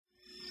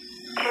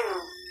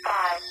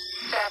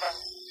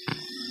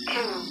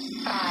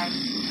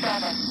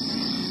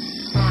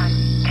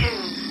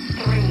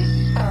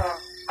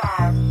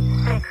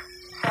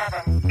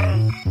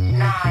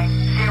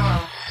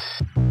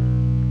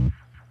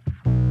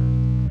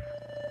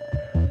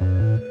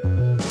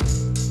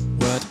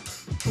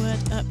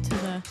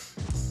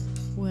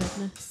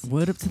myths.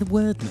 Word up to the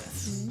word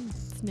myths.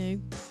 It's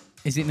new.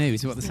 Is it new?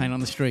 Is it what they're saying on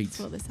the streets?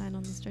 That's what they're saying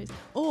on the streets.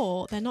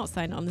 Or they're not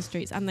saying it on the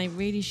streets, and they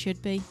really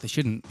should be. They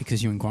shouldn't,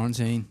 because you're in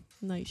quarantine.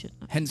 No, you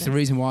shouldn't. Hence the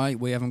reason why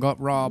we haven't got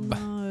Rob.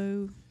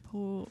 No,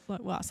 poor.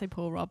 Well, I say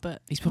poor Rob,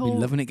 but He's probably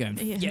loving it, going,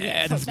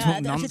 yeah, that's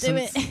talk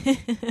nonsense.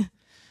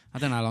 I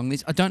don't know how long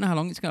this. I don't know how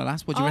long it's going to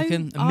last. What do you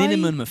reckon? A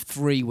minimum of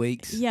 3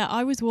 weeks. Yeah,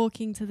 I was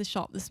walking to the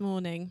shop this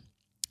morning.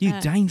 You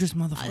dangerous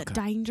motherfucker.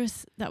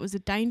 Dangerous. That was a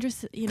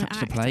dangerous, Catch the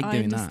act. plague I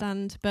doing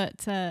understand, but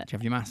Did you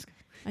have your mask?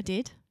 I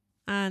did,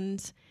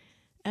 and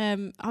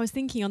I was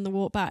thinking on the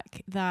walk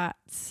back that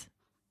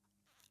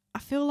I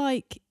feel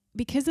like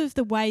because of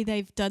the way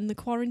they've done the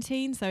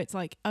quarantine, so it's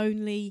like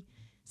only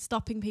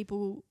stopping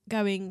people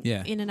going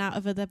in and out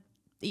of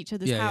each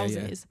other's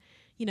houses.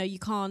 You know, you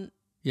can't.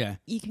 Yeah.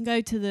 You can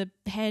go to the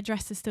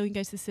hairdresser still. You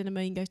can go to the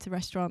cinema. You can go to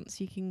restaurants.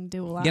 You can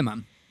do all that. Yeah,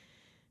 man.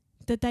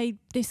 That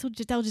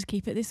they'll just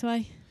keep it this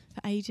way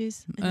for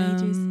ages and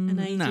ages and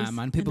ages. Nah,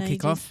 man. People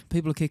kick off.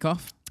 People will kick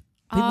off.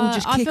 People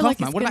just I kick feel off, like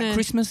man. What about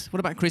Christmas?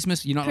 What about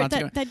Christmas? You're not allowed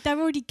to go. They're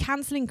already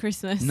cancelling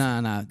Christmas.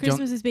 No.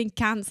 Christmas is being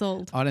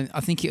cancelled. I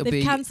think it'll be.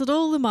 They've cancelled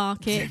all the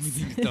markets.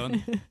 Everything's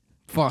done.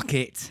 Fuck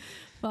it.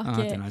 Fuck it.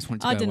 I don't know. I just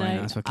want it to go away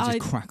now so I can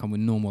just crack on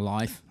with normal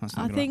life. That's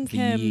not going to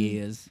happen for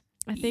years.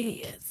 I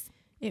think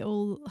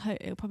it'll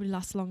probably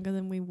last longer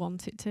than we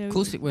want it to. Of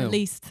course it will. At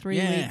least 3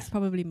 weeks,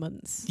 probably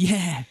months.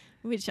 Yeah.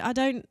 Which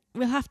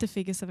we'll have to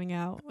figure something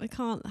out. I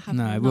can't have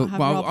No, I'm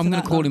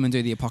going to call him and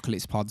do the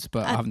apocalypse pods,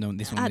 but I haven't done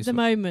this one. At the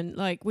moment,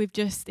 like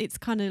it's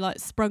kind of like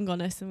sprung on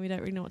us and we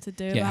don't really know what to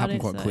do about it. Yeah, it happened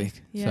quite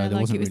quick. Yeah, so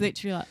like it was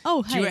literally like,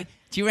 oh, hey.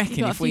 Do you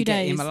reckon if we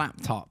get him a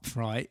laptop,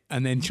 right,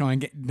 and then try and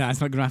get... No, it's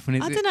not going to happen,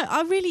 is it? I don't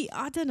know.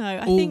 I don't know.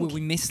 I or think... will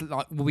we miss,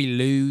 will we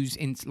lose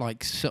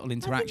like subtle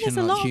interaction I think there's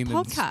a lot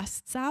humans? of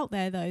podcasts out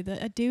there, though,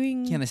 that are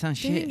doing... Yeah, they sound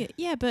shit. It.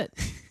 Yeah, but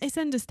it's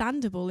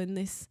understandable in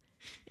this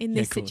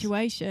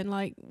situation.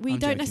 Like, we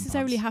don't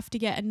necessarily have to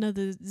get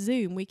another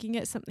Zoom. We can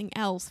get something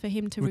else for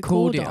him to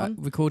record on.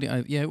 Record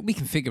it. Yeah, we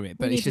can figure it,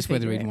 but it's just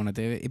whether he'd want to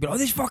do it. He'd be like,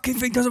 this fucking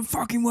thing doesn't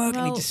fucking work,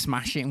 and he'd just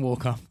smash it and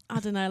walk off. I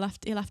don't know.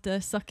 He'll have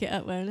to suck it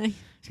up, won't he?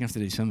 He's going to have to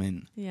do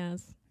something.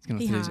 Yes.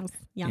 He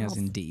has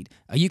indeed.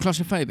 Are you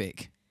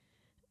claustrophobic?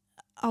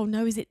 Oh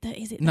no, is it?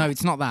 No,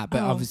 it's not that.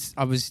 But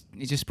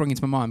it just sprung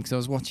into my mind because I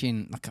was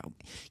watching like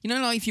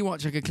if you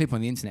watch like a clip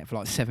on the internet for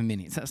like 7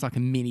 minutes, that's like a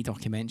mini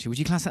documentary. Would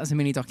you class that as a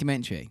mini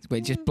documentary where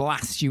it just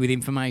blasts you with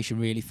information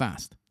really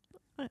fast?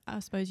 I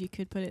suppose you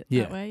could put it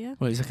that way. Yeah.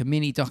 Well, it's like a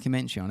mini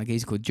documentary on a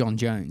geezer called John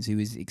Jones who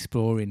was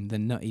exploring the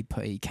Nutty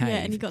Putty Cave. Yeah,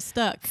 and he got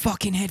stuck.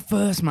 Fucking head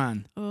first,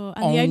 man.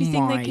 And the only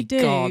thing they could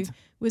do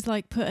was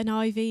like put an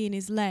IV in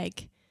his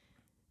leg.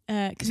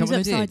 Because he was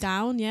upside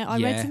down, I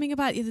read something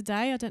about it the other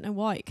day. I don't know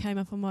why it came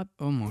up on my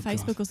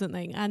Facebook or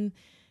something. And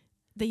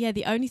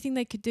the only thing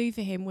they could do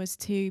for him was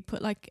to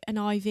put like an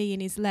IV in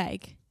his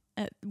leg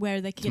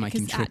where they could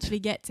actually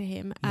get to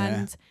him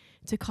and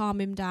to calm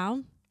him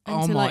down.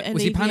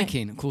 Was he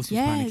panicking? Of course he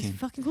was panicking. Yeah,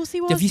 fucking course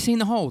he was. Have you seen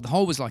the hole? The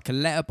hole was like a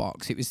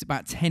letterbox. It was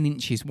about 10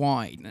 inches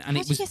wide. And How it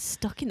did was you get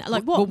stuck in that?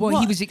 Like what?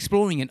 He was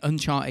exploring an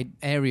uncharted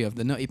area of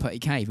the Nutty Putty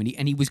Cave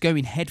and he was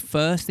going head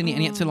first in it,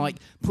 and he had to like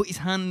put his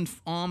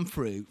arm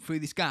through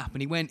this gap,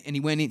 and he went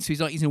into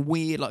he's in a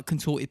weird like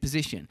contorted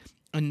position.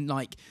 And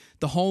like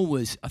the hole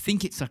was, I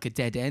think it's like a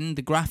dead end.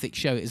 The graphics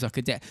show it as like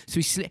a dead. So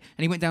he slipped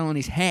and he went down on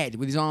his head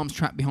with his arms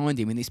trapped behind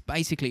him. And this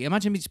basically,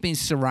 imagine just being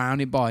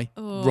surrounded by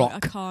rock. I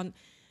can't.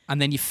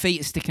 And then your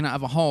feet are sticking out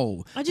of a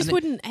hole. I just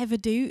wouldn't ever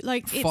do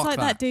it's like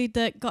that dude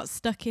that got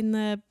stuck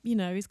in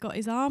he's got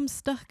his arm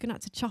stuck and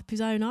had to chop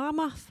his own arm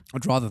off.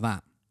 I'd rather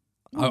that.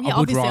 Well,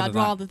 I'd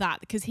rather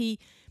that because even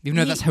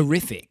though that's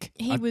horrific.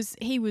 He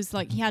was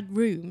like, he had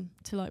room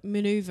to like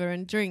maneuver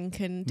and drink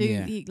and do.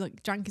 Yeah. He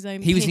like drank his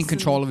own. He was in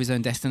control of his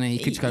own destiny. He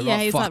could just go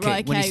fuck it.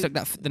 Right, when he stuck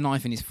the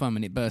knife in his thumb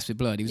and it burst with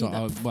blood, he was like,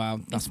 oh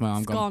wow, that's where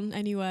I'm gone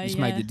anyway. He's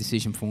made the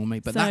decision for me.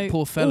 But that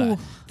poor fella,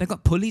 they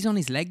got pulleys on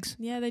his legs.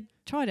 Yeah, they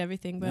tried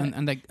everything, but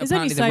and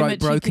apparently the rope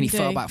broke and he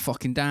fell back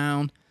fucking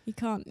down. You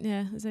can't.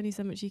 Yeah, there's only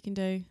so much you can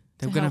do.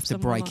 They were going to have to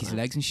break his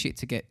legs and shit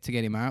to get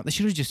him out. They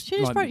should have just...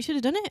 Should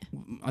have done it.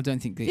 I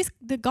don't think...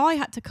 The guy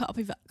had to cut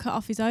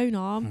off his own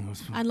arm.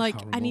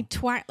 And he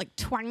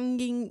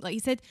twanging... Like he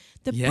said,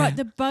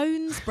 the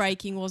bones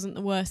breaking wasn't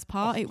the worst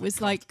part. It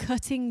was like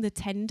cutting the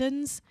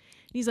tendons.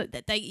 And he's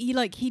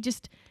like... He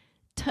just...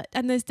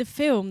 and there's the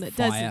film that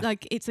does...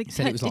 Like, it's like...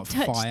 It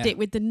touched it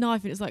with the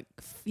knife and it was like...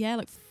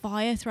 like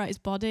fire throughout his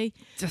body.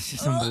 That's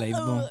just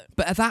unbelievable.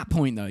 But at that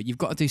point, though, you've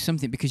got to do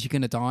something because you're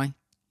going to die.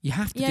 You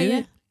have to do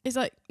it. It's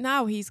like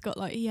now he's got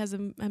like he has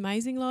an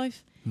amazing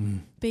life,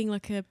 being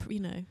like a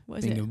what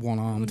is being it? A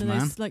one-armed one of man.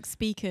 those like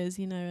speakers,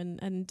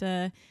 and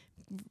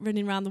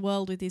running around the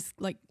world with his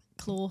like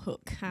claw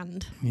hook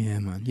hand. Yeah,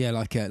 man. Yeah,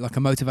 like a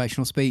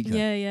motivational speaker.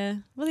 Yeah.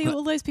 Well,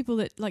 all those people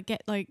that like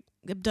get like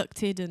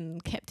abducted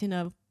and kept in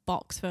a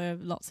box for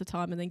lots of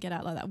time and then get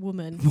out like that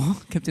woman.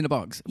 What? Kept in a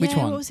box? Which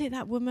one? What was it?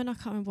 That woman? I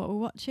can't remember what we're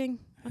watching.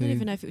 I don't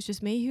even know if it was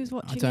just me who was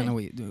watching. I don't know.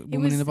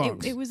 Woman in the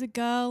box. It was a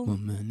girl.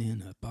 Woman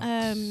in a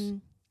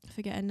box.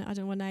 Forgetting, I don't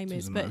know what her name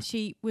is, but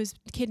she was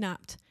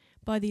kidnapped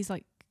by these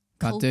like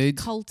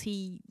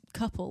culty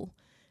couple,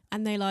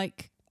 and they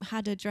like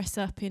had her dress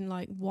up in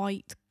like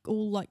white,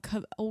 all white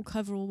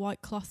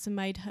cloths, and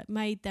made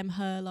them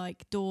her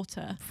like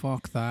daughter.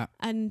 Fuck that.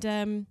 And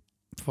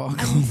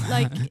fuck and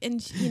like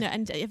and you know,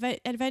 and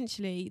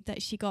eventually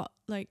that she got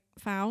like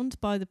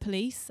found by the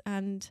police,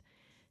 and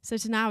so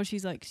to now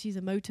she's a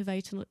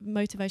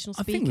motivational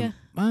speaker.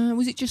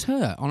 Was it just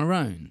her on her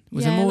own?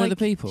 Was there more other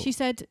people? She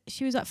said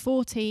she was at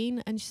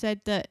 14, and she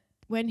said that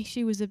when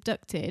she was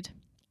abducted,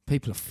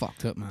 people are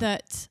fucked up, man.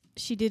 That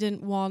she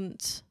didn't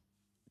want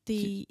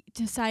to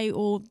say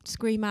or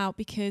scream out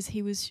because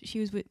she was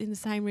in the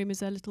same room as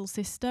her little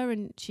sister,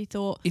 and she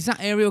thought. Is that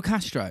Ariel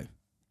Castro?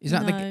 Is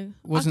that I can't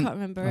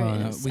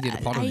remember. We did a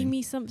pod on Amy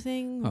him.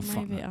 Something. Oh,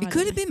 maybe it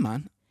could have been,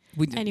 man.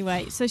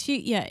 Anyway, so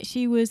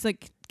she was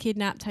like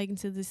kidnapped, taken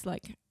to this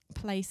like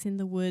place in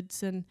the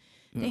woods, and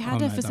they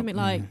had her for something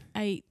like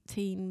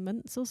 18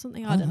 months or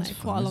something. I don't know,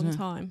 quite a long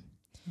time.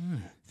 Oh.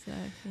 So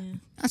yeah,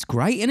 that's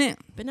great, isn't it?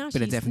 But now she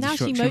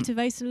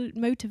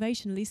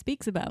motivationally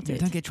speaks about it.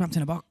 Don't get trapped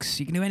in a box.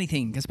 You can do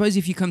anything. I suppose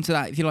if you come to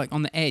that, if you're like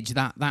on the edge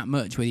that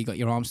much, where you got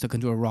your arm stuck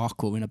into a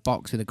rock or in a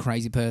box with a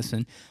crazy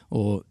person,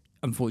 or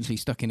unfortunately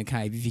stuck in a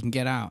cave, if you can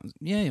get out,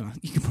 you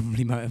can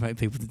probably motivate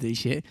people to do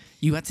shit.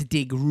 You had to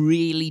dig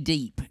really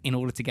deep in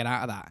order to get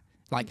out of that.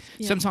 Like,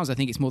 sometimes I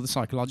think it's more the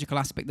psychological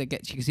aspect that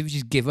gets you, because if you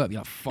just give up,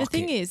 you're like, fuck it. The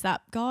thing is,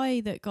 that guy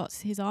that got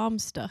his arm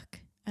stuck,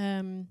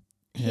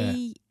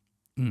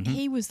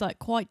 he was like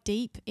quite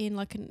deep in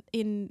like and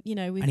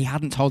he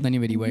hadn't told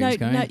anybody where he was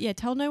going.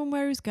 Told no one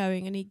where he was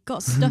going, and he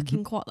got stuck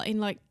in quite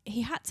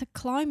he had to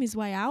climb his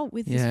way out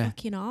with his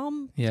fucking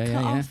arm cut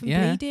off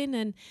and bleeding,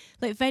 and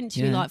like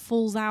eventually like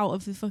falls out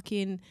of the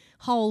fucking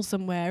hole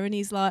somewhere, and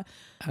he's like,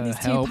 these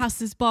two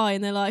passers by,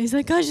 and he's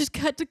like, I just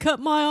had to cut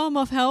my arm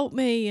off, help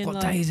me. And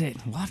what day is it?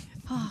 What?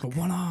 Fuck. I've got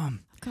one arm.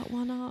 Got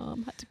one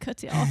arm, had to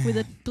cut it off with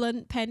a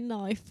blunt pen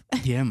knife.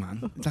 Yeah,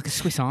 man. It's like a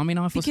Swiss Army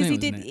knife, because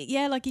wasn't it?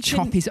 He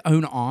chop his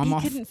own arm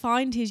off. He couldn't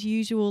find his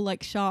usual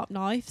like sharp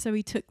knife, so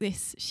he took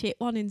this shit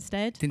one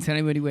instead. Didn't tell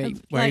anybody where he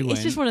went.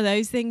 It's just one of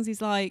those things. He's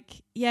like,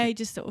 he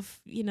just sort of,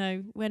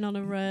 went on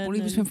a run. Well,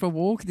 he was went for a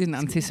walk. He didn't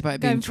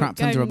anticipate being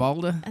trapped under a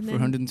boulder for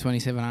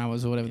 127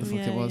 hours or whatever the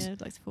fuck it was. Yeah,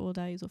 like 4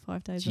 days or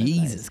 5 days.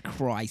 Jesus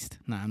Christ.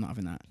 No, I'm not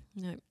having that.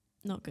 No.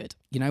 Not good.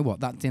 You know what?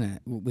 That dinner.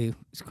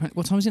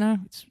 What time is it now?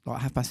 It's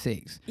like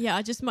 6:30.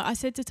 Yeah, I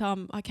said to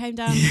Tom, I came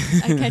down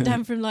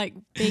from like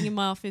being in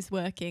my office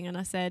working, and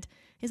I said,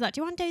 he's like,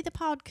 do you want to do the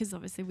pod? Because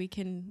obviously we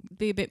can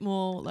be a bit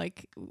more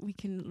like, we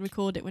can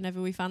record it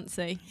whenever we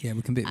fancy. Yeah,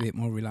 we can be a bit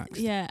more relaxed.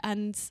 Yeah,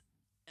 and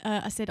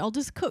I said, I'll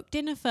just cook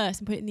dinner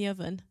first and put it in the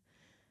oven.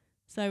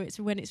 So it's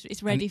when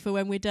it's ready for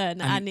when we're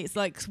done, and it's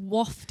like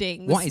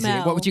wafting. What is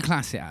it? What would you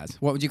class it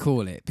as? What would you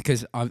call it?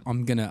 Because I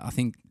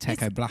think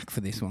Teco Black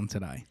for this one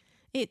today.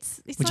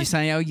 It's would you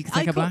say, you could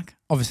take a black?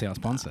 Obviously, our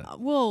sponsor.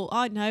 Well,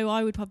 I know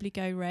I would probably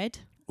go red.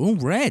 Oh,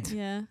 red.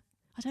 Yeah.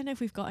 I don't know if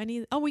we've got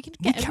any. Oh, we can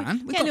get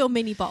a little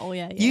mini bottle.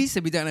 Yeah. You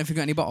said we don't know if we've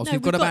got any bottles. No,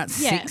 we've got about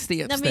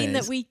 60 upstairs. I mean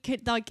that we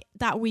could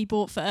that we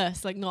bought for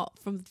us, like not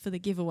for the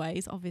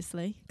giveaways,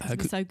 obviously, because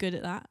we're so good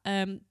at that.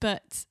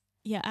 But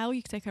yeah,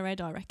 you could take a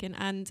red, I reckon,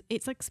 and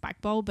it's like spag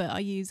bowl, but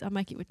I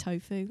make it with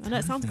tofu. I know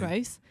it sounds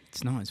gross.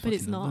 It's nice, but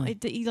it's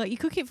not. You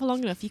cook it for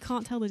long enough, you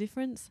can't tell the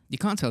difference. You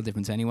can't tell the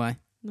difference anyway.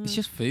 No. It's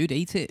just food.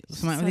 Eat it. What's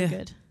the matter with you?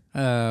 Good.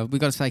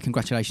 We've got to say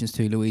congratulations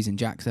to Louise and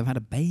Jack. They've had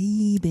a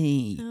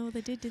baby. Oh,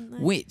 they did, didn't they?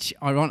 Which,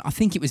 I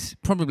think it was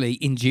probably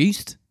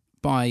induced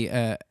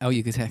by El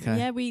Yucateco.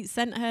 Yeah, we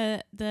sent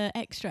her the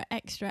extra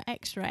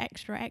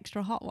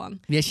hot one.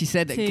 Yeah, she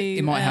said that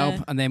it might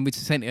help, and then we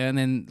sent her, and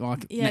then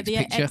next the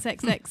picture.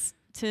 XXX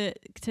to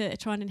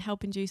try and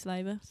help induce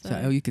labour. So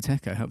El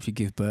Yucateco helps you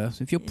give birth.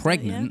 So if you're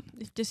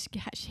pregnant, just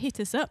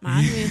hit us up,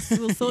 man.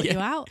 We'll sort you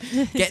out.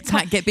 Get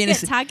tagging.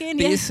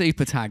 Be a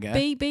super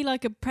tagger. Be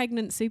like a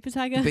pregnant super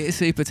tagger. Be a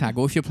super tagger.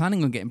 Or if you're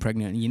planning on getting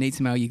pregnant and you need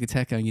some El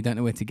Yucateco and you don't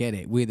know where to get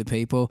it, we're the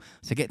people.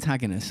 So get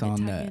tagging us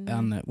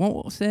on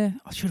what's there?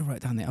 I should have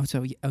wrote down there. Oh, so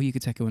El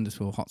Yucateco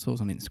 _ hot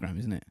sauce on Instagram,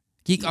 isn't it?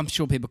 I'm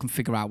sure people can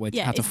figure out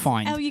how to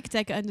find El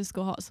Yucateco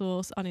 _ hot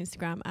sauce on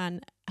Instagram,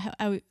 and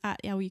at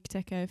El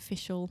Yucateco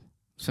official.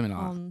 Something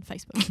like on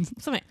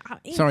Facebook. Something.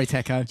 Sorry,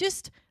 Teco.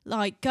 Just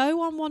like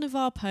go on one of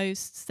our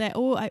posts.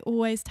 I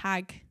always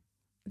tag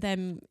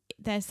them,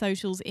 their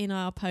socials in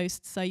our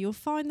posts, so you'll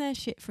find their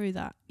shit through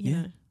that. You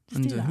know.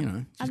 Just do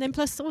that. And then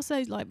plus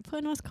also like put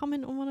a nice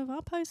comment on one of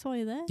our posts while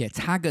you're there. Yeah,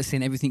 tag us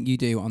in everything you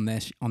do on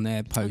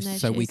their posts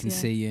so we can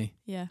see you.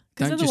 Yeah,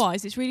 because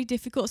otherwise it's really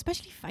difficult,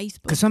 especially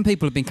Facebook. Because some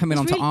people have been coming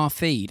onto our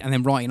feed and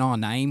then writing our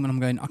name, and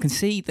I'm going, I can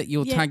see that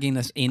you're tagging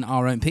us in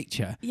our own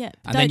picture. Yeah,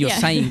 and then you're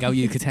saying go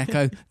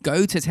Yucateco,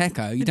 go to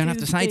Teco. You don't have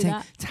to say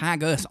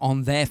tag us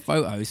on their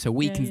photos so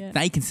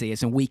they can see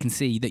us and we can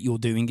see that you're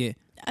doing it.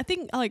 I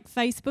think like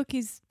Facebook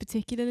is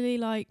particularly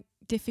like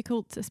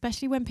difficult,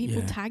 especially when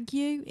people tag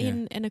you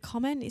in a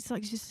comment. It's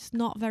like just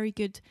not very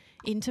good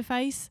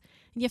interface,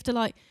 and you have to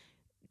like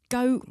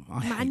go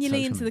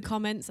manually into the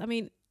comments. I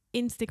mean,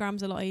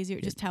 Instagram's a lot easier.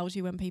 It just tells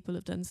you when people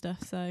have done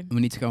stuff. So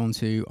we need to go on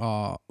to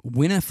our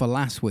winner for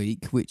last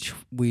week, which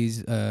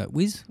was a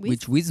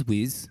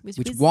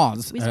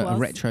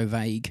Retro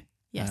Vague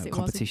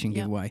competition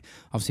giveaway.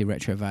 Obviously,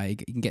 Retro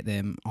Vague. You can get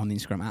them on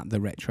Instagram at the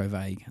Retro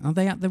Vague. Are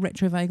they at the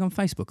Retro Vague on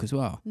Facebook as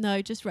well?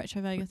 No, just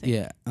Retro Vague, I think.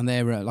 Yeah, and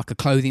they're like a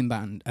clothing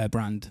brand.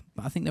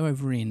 But I think they're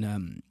over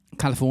in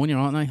California,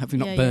 aren't they? Hopefully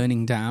not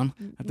burning down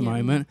at the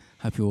moment.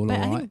 Hope you're all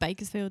alright. I think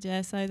Bakersfield,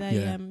 so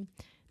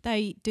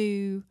they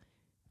do.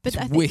 But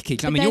it's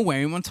wicked. I mean, you're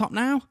wearing one top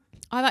now.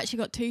 I've actually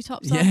got 2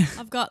 tops on.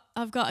 I've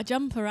got a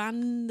jumper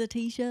and the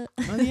t-shirt.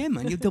 Oh yeah,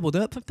 man, you've doubled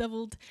up. I've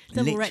double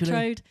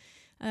retroed.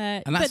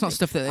 And that's not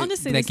stuff that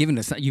honestly, they're giving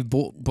us. That you've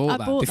bought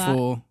that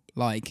before.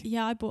 Like,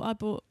 yeah, I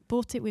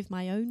bought it with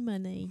my own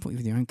money. Bought it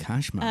with your own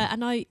cash, man.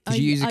 And did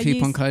you use a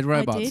coupon code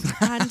Robots?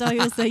 I did, and I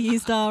also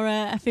used our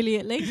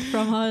affiliate link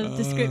from our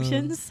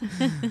descriptions.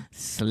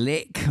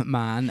 Slick,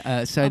 man.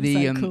 So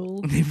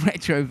cool. The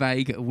Retro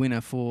Vague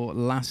winner for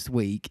last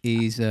week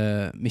is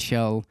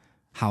Michelle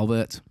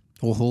Halbert.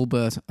 Or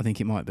Hulbert, I think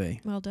it might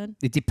be. Well done.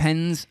 It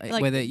depends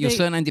whether your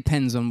surname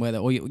depends on whether,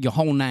 or your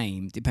whole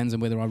name depends on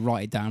whether I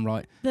write it down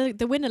right.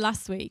 The winner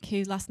last week,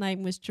 whose last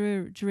name was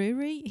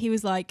Drury, he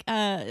was like,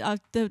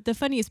 the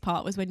funniest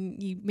part was when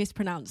you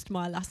mispronounced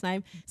my last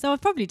name. So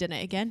I've probably done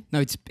it again. No,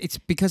 it's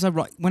because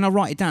when I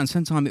write it down,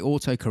 sometimes it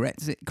auto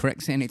corrects it,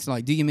 and it's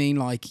like, do you mean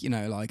like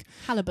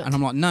halibut? And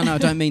I'm like, no, I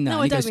don't mean that.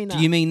 No, and he I goes, don't mean that.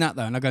 Do you mean that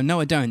though? And I go, no,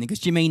 I don't. And he goes,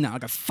 do you mean that? I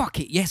go, fuck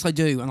it, yes, I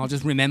do. And I'll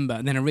just remember,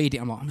 and then I read it.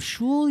 I'm like, I'm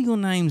sure your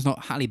name's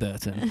not Halliburton.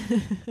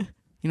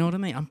 You know what I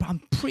mean? I'm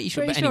pretty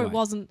sure. But anyway, it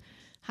wasn't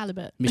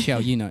halibut. Michelle,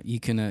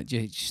 you can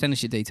just send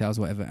us your details,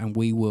 whatever, and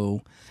we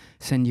will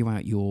send you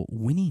out your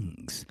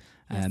winnings.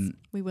 Yes,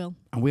 we will.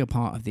 And we are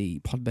part of the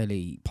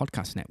Podbelly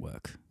Podcast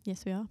Network.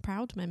 Yes, we are.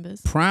 Proud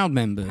members. Proud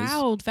members.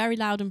 Proud, very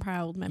loud and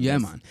proud members. Yeah,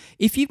 man.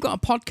 If you've got a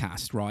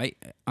podcast, right?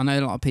 I know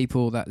a lot of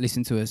people that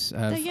listen to us.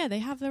 They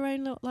have their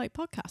own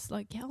podcast.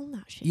 Like, get on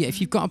that shit. Yeah,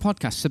 if you've got a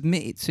podcast,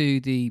 submit it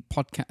to the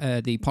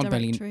Podbelly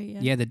directory.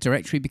 The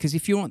directory, because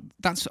if you're on,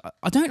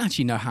 I don't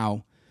actually know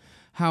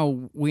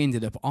how we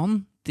ended up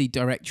on the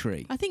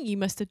directory. I think you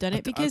must have done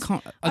it because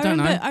I don't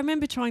know. I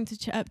remember trying to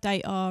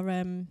update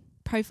our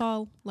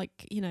profile, like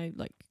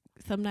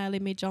thumbnail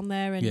image on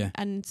there,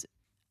 and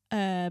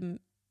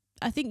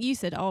I think you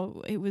said,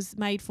 it was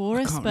made for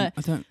us, but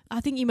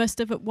I think you must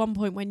have at one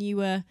point when you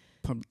were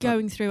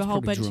going through a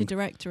whole bunch of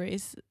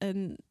directories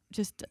and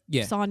just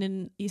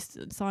signing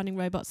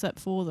robots up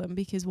for them,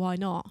 because why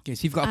not? Yes,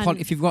 if you've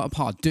got a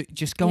pod,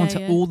 just go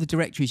onto all the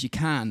directories you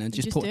can and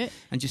just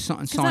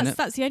sign up.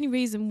 That's the only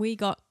reason we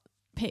got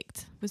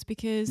picked, was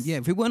because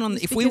if we weren't on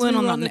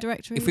the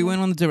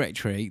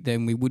directory,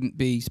 then we wouldn't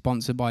be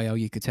sponsored by El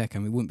Yucateca,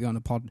 and we wouldn't be on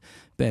a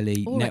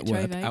Podbelly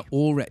network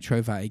or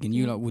Retro Vague, and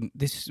you wouldn't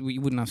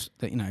have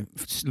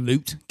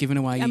loot given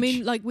away. I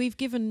mean, we've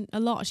given a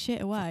lot of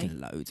shit away.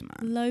 Loads, man.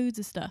 Loads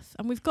of stuff,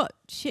 and we've got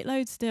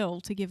shitloads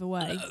still to give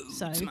away.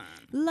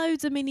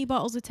 Loads of mini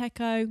bottles of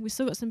Teco. We've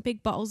still got some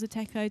big bottles of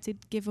Teco to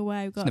give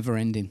away. We've got it's never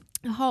ending.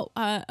 A whole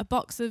a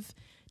box of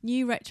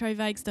new Retro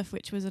Vague stuff,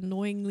 which was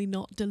annoyingly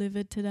not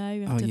delivered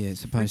today. It's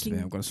supposed to be.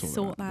 I've got to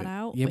sort that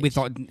out.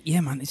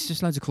 Yeah, man, it's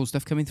just loads of cool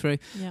stuff coming through.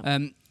 Yeah.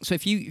 So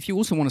if you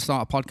also want to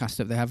start a podcast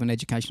up, they have an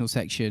educational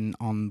section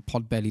on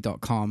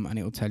podbelly.com, and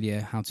it will tell you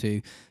how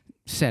to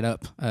set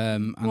up.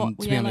 And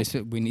to be honest,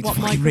 we need to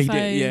fucking read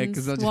it. Yeah,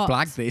 because I just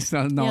blagged this.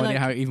 I have no idea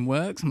how it even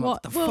works. I'm like,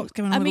 what the fuck's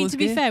going on? I mean, to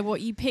be fair,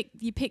 you pick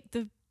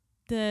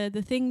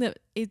the thing that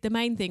is the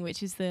main thing,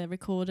 which is the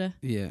recorder.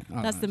 Yeah,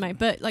 that's the main.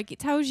 But it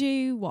tells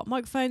you what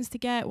microphones to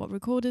get, what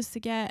recorders to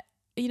get.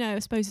 I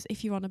suppose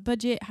if you're on a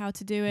budget, how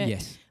to do it.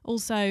 Yes.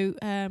 Also,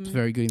 it's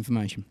very good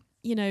information.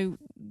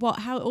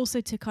 How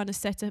also to kind of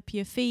set up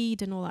your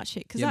feed and all that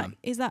shit. Because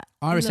is that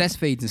RSS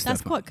feeds and stuff.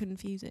 That's quite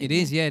confusing. It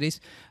is, it is.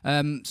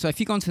 So if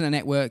you go onto the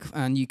network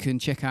and you can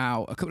check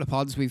out a couple of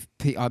pods,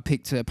 I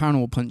picked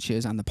Paranormal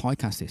Punchers and the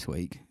podcast this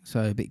week.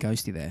 So a bit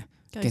ghosty there.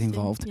 Get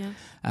involved. Yeah.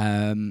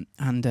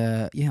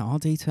 Our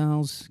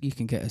details, you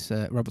can get us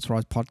at Robots for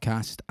Eyes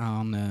Podcast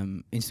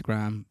on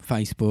Instagram,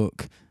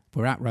 Facebook.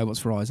 We're at Robots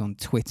for Eyes on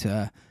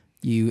Twitter.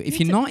 If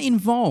you're not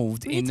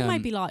involved we need to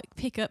maybe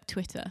pick up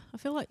Twitter. I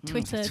feel like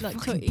Twitter, I know it's I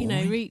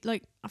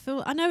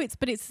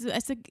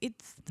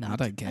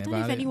don't care. I don't know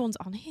if anyone's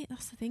on it.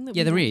 That's the thing.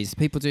 There is.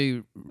 People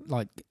do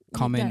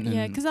comment.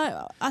 Because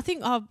I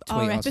think our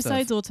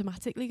episodes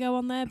automatically go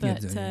on there,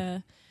 but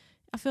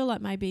I feel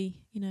like maybe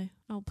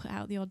I'll put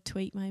out the odd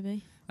tweet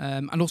maybe.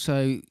 And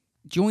also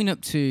join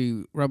up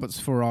to Robots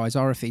for Eyes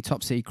RFE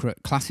Top Secret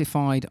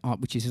Classified,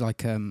 which is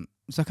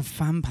it's like a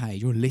fan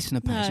page or a listener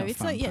page. No,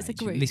 it's it's a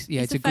group. It's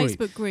a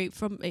Facebook group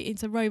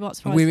it's a Robots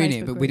for Eyes. We're in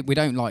Facebook it, but group. we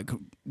don't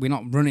we're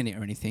not running it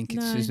or anything.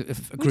 It's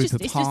a group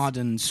of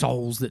hardened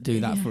souls that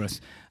do that for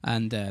us,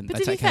 and but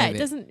to be fair,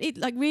 it's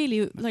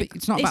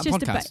not about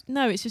podcasts.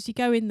 No, it's just you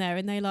go in there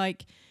and they're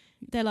like,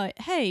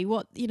 hey,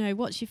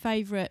 what's your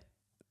favourite?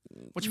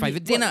 What's your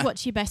favourite dinner?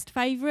 What's your best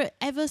favourite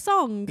ever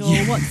song? Or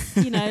what's,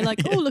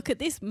 look at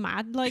this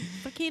mad,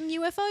 fucking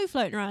UFO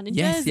floating around in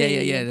Jersey.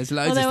 Yeah. There's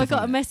loads of stuff. Although I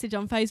got a message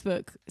on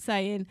Facebook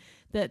saying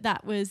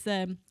that was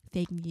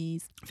fake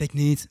news. Fake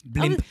news.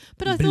 Blimp.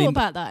 I thought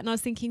about that and I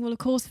was thinking, well, of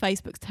course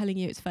Facebook's telling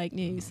you it's fake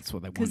news. That's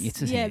what they want you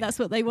to hear. Yeah, that's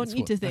what they want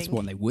you to think. That's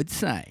what they would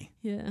say.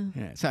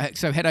 Yeah.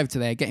 So head over to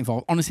there, get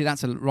involved. Honestly,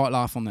 that's a right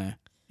laugh on there.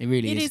 It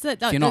really is.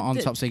 If you're not on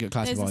Top Secret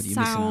Classified, you're missing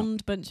out. There's a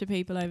sound bunch of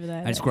people over there.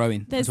 And it's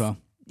growing as well.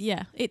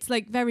 Yeah, it's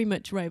like very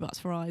much robots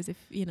for eyes. If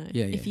you know,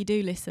 if you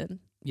do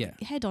listen,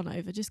 head on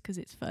over just because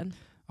it's fun.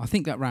 I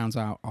think that rounds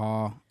out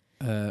our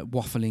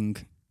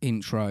waffling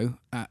intro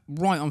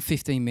right on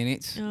 15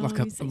 minutes, like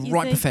a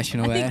right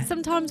professional there. I think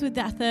sometimes with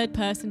that third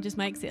person just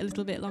makes it a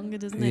little bit longer,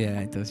 doesn't it? Yeah,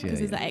 it does. Because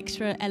there's that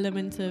extra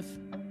element of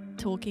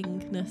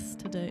talkingness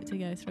to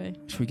go through.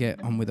 Should we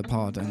get on with the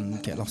pod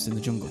and get lost in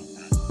the jungle?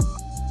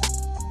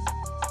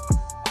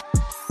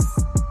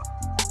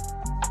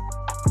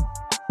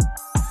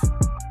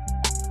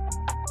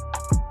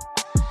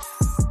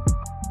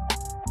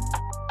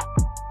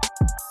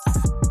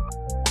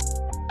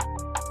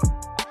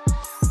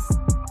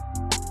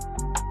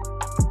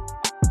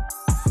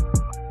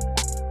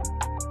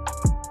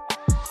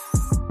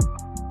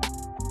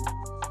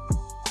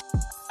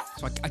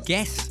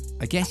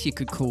 I guess you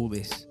could call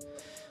this,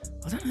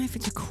 I don't know if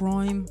it's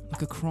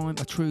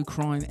a true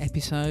crime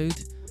episode,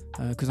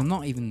 because I'm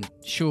not even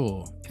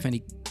sure if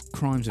any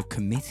crimes are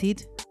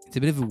committed. It's a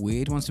bit of a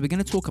weird one. So we're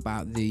going to talk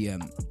about the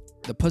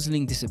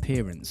puzzling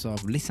disappearance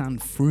of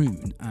Lisanne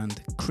Froon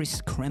and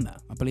Chris Kремmer.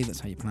 I believe that's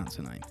how you pronounce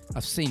her name.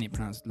 I've seen it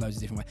pronounced loads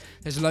of different ways.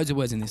 There's loads of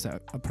words in this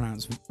that are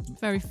pronounced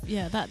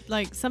that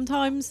like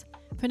sometimes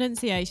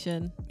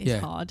pronunciation is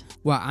hard.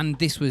 Well, and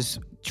this was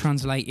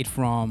translated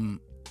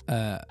from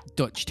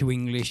Dutch to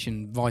English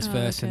and vice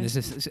versa. Okay. And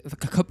there's a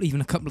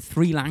couple of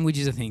 3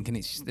 languages, I think, and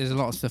there's a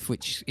lot of stuff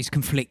which is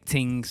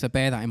conflicting, so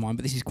bear that in mind.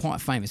 But this is quite a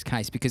famous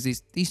case because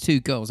these 2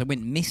 girls, they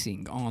went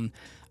missing on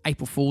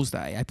April Fool's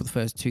Day, April the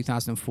 1st,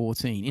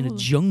 2014, in a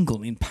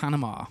jungle in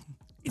Panama.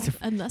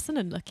 And that's an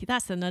unlucky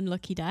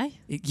day.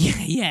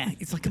 Yeah,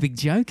 it's like a big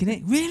joke, isn't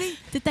it? Really?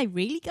 Did they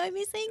really go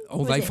missing?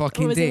 Oh, they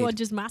fucking did. Or was it one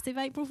just massive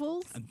April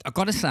Fools? I've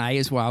got to say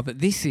as well that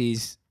this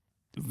is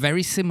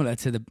very similar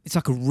to it's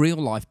like a real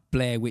life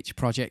Blair Witch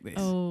Project. This.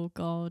 Oh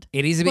God.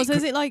 It is a bit. So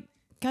is it like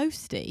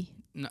ghosty?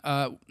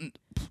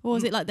 Or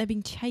is it like they're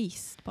being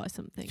chased by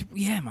something?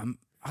 Yeah, man.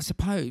 I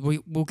suppose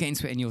we'll get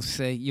into it and you'll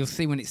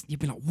see when you'll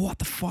be like, what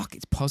the fuck?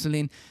 It's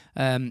puzzling.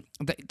 They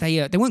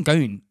weren't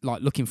going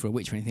like looking for a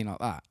witch or anything like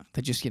that.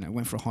 They just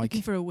went for a hike.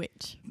 Looking for a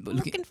witch.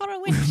 Looking for a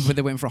witch. But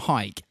they went for a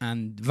hike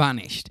and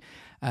vanished.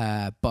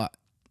 But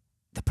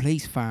the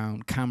police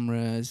found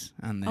cameras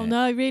and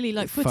really,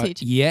 like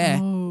footage.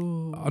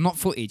 Not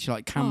footage,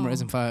 like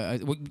cameras and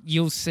photos.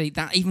 You'll see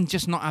that even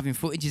just not having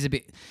footage is a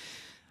bit.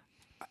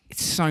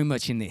 It's so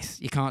much in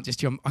this. You can't just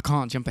jump. I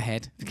can't jump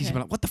ahead because you'll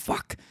be like, what the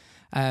fuck?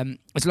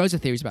 There's loads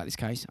of theories about this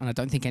case, and I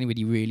don't think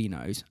anybody really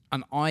knows.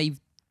 And I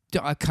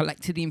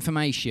collected the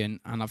information,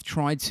 and I've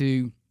tried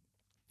to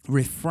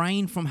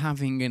refrain from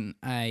having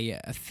a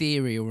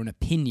theory or an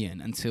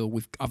opinion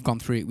until I've gone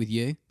through it with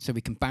you, so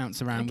we can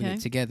bounce around with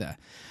it together.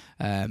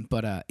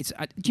 But it's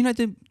do you know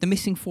the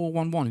missing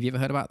 411? Have you ever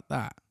heard about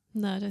that?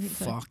 No, I don't think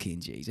so.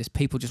 Fucking Jesus.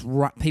 People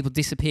people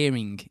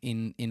disappearing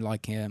in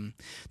like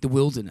the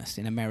wilderness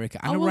in America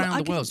and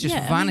around the world, just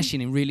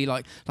vanishing in really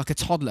like a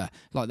toddler,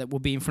 like that will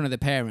be in front of their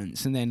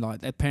parents and then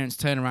like their parents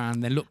turn around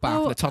and they look back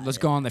and the toddler's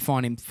gone, they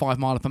find him 5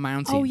 miles up a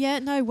mountain. Oh yeah,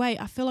 no,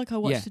 wait, I feel like I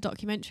watched a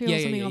documentary or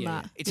something on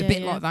that. It's a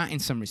bit like that in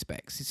some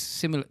respects. It's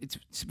similar,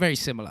 it's very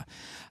similar.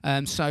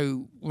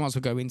 So we might as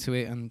well go into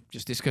it and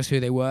just discuss who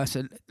they were.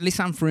 So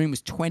Lisanne Froon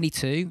was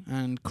 22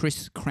 and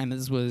Chris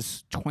Kремmer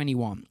was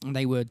 21 and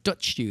they were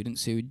Dutch students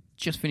who had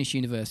just finished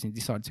university and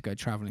decided to go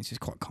travelling. This is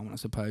quite common, I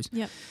suppose.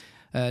 Yep.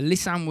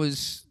 Lisanne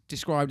was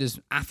described as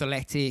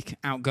athletic,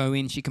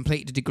 outgoing. She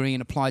completed a degree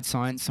in applied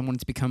science and wanted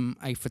to become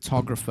a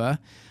photographer.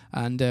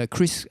 And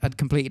Chris had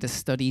completed his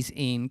studies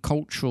in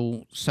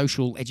cultural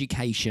social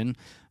education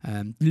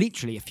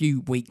literally a few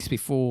weeks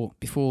before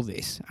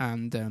this.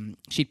 And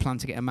she'd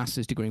planned to get a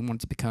master's degree and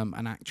wanted to become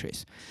an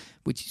actress,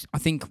 which I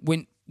think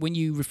when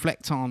you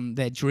reflect on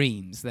their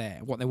dreams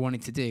there, what they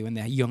wanted to do in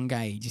their young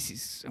age,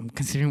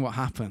 considering what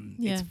happened,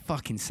 it's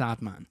fucking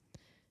sad, man.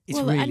 It's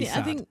really sad.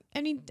 I think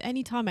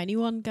any time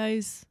anyone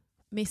goes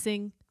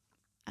missing,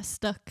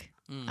 stuck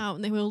out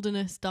in the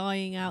wilderness,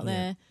 dying out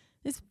there,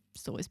 it's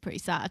always pretty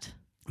sad.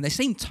 They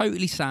seem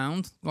totally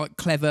sound, like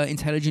clever,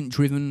 intelligent,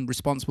 driven,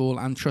 responsible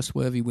and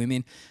trustworthy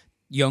women.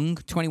 Young,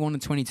 21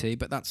 and 22,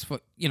 but that's for,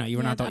 you're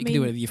an adult, you can do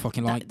whatever you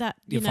fucking like.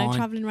 You're fine.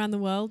 Travelling around the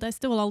world, they're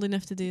still old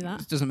enough to do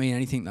that. It doesn't mean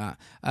anything that.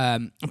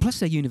 And plus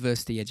they're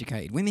university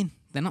educated women.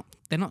 They're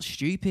not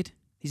stupid.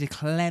 These are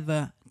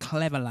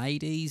clever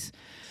ladies.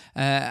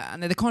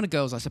 And they're the kind of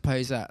girls, I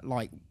suppose, that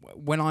like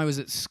when I was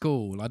at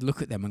school, I'd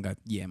look at them and go,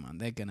 yeah, man,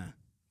 they're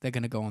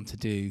gonna go on to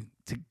do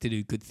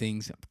good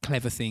things,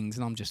 clever things,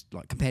 and I'm just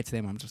like, compared to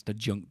them, I'm just a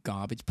junk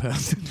garbage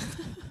person.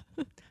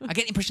 I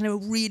get the impression they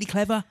were really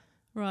clever.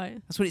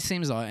 Right. That's what it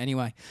seems like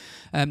anyway.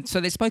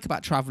 So they spoke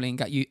about travelling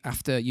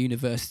after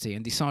university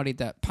and decided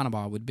that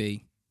Panama would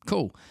be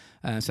cool.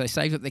 So they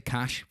saved up their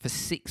cash for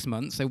 6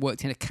 months. They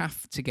worked in a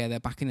cafe together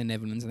back in the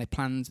Netherlands, and they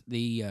planned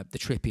the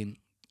trip in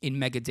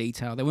mega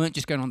detail. They weren't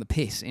just going on the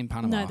piss in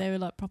Panama. No, they were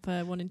like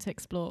proper wanting to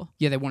explore.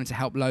 Yeah, they wanted to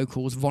help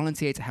locals,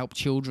 volunteer to help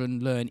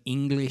children learn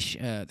English,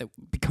 they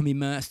become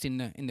immersed in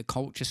the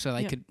culture so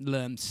they could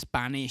learn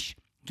Spanish,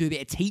 do a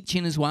bit of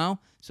teaching as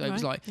well. So it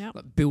was like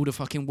build a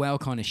fucking well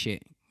kind of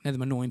shit. They're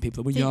them annoying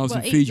people. When I was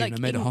in Fiji and I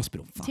made a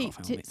hospital.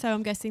 So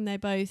I'm guessing they're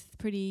both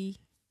pretty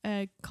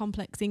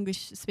complex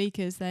English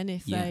speakers then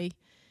if they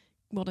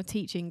want to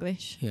teach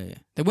English. Yeah.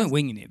 They weren't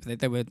winging it, but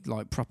they were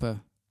like proper...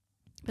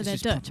 But they're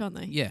Dutch, aren't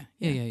they? Yeah.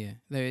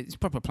 It's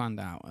proper planned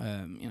out.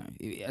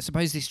 I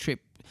suppose this trip,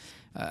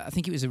 I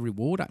think it was a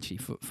reward actually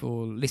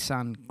for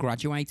Lisanne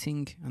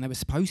graduating, and they were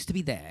supposed to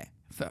be there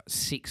for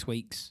 6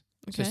 weeks.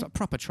 Okay. So it's like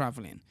proper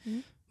travelling. Mm-hmm.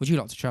 Would you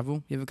like to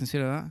travel? You ever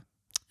consider that?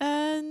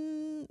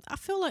 I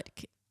feel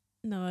like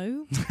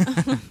no.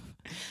 I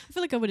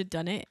feel like I would have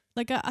done it.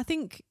 Like I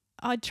think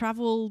I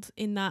travelled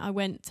in that I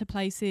went to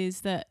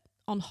places that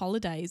on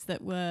holidays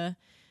that were,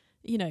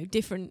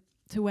 different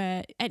to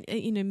where,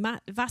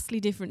 vastly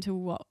different to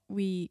what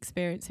we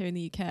experience here in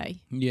the UK.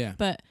 Yeah.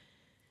 But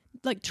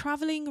like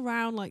traveling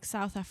around like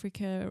South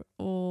Africa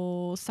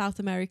or South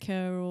America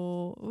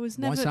or was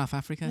never... Why South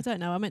Africa? I don't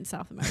know. I meant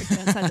South America.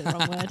 I said the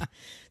wrong word.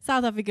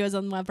 South Africa was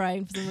on my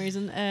brain for some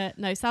reason.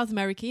 No, South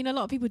America. A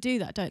lot of people do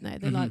that, don't they?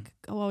 They're like,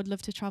 I would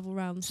love to travel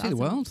around see the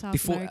world. South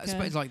before, America. I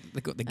suppose like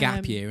they've got the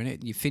gap year in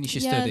it. You finish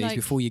your studies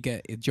before you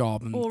get a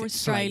job. Or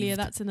Australia.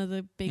 That's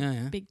another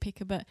big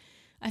picker. But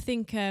I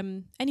think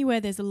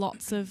anywhere there's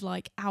lots of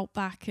like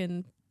outback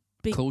and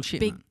big, cool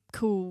shit,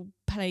 cool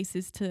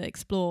places to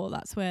explore,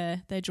 that's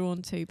where they're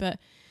drawn to. But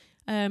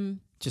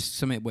just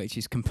something which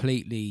is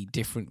completely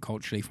different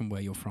culturally from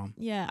where you're from.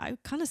 Yeah, it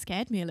kind of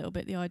scared me a little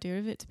bit, the idea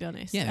of it, to be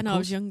honest. Yeah, and I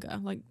was younger.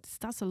 Like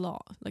that's a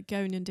lot. Like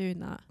going and doing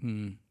that.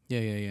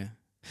 Yeah.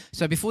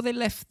 So before they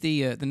left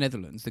the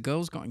Netherlands, the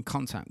girls got in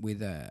contact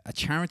with a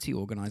charity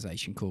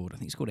organisation called, I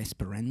think it's called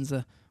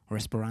Esperanza.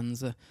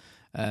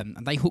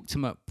 And they hooked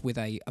them up with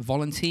a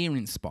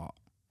volunteering spot,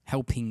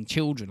 helping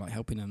children, like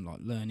helping them like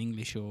learn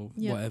English or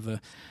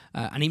whatever.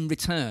 And in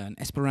return,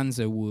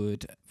 Esperanza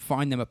would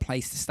find them a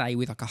place to stay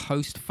with, like a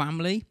host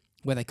family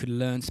where they could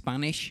learn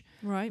Spanish.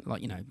 Right.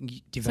 Like,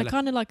 develop. So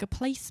kind of like a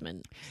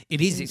placement.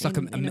 It is. It's like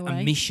a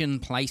mission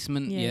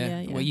placement,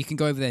 where you can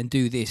go over there and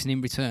do this, and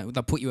in return,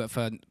 they'll put you up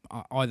for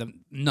either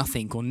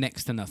nothing or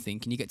next to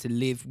nothing, and you get to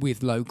live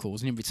with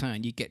locals, and in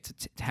return, you get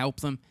to help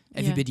them.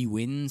 Everybody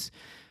wins.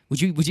 Would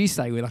you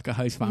stay with like a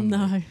host family?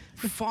 No.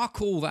 Fuck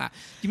all that.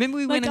 Do you remember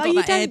we went and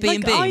got that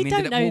Airbnb and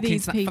ended up walking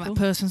into that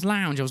person's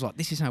lounge? I was like,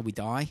 this is how we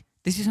die.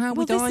 This is how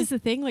we die. Well, this is the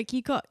thing. Like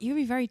you'll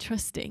be very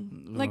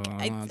trusting. Like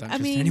I don't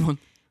trust anyone.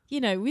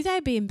 With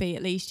Airbnb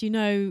at least,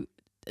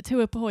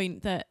 to a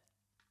point that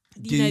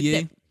Do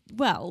you?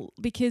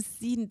 Because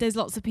there's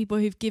lots of people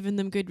who've given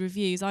them good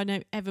reviews. I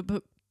don't ever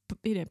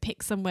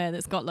pick somewhere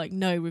that's got like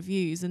no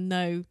reviews and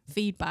no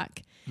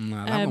feedback.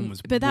 No, that one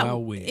was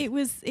weird. It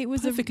was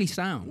perfectly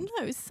sound.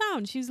 No, it was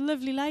sound. She was a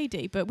lovely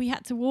lady, but we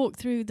had to walk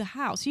through the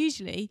house.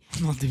 Usually,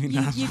 I'm not doing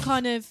that. You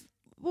kind of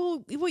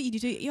what you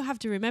do. You have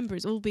to remember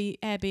is all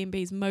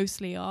Airbnbs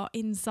mostly are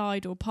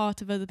inside or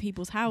part of other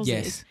people's houses.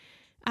 Yes.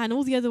 And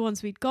all the other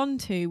ones we'd gone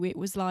to, it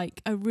was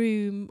like a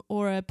room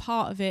or a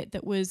part of it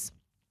that was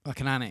like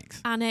an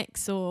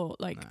annex or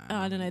like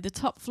I don't know, the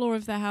top floor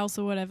of their house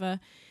or whatever,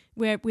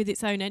 where with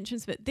its own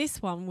entrance. But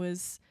this one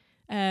was.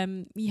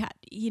 You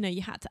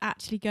had to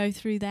actually go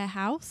through their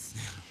house.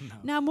 No.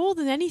 Now, more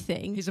than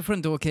anything, here's a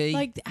front door key.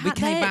 Like we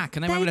came back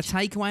and they were having a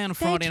takeaway on a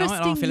Friday night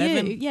at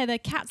 11:30. Yeah, their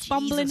cat's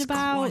bumbling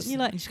about. Christ. And you're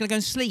like, I'm just gonna go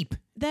and sleep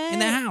in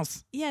their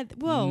house. Yeah,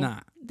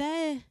 well,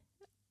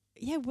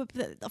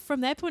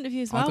 from their point of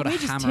view as well. I got we're a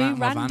just hammer two out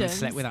my randoms. van and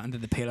slept with that under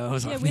the pillow. I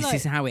was like, this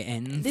is how it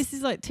ends. This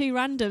is like two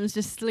randoms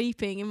just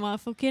sleeping in my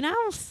fucking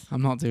house.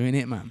 I'm not doing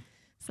it, man.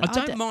 So I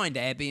don't mind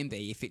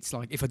Airbnb if it's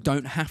like if I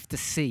don't have to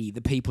see the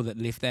people that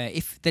live there.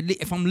 If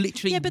I'm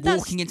literally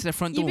walking into the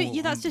front door.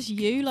 But that's just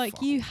you.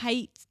 Like you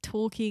hate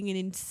talking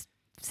and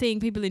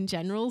seeing people in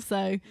general.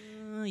 So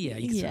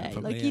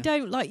you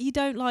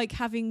don't like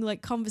having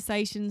like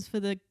conversations for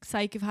the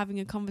sake of having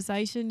a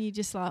conversation. You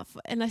just like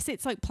unless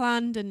it's like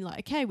planned and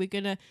like okay, we're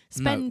gonna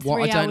spend 3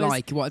 hours.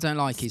 What I don't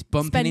like is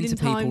bumping into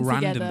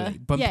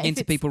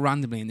people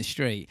randomly in the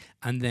street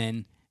and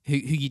then. Who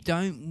you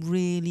don't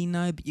really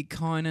know, but you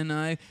kind of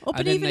know.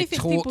 But even if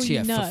it's people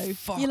you know,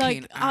 you're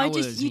like,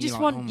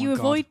 you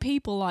avoid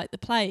people like the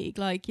plague.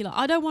 Like you're like,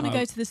 I don't want to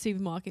go to the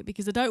supermarket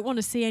because I don't want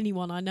to see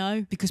anyone I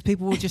know. Because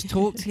people will just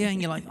talk to you,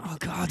 and you're like, oh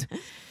god.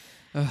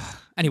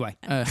 Anyway,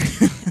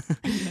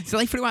 so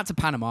they flew out to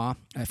Panama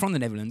from the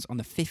Netherlands on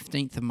the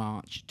 15th of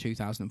March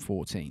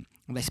 2014.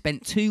 And they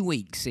spent 2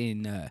 weeks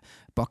in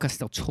Bocas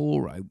del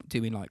Toro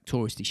doing like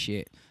touristy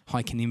shit,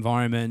 hiking the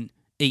environment,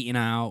 eating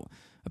out.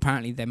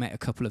 Apparently, they met a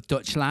couple of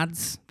Dutch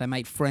lads. They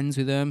made friends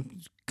with them.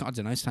 I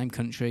don't know, same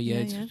country.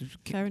 Yeah.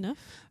 Fair enough.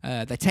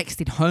 They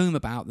texted home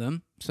about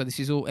them. So this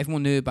is all,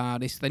 everyone knew about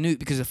this. They knew it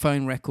because of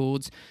phone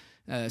records.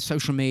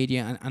 social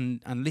media,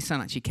 and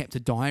Lisanne actually kept a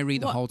diary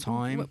the whole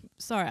time.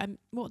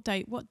 What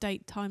date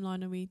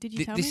timeline are we? Did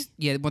you tell me?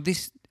 Yeah, well,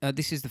 this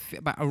is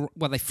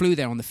they flew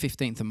there on the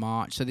 15th of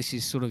March, so this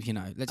is sort of,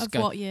 let's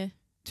go. What year?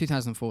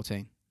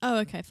 2014. Oh,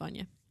 okay, fine,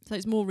 yeah. So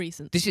it's more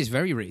recent. This is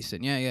very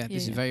recent, yeah.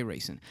 This is very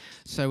recent.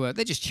 So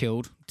they just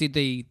chilled, did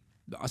the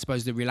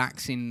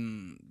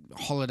relaxing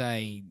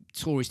holiday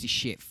touristy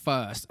shit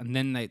first, and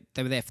then they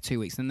were there for 2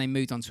 weeks. Then they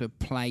moved on to a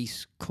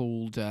place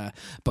called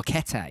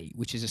Boquete,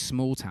 which is a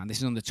small town. This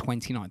is on the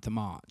 29th of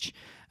March.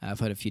 I've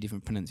heard a few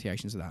different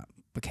pronunciations of that.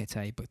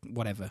 Boquete, but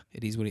whatever,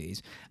 it is what it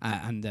is.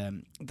 And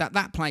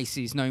that place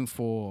is known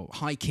for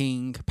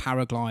hiking,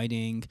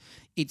 paragliding.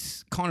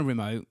 It's kind of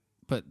remote,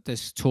 but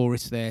there's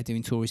tourists there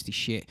doing touristy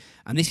shit.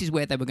 And this is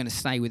where they were going to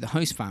stay with the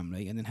host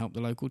family and then help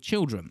the local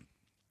children.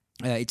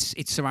 It's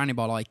surrounded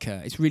by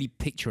it's really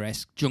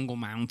picturesque jungle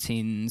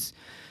mountains.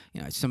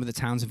 Some of the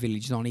towns and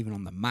villages aren't even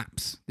on the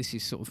maps. This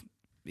is sort of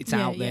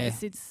out there.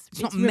 It's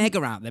not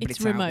mega out there, but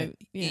it's remote. Out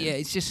there. Yeah,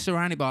 it's just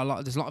surrounded by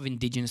there's a lot of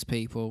indigenous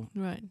people,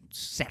 right?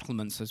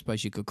 Settlements, I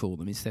suppose you could call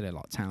them, instead of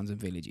like towns and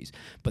villages.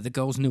 But the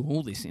girls knew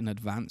all this in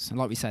advance, and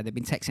like we said, they've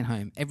been texting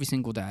home every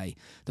single day.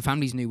 The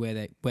families knew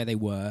where they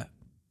were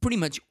pretty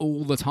much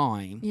all the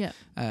time. Yeah,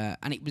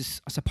 and it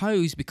was, I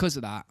suppose, because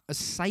of that, as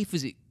safe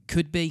as it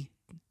could be.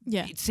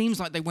 Yeah. It seems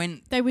like they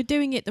were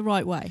doing it the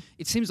right way.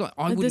 It seems like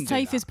I wouldn't the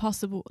safest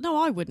possible. No,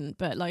 I wouldn't.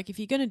 But if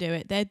you're going to do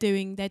it, they're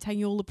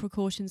taking all the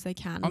precautions they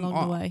can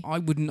along the way. I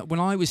wouldn't. When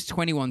I was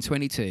 21,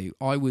 22,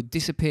 I would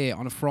disappear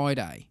on a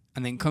Friday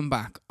and then come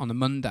back on a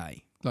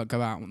Monday.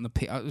 Go out on the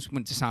pit. I just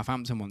went to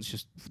Southampton once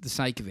just for the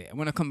sake of it. And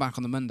when I come back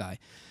on the Monday,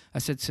 I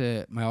said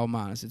to my old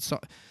man, I said,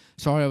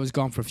 sorry, I was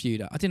gone for a few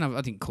days. I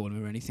didn't call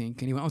him or anything.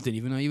 And he went, I didn't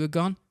even know you were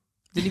gone.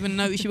 Didn't even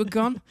notice you were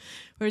gone.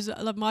 Whereas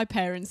my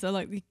parents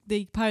are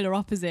the polar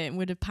opposite and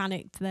would have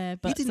panicked there.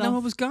 But you didn't know I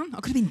was gone? I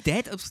could have been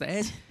dead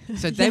upstairs.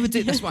 So they would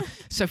do. That's why.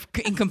 So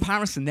in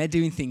comparison, they're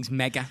doing things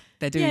mega.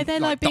 They're doing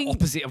the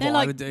opposite of what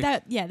I would do.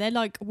 They're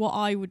like what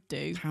I would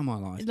do. How am I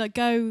like?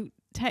 Go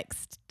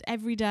text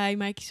every day,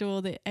 make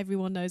sure that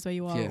everyone knows where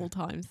you are at all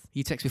times.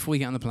 You text before you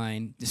get on the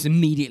plane, just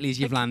immediately as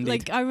you've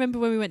landed. I remember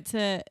when we went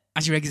to...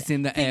 As you're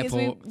exiting the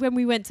airport. When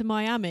we went to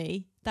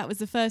Miami, that was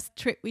the first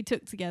trip we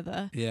took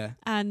together. Yeah.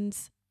 And,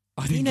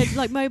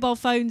 mobile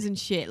phones and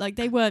shit,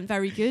 they weren't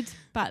very good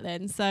back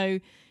then. So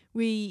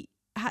we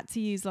had to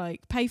use,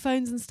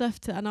 payphones and stuff.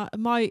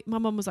 My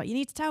mum was like, you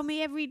need to tell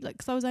me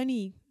because I was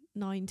only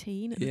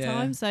 19 at the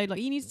time. So,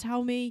 you need to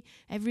tell me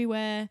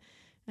everywhere...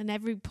 And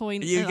every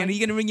point... Are you going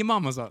to ring your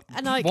mum? I was like,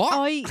 and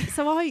what?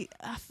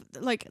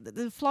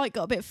 The flight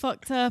got a bit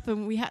fucked up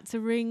and we had to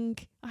ring...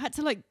 I had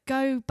to,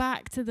 go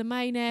back to the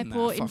main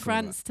airport in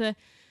France to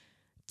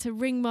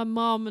ring my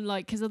mum and,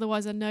 because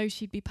otherwise I know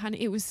she'd be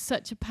panicking. It was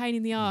such a pain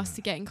in the arse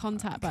to get in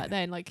contact back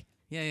then.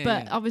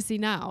 But obviously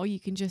now you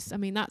can just... I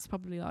mean, that's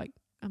probably,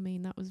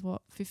 that was,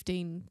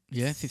 15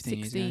 years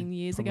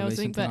ago or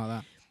something. But like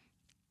that.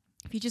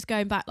 If you're just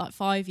going back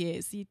 5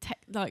 years, you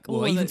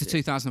even to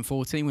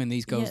 2014 when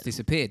these girls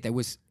disappeared, there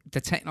was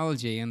the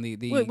technology and the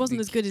it wasn't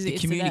as good as it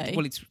is today.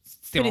 Well, it's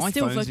still iPhones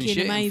still fucking and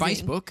shit, amazing.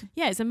 and Facebook.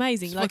 Yeah, it's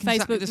amazing. It's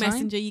Facebook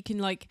Messenger, you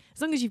can as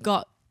long as you've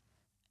got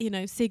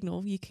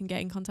signal, you can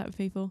get in contact with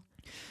people.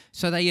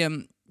 So they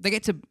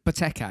get to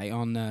Boquete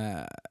on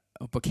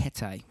or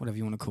Boquete, whatever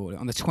you want to call it,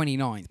 on the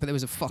 29th, but there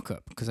was a fuck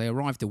up because they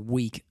arrived a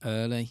week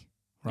early,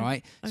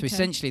 right? Okay. So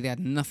essentially they had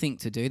nothing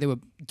to do. They were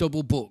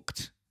double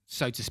booked,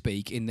 so to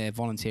speak, in their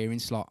volunteering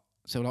slot.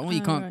 So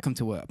you can't come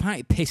to work.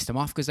 Apparently it pissed them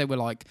off because they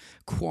were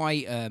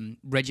quite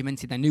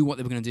regimented. They knew what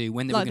they were going to do,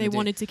 when they were going to do. They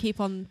wanted to keep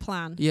on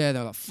plan. Yeah, they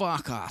were like,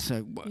 fuck us.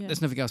 So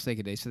there's nothing else they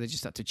could do. So they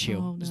just had to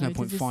chill. There's no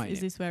point fighting.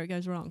 Is this where it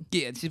goes wrong?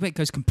 Yeah, this is where it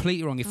goes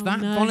completely wrong. If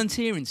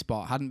volunteering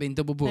spot hadn't been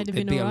double booked,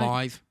 they'd be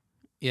alive.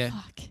 Yeah.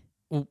 Fuck.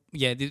 Well,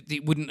 yeah,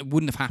 it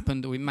wouldn't have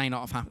happened, or it may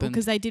not have happened.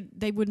 Because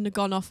they wouldn't have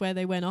gone off where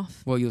they went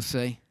off. Well, you'll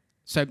see.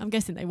 So I'm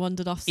guessing they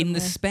wandered off somewhere. In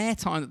the spare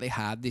time that they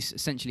had, this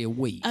essentially a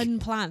week,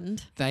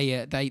 unplanned,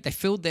 they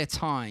filled their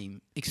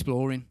time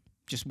exploring,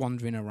 just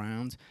wandering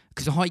around.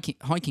 Because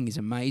hiking is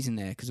amazing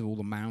there because of all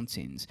the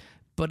mountains,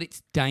 but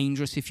it's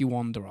dangerous if you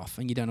wander off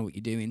and you don't know what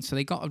you're doing. So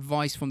they got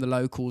advice from the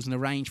locals and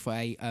arranged for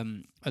a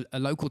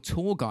local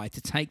tour guide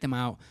to take them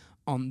out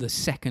on the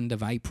 2nd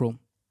of April.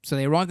 So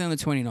they arrived on the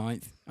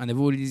 29th, and they've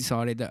already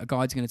decided that a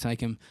guide's going to take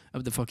them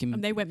up the fucking...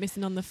 And they went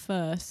missing on the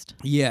 1st.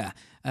 Yeah.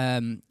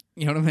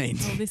 You know what I mean?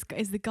 Well,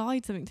 is the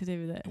guide something to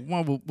do with it?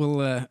 Well,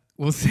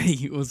 we'll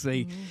see. We'll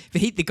see.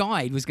 But the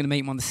guide was going to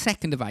meet them on the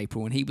 2nd of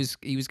April, and he was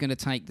going to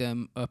take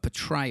them up a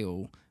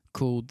trail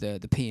called the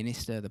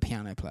Pianista, the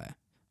piano player,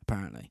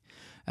 apparently.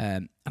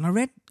 And I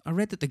read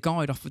that the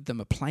guide offered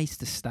them a place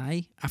to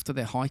stay after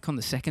their hike on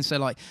the 2nd. So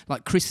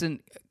like Chris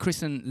and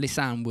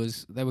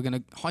Lisanne they were going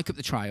to hike up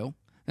the trail,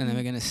 and they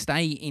were going to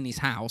stay in his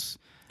house,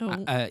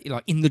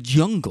 like in the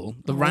jungle,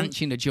 the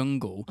ranch in the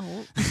jungle,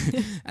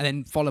 and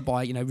then followed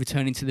by,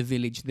 returning to the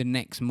village the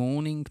next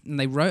morning. And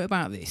they wrote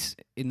about this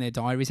in their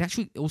diaries. They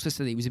actually also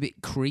said it was a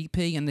bit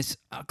creepy, and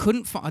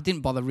I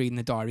didn't bother reading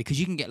the diary because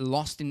you can get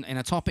lost in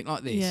a topic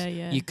like this.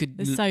 Yeah.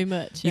 There's so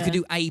much. You could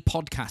do a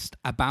podcast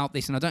about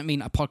this, and I don't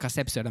mean a podcast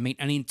episode. I mean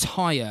an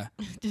entire.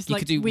 Just you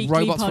like could do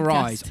Robots for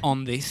Eyes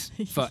on this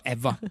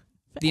forever.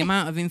 The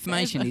amount of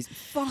information is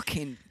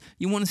fucking.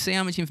 You want to see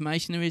how much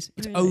information there is?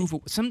 It's over.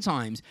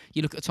 Sometimes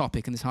you look at a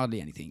topic and there's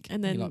hardly anything.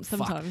 And then like,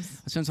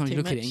 sometimes you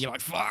look at it and you're like,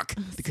 fuck,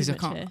 because I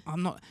can't.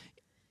 I'm not.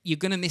 You're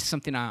gonna miss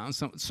something out,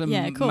 and some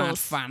mad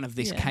fan of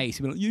this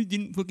case will be like, you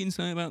didn't fucking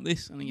say about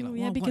this, and you're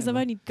like, because whatever.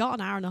 I've only got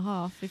an hour and a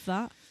half, if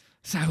that.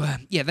 So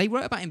they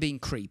wrote about him being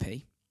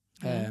creepy,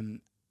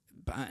 and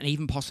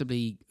even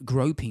possibly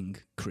groping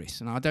Chris,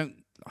 and I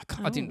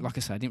didn't, like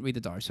I said, I didn't read the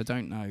diary, so I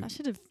don't know.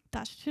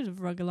 That should have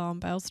rung alarm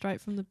bells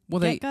straight from the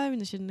get-go, and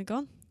they shouldn't have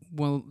gone.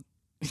 Well,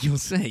 you'll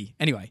see.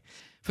 Anyway,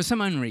 for some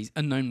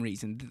unknown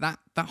reason, that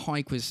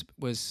hike was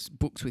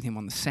booked with him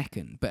on the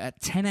 2nd, but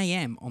at 10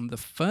 a.m. on the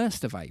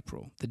 1st of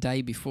April, the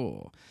day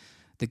before,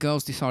 the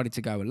girls decided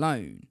to go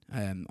alone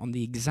on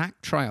the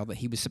exact trail that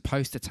he was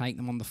supposed to take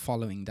them on the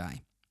following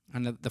day.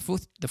 And the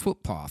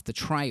footpath, the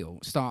trail,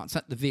 starts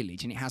at the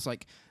village, and it has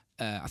like,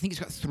 I think it's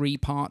got 3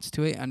 parts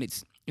to it, and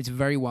it's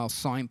very well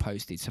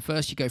signposted. So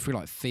first you go through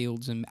like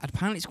fields, and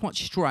apparently it's quite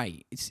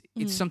straight. It's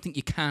something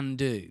you can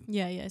do.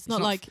 Yeah. It's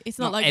not like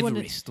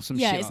Everest or some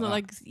shit. Yeah, it's not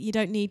like you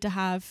don't need to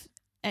have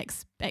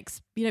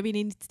you don't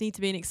need to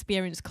be an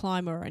experienced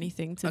climber or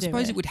anything to do it. I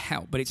suppose it would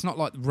help, but it's not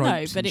like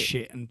ropes and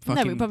shit and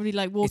fucking. No, probably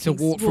like walking. It's a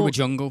walk through a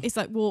jungle. It's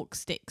like walk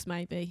sticks,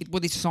 maybe.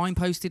 It's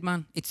signposted,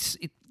 man. There's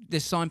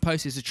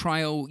signposted. There's a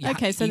trail.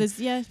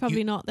 There's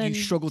probably not. Then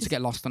you struggle to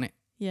get lost on it.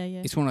 Yeah.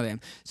 It's one of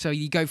them. So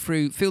you go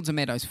through fields and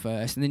meadows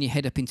first, and then you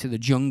head up into the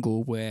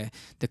jungle where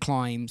the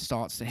climb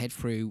starts to head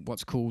through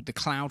what's called the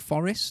cloud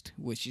forest,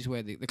 which is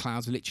where the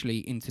clouds are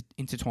literally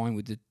intertwined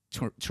with the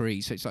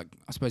trees. So it's like,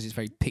 I suppose it's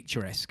very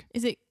picturesque.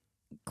 Is it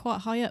quite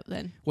high up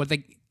then? Well,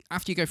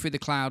 after you go through the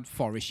cloud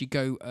forest, you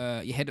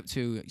head up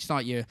you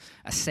start your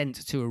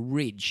ascent to a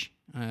ridge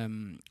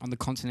on the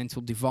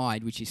Continental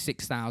Divide, which is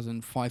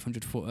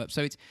 6,500 foot up.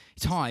 So it's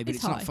high, but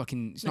it's not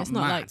fucking. It's not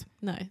mad.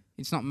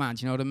 It's not mad.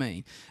 You know what I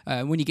mean?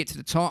 When you get to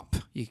the top,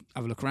 you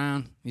have a look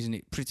around. Isn't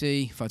it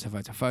pretty?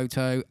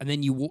 Photo, and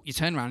then you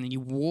turn around and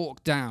you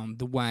walk down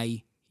the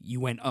way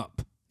you went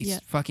up.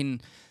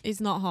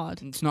 It's not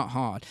hard. It's not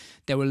hard.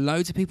 There were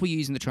loads of people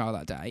using the trail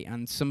that day,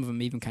 and some of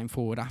them even came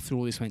forward after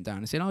all this went down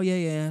and said, "Oh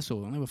yeah, I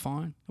saw them. They were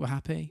fine. They were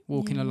happy,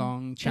 walking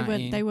along,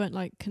 chatting. They weren't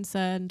like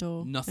concerned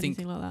or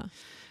anything like that."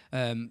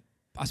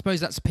 I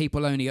suppose that's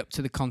people only up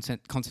to the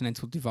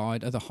Continental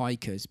Divide, other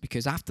hikers,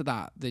 because after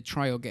that the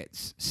trail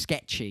gets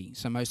sketchy,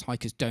 so most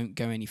hikers don't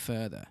go any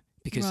further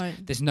because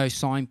there's no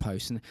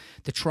signposts, and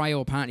the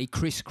trail apparently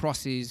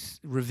crisscrosses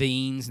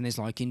ravines, and there's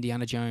like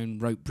Indiana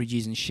Jones rope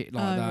bridges and shit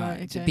like that.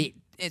 Right,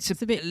 it's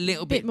a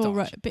little bit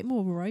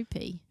more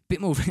ropey. Bit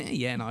more,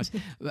 yeah, nice.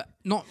 But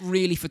not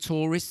really for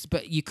tourists,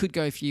 but you could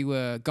go if you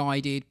were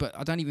guided, but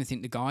I don't even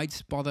think the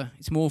guides bother.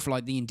 It's more for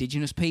like the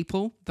indigenous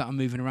people that are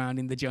moving around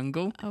in the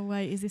jungle. Oh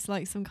wait, is this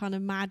like some kind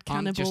of mad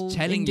cannibal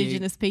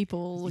indigenous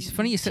people? It's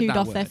funny you said chewed that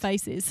off word. Their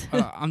faces.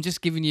 I'm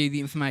just giving you the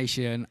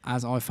information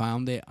as I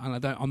found it,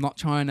 and I'm not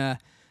trying to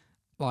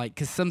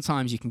because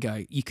sometimes you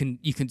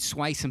can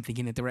sway something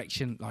in a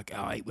direction like,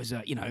 oh, it was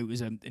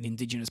an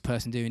indigenous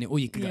person doing it, or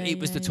you can go, it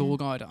was the tour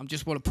guide. I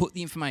just want to put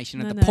the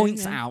information and the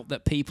points out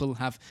that people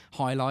have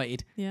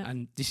highlighted,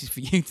 and this is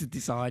for you to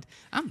decide,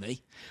 and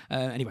me.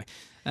 Anyway,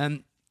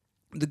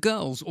 the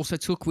girls also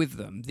took with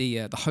them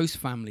the host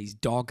family's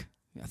dog.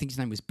 I think his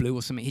name was Blue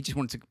or something. He just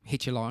wanted to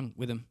hitch along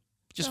with them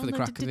just for the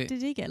crack of it.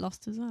 Did he get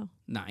lost as well?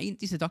 No,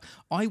 he's a dog.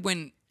 I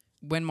went.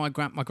 When my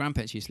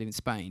grandparents used to live in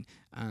Spain,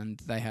 and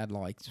they had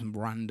like some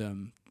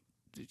random,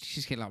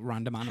 just get like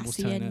random animals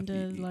turn up.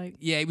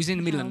 It was in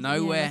the middle of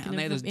nowhere, and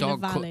they had this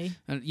dog,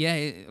 and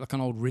like an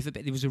old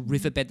riverbed. There was a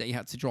riverbed that you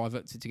had to drive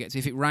up to get to.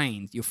 If it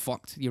rained, you're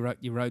fucked. Your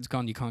road's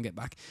gone. You can't get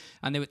back.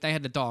 And they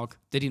had the dog.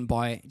 They didn't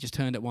buy it. It just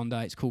turned up one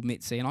day. It's called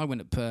Mitzi, and I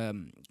went up.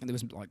 And there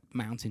was like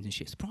mountains and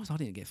shit. Surprised I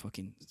didn't get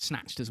fucking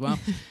snatched as well.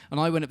 And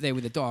I went up there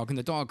with the dog, and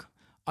the dog.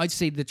 I'd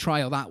see the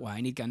trail that way,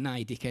 and he'd go, "Nah,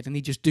 you dickhead," and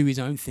he'd just do his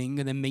own thing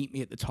and then meet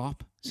me at the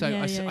top. So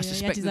I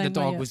suspect that the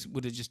dog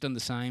would have just done the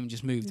same,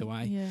 just moved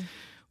away. Yeah.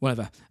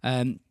 Whatever.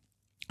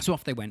 So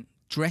off they went,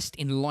 dressed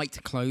in light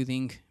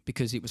clothing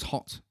because it was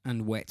hot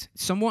and wet.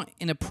 Somewhat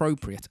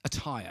inappropriate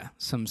attire,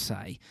 some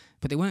say,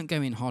 but they weren't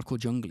going hardcore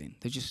jungling.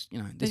 They're just,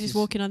 they're just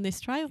walking on this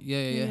trail.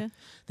 Yeah.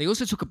 They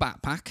also took a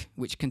backpack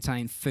which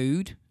contained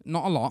food,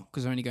 not a lot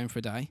because they're only going for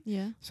a day.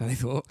 Yeah. So they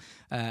thought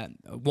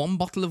one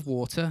bottle of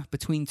water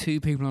between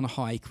 2 people on a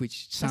hike,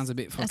 which sounds a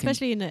bit fucking,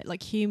 especially in a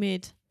like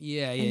humid,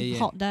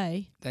 hot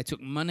day. They took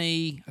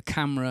money, a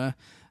camera.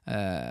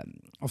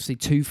 Obviously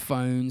 2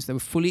 phones. They were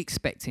fully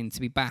expecting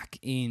to be back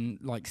in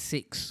like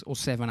 6 or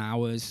 7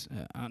 hours.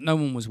 No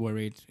one was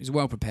worried. It was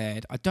well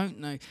prepared. I don't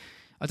know.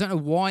 I don't know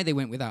why they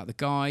went without the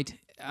guide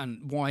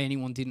and why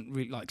anyone didn't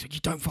really like. So you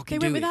don't fucking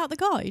do it. They went without the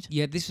guide?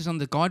 Yeah, this was on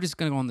the guide was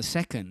going to go on the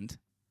 2nd.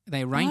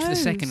 They arranged for the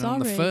 2nd, and on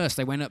the 1st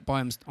they went up by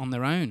them on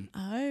their own.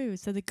 Oh,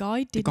 so the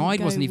guide didn't The guide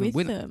go wasn't even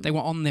with them. They were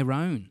on their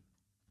own.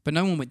 But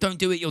no one went, don't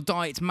do it, you'll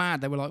die, it's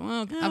mad. They were like,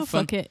 well, have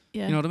fun. Fuck it.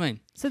 Yeah. You know what I mean?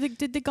 So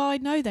did the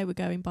guide know they were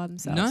going by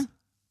themselves? No.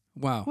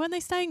 Wow. Weren't they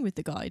staying with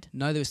the guide?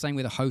 No, they were staying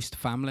with a host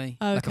family.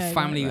 Okay, like a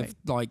family right. of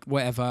like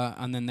whatever.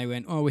 And then they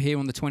went, oh, we're here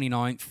on the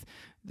 29th.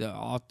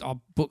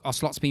 Our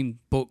slot's been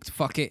booked.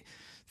 Fuck it.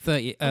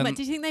 30. But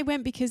do you think they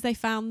went because they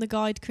found the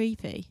guide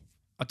creepy?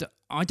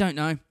 I don't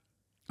know.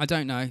 I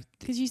don't know.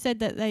 Because you said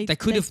that they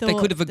could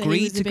have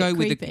agreed to go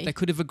with creepy. they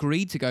could have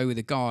agreed to go with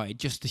a guide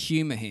just to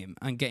humour him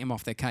and get him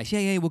off their case.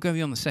 Yeah, we'll go with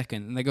you on the 2nd,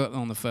 and they got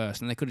on the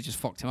 1st, and they could have just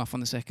fucked him off on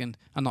the 2nd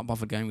and not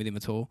bothered going with him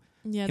at all.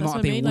 Yeah, that's what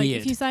I mean. Like,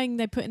 if you're saying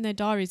they put in their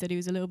diaries that he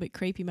was a little bit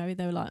creepy, maybe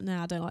they were like,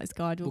 "Nah, I don't like this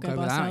guide. We'll go by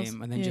without ourselves."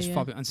 him, and then just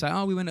fob it and say,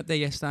 "Oh, we went up there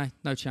yesterday.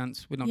 No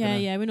chance. We're not."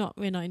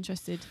 We're not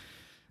interested.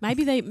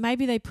 Maybe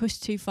they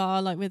pushed too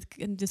far, like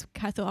and just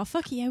thought, "Oh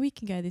fuck it, yeah, we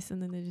can go this,"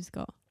 and then they just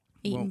got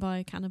eaten by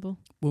a cannibal.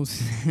 We'll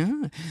see.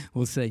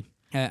 We'll see.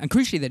 And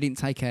crucially, they didn't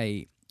take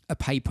a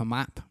paper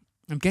map.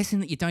 I'm guessing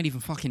that you don't even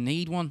fucking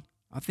need one.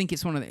 I think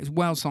it's it's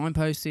well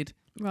signposted.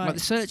 Right. Like the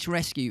search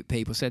rescue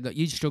people said that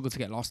you'd struggle to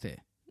get lost here.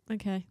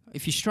 Okay.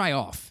 If you stray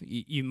off,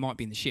 you might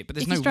be in the shit, but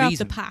there's no stray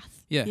reason. Off the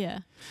path. Yeah.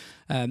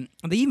 And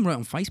they even wrote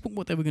on Facebook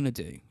what they were going to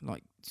do,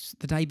 like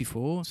the day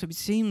before. So it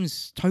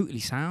seems totally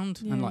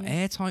sound and like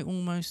airtight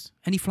almost.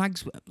 Any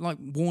flags, like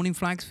warning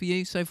flags for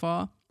you so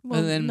far?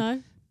 Well,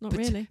 no, not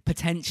really.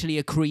 Potentially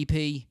a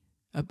creepy...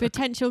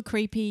 potential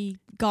creepy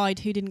guide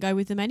who didn't go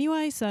with them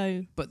anyway,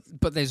 so...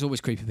 But there's always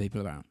creepy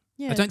people around.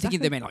 Yeah, I don't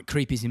think they meant like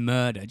creepies in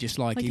murder, just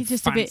like he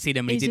fancied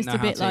them and he didn't know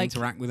how to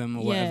interact with them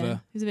or whatever.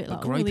 He's a bit but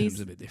like... Groping's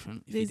a bit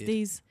different.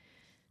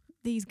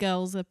 These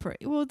girls are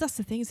pretty... Well, that's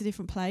the thing, it's a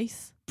different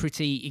place.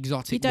 Pretty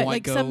exotic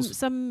white girls.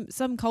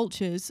 Some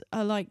cultures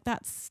are like,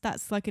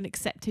 that's like an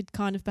accepted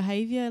kind of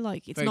behaviour.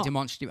 Like, it's very not...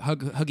 demonstrative,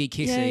 huggy,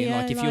 kissy, and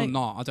like if you're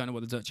not, I don't know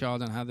what the Dutch are, I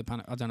don't know how they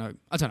panic, I don't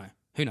know.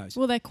 Who knows?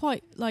 Well, they're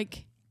quite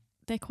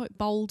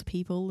bold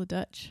people, the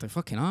Dutch. They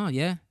fucking are,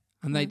 yeah.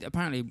 And they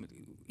apparently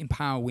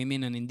empower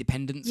women and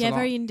independence. Yeah,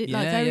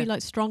 very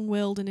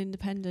strong-willed and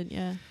independent.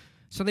 Yeah.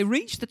 So they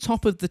reached the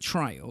top of the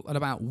trail at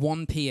about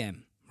 1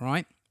 p.m.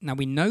 Right now,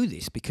 we know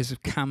this because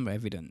of camera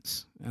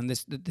evidence, and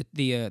this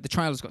the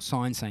trail has got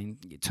signs saying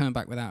turn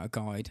back without a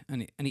guide,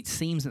 and it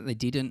seems that they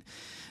didn't.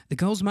 The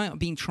girls might have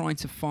been trying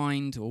to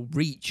find or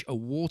reach a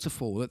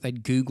waterfall that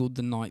they'd googled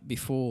the night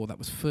before that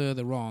was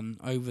further on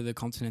over the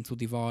Continental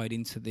Divide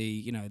into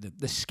the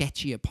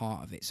sketchier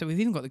part of it. So we've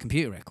even got the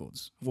computer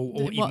records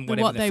or even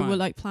whatever what they were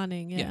like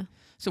planning. Yeah.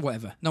 So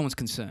whatever, no one's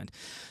concerned.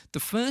 The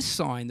first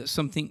sign that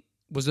something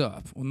was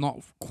up or not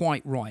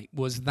quite right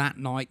was that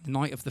night, the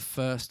night of the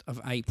 1st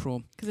of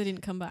April. Because they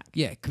didn't come back.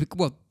 Yeah,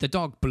 well, the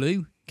dog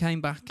Blue came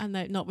back. And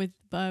they're not with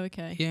Bo,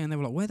 okay. Yeah, and they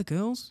were like, where are the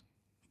girls?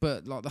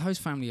 But like the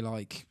host family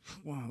like,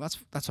 wow,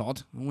 that's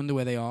odd. I wonder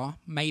where they are.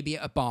 Maybe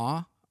at a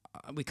bar.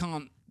 We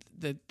can't,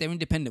 they're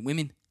independent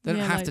women. They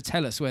don't have to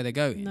tell us where they're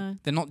going. No.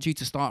 They're not due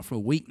to start for a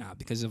week now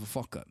because of a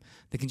fuck-up.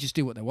 They can just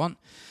do what they want.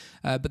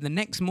 But the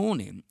next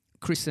morning,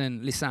 Chris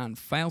and Lisanne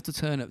failed to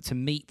turn up to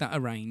meet that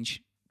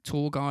arranged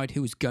tour guide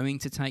who was going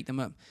to take them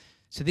up.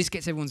 So this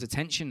gets everyone's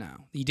attention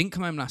now. You didn't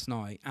come home last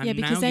night. And yeah,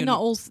 because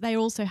now they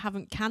also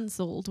haven't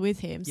cancelled with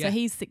him. So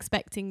he's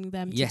expecting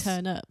them to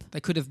turn up. They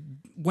could have,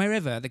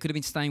 wherever, they could have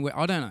been staying where,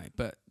 I don't know.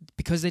 But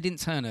because they didn't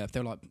turn up,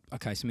 they were like,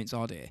 okay, something's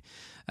odd here.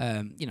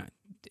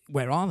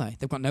 Where are they?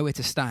 They've got nowhere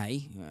to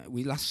stay.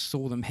 We last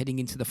saw them heading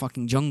into the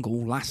fucking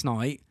jungle last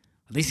night.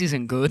 This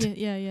isn't good.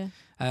 Yeah.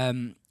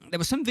 There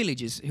were some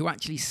villagers who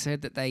actually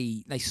said that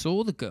they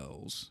saw the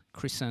girls,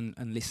 Chris and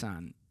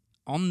Lisanne,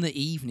 on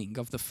the evening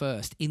of the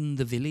 1st in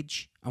the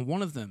village. And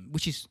one of them,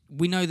 which is,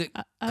 we know that...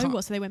 so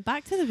they went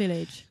back to the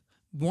village?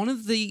 One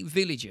of the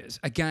villagers,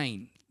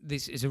 again,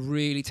 this is a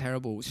really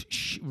terrible,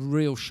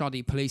 real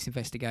shoddy police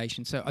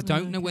investigation. So I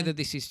don't know whether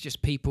this is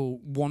just people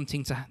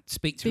wanting to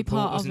speak to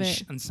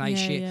reporters and say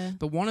shit. Yeah.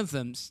 But one of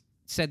them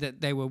said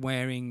that they were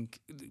wearing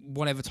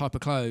whatever type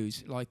of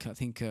clothes. Like, I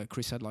think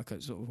Chris had like a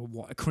sort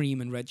of a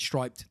cream and red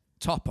striped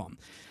top on.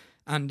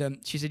 And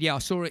she said, yeah, I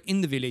saw it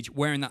in the village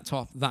wearing that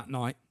top that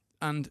night.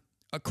 And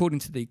according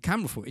to the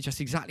camera footage,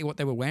 that's exactly what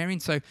they were wearing.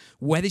 So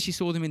whether she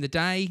saw them in the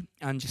day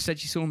and just said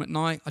she saw them at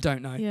night, I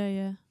don't know.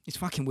 Yeah. It's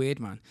fucking weird,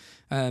 man.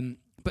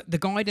 But the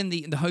guide and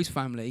the host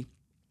family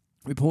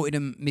reported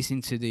them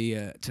missing to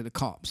the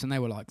cops, and they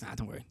were like, nah,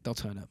 don't worry, they'll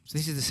turn up. So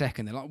this is the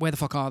 2nd. They're like, where the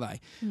fuck are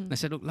they? And they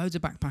said, look, loads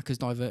of backpackers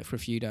divert for a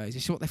few days.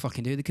 This is what they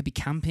fucking do. They could be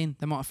camping.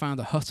 They might have found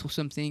a hut or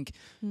something.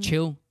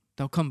 Chill.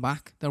 They'll come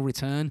back. They'll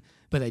return.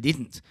 But they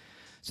didn't.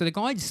 So the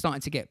guide is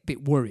starting to get a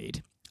bit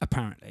worried,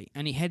 apparently,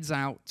 and he heads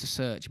out to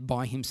search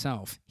by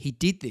himself. He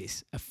did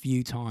this a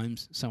few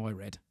times, so I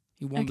read.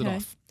 He wandered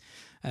off.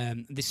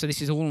 So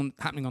this is all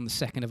happening on the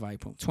 2nd of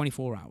April,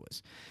 24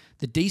 hours.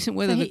 The decent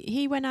weather. So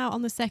he went out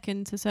on the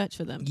 2nd to search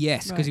for them.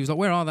 Yes, because he was like,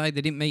 "Where are they?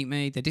 They didn't meet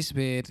me. They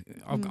disappeared.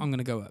 I'm going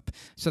to go up."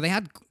 So they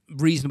had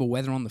reasonable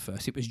weather on the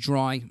 1st. It was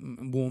dry,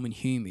 warm, and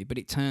humid, but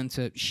it turned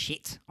to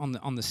shit on the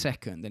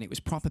 2nd, and it was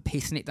proper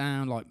pissing it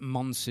down, like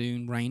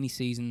monsoon, rainy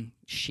season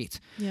shit.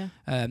 Yeah.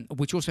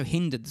 Which also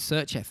hindered the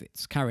search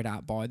efforts carried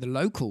out by the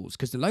locals,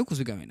 because the locals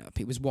were going up.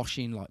 It was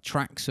washing like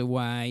tracks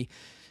away,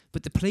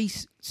 but the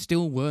police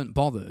still weren't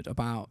bothered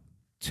about.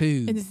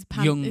 Is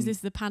this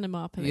the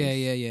Panama police?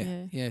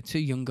 Yeah. 2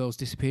 young girls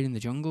disappeared in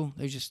the jungle.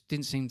 They just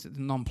didn't seem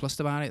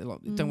nonplussed about it. Like,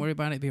 don't worry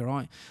about it, it'll be all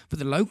right. But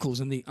the locals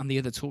and the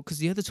other tour, because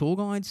the other tour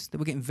guides, they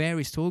were getting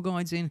various tour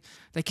guides in.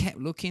 They kept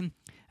looking,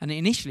 and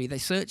initially they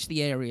searched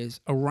the areas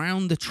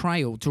around the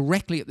trail,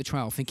 directly at the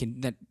trail,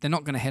 thinking that they're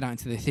not going to head out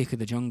into the thick of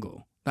the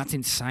jungle. That's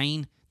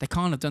insane. They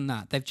can't have done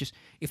that.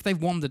 If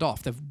they've wandered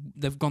off,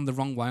 they've gone the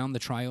wrong way on the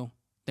trail.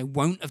 They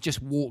won't have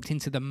just walked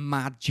into the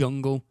mad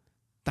jungle.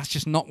 That's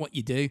just not what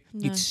you do.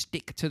 No. You'd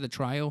stick to the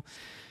trail.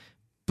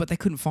 But they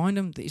couldn't find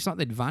them. It's like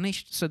they'd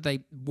vanished. So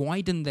they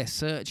widened their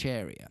search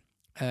area.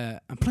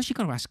 And plus, you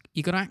got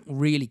to act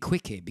really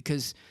quick here,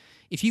 because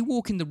if you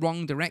walk in the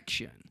wrong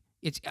direction,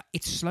 it's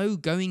slow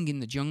going in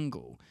the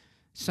jungle.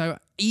 So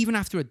even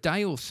after a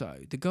day or so,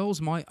 the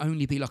girls might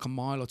only be like a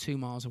mile or 2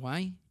 miles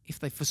away if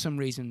they, for some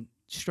reason,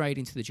 strayed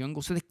into the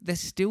jungle. So they're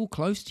still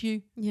close to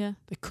you. Yeah.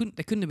 They couldn't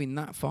have been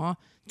that far.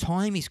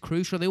 Time is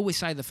crucial. They always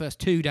say the first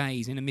 2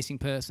 days in a missing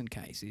person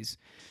case is,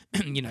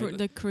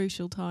 the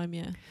crucial time,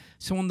 yeah.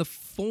 So on the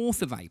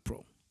 4th of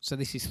April, so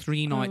this is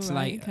 3 nights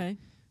later,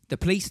 the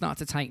police start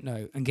to take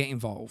note and get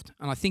involved.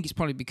 And I think it's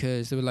probably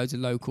because there were loads of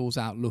locals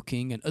out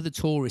looking, and other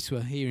tourists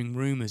were hearing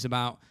rumours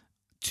about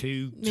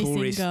 2 missing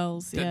tourists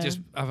girls, that just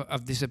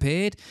have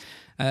disappeared.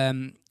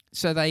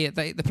 So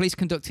the police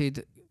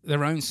conducted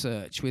their own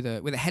search with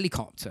a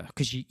helicopter,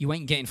 because you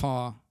ain't getting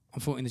far on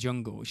foot in the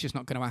jungle. It's just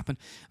not going to happen.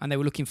 And they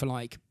were looking for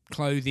like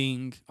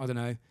clothing, I don't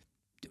know,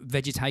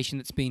 vegetation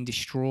that's been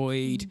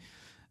destroyed,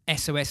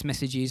 SOS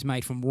messages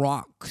made from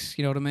rocks,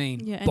 you know what I mean?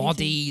 Yeah,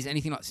 bodies,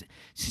 anything like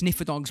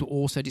sniffer dogs were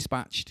also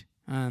dispatched.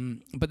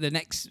 But the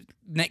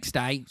next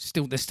day,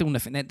 there's still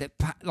nothing.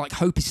 Like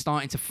hope is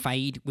starting to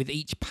fade with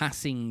each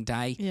passing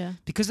day. Yeah.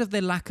 Because of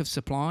their lack of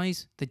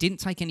supplies, they didn't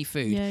take any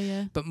food.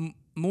 Yeah. But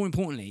more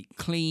importantly,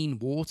 clean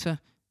water.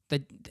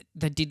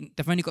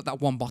 They've only got that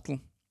 1 bottle.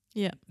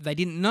 Yeah. They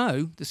didn't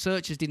know, the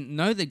searchers didn't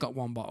know they'd got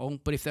 1 bottle,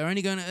 but if they're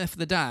only going there for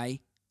the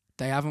day,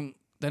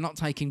 they're not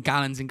taking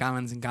gallons and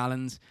gallons and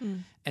gallons.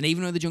 And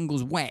even though the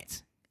jungle's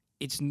wet,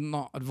 it's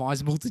not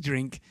advisable to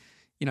drink.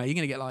 You're going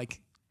to get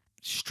like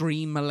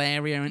stream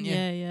malaria, aren't you?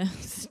 Yeah.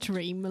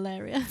 Stream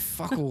malaria.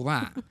 Fuck all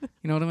that.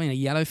 You know what I mean? A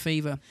yellow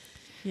fever.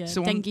 Yeah,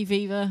 so dengue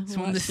fever.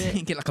 So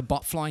get like a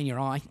bot fly in your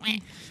eye.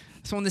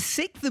 So on the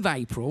 6th of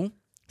April,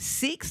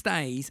 6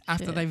 days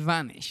after they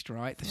vanished,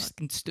 right?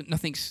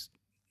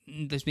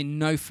 There's been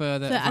no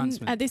further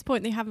advancement. At this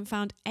point, they haven't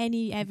found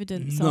any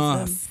evidence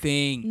of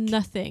them.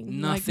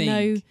 Nothing. Like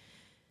they're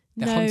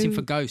hunting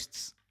for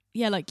ghosts.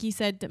 Yeah, like you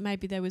said that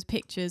maybe there was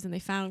pictures and they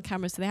found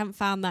cameras, so they haven't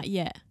found that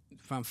yet.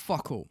 Found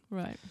fuck all.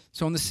 Right.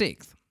 So on the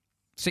 6th,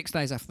 6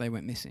 days after they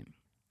went missing,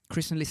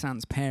 Chris and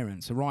Lisanne's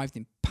parents arrived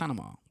in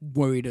Panama,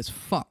 worried as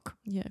fuck.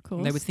 Yeah, of course.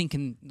 And they were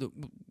thinking that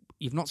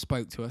you've not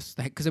spoke to us,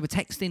 because they were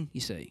texting.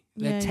 You see,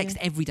 they text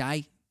every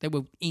day. They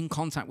were in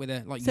contact with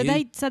her, like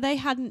you. So they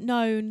hadn't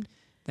known.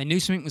 They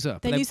knew something was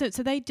up.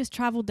 So they just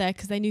travelled there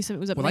because they knew something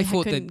was up. Well, they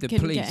thought couldn't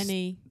police get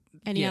any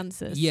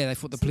answers. Yeah, they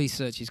thought the police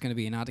search is going to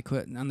be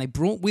inadequate, and they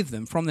brought with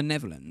them from the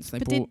Netherlands.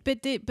 But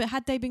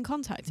had they been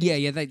contacted?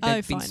 Yeah, they've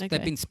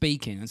been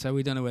speaking, and so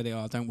we don't know where they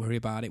are. Don't worry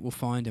about it. We'll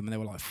find them. And they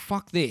were like,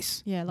 "Fuck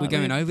this. Yeah, we're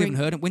going over. We haven't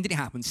heard it. When did it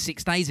happen?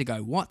 6 days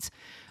ago. What?"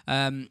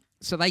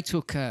 So they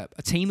took a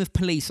team of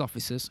police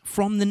officers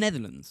from the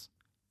Netherlands.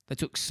 They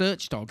took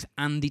search dogs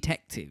and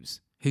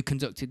detectives who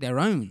conducted their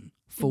own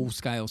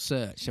full-scale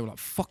search. They were like,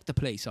 fuck the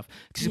police off.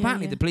 Because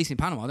apparently the police in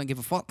Panama don't give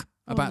a fuck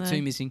about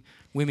 2 missing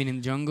women in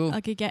the jungle.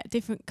 I could get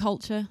different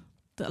culture,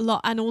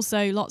 and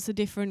also lots of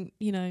different,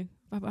 I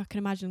can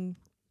imagine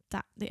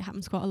that it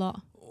happens quite a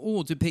lot.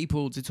 Or do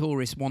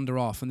tourists wander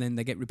off and then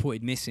they get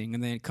reported missing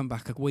and then come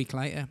back a week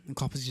later and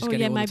coppers just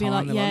get it all the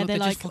time. They're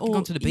just fucking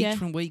gone to the beach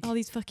for a week. All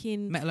these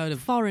fucking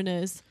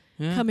foreigners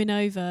coming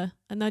over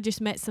and they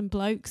just met some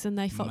blokes and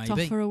they fucked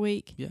off for a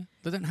week. Yeah,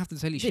 they don't have to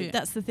tell you shit.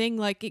 That's the thing.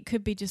 Like, it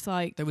could be just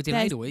like they were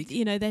delayed a week.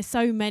 There's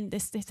so many.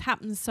 This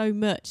happens so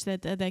much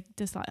that they're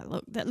just like,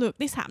 look,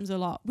 this happens a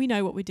lot. We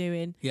know what we're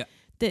doing. Yeah.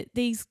 That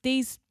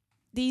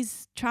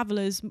these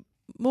travellers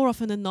more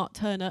often than not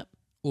turn up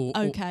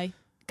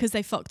because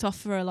they fucked off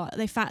for a lot.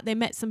 They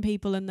met some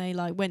people and they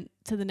like went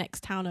to the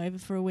next town over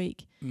for a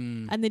week,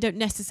 and they don't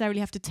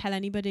necessarily have to tell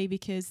anybody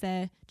because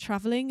they're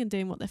travelling and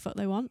doing what the fuck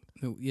they want.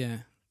 Yeah.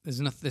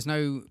 There's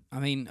no. I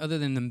mean, other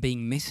than them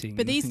being missing.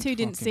 But these two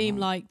didn't seem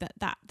like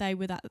that they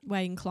were that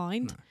way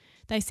inclined. No.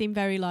 They seem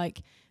very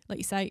like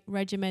you say,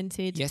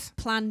 regimented,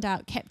 planned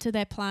out, kept to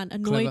their plan,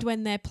 annoyed clever.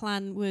 When their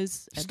plan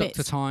was stuck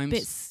to times,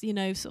 bits,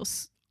 sort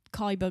of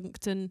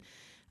sky-bunked, and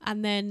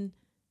then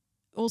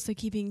also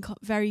keeping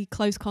very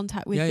close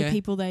contact with the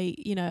people they,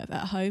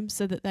 at home,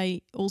 so that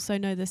they also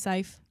know they're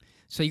safe.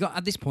 So you got,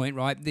 at this point,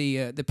 right,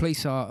 the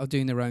police are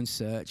doing their own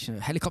search.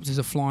 Helicopters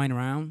are flying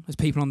around. There's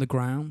people on the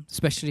ground.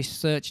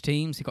 Specialist search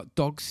teams. They've got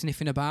dogs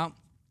sniffing about.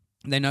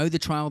 They know the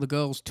trail the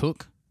girls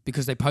took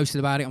because they posted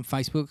about it on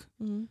Facebook.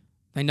 Mm-hmm.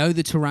 They know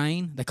the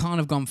terrain. They can't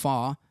have gone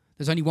far.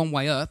 There's only one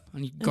way up,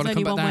 and you've got to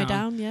come back down. There's only one way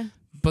down, yeah.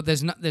 But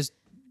they've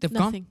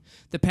nothing. Gone.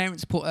 The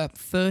parents put up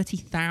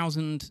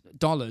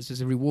 $30,000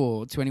 as a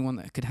reward to anyone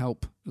that could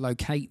help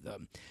locate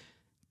them.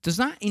 Does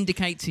that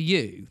indicate to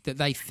you that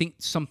they think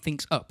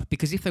something's up?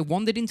 Because if they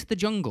wandered into the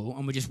jungle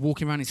and were just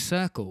walking around in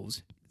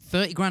circles,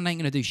 30 grand ain't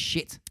going to do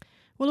shit.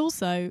 Well,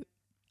 also,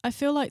 I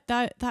feel like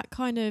that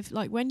kind of,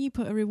 like, when you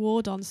put a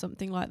reward on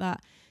something like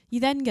that, you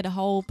then get a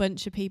whole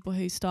bunch of people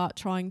who start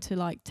trying to,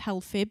 like,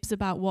 tell fibs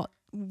about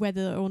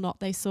whether or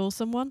not they saw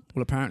someone.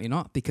 Well, apparently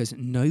not, because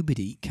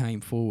nobody came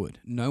forward.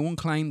 No one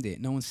claimed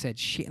it. No one said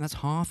shit. And that's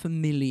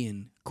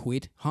 £500,000,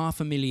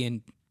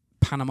 $500,000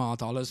 Panama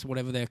dollars,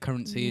 whatever their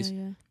currency is.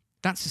 Yeah.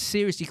 That's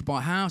serious. You could buy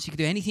a house. You could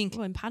do anything.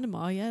 Well, in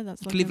Panama, yeah,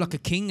 that's. You could live like a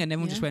king, and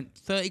everyone just went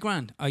 30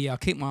 grand. Oh yeah, I'll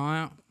keep my eye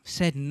out.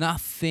 Said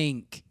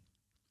nothing.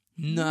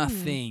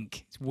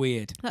 It's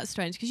weird. That's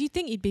strange, because you'd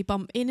think you'd be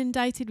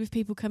inundated with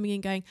people coming in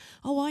going,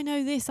 oh, I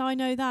know this, I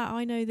know that,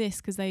 I know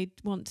this, because they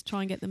want to try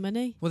and get the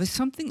money. Well, there's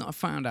something that I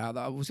found out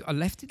that I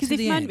left it to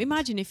the end.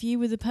 Imagine if you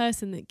were the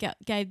person that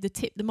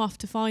tipped them off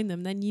to find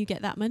them, then you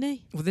get that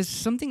money. Well, there's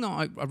something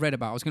that I read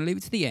about. I was going to leave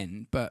it to the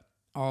end, but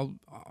I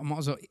might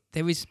as well.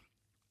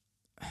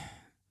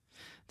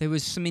 There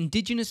was some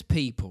indigenous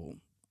people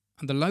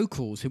and the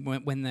locals who,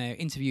 when they're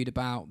interviewed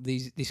about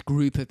this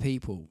group of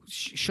people,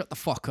 shut the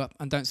fuck up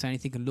and don't say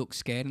anything and look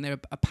scared. And they're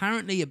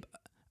apparently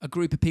a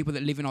group of people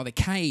that live in either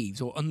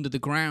caves or under the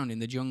ground in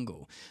the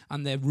jungle,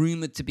 and they're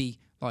rumoured to be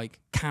like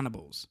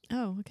cannibals.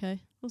 Oh,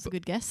 okay, that's a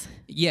good guess.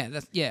 Yeah,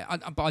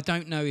 but I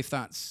don't know if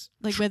that's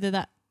like whether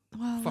that.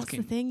 Well, that's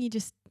the thing.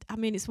 It's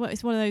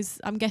one of those.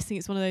 I'm guessing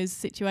it's one of those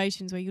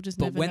situations where you'll just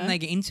never know. But when they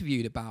get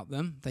interviewed about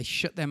them, they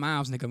shut their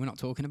mouths and they go, "We're not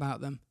talking about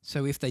them."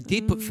 So if they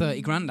did put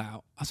 30 grand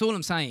out, that's all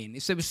I'm saying.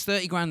 If there was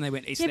 30 grand, they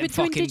went, "It's them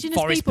fucking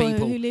forest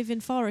people who live in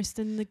forest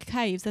and the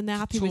caves, and they're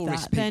happy with that."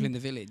 Tourist people in the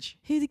village.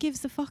 Who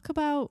gives a fuck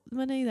about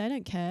money? They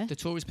don't care. The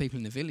tourist people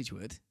in the village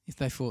would, if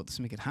they thought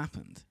something had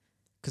happened,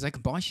 because they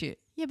can buy shit.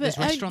 Yeah, but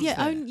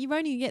you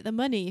only get the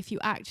money if you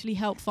actually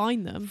help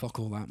find them. Fuck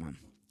all that, man.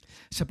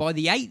 So by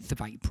the 8th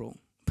of April,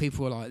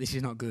 people were like, this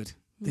is not good.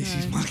 This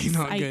is fucking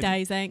not good. 8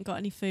 days, they ain't got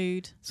any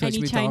food,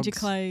 any change of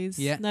clothes,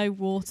 no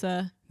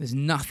water. There's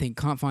nothing,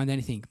 can't find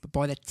anything. But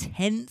by the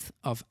 10th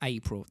of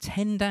April,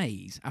 10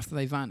 days after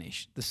they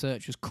vanished, the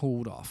search was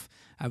called off.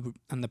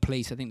 And the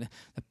police, I think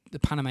the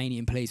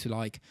Panamanian police were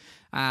like,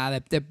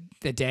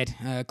 they're dead.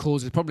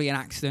 Cause was probably an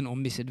accident or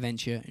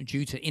misadventure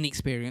due to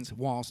inexperience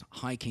whilst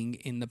hiking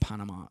in the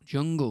Panama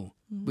jungle,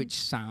 which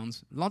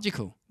sounds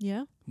logical.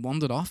 Yeah.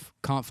 Wandered off,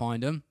 can't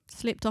find them.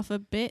 Slipped off a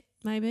bit,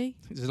 maybe.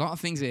 There's a lot of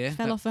things here.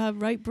 Fell off a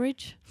rope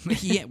bridge.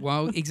 Yeah,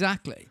 well,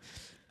 exactly.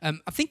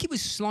 I think it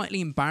was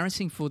slightly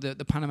embarrassing for the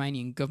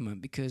Panamanian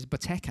government because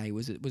Boteke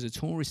was a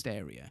tourist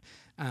area,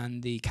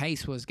 and the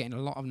case was getting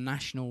a lot of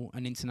national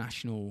and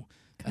international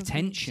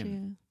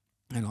attention.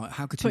 Yeah. And like,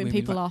 how could putting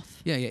people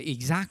off? Yeah,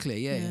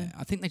 exactly. Yeah.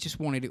 I think they just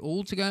wanted it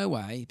all to go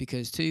away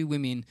because 2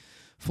 women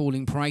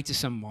falling prey to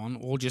someone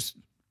or just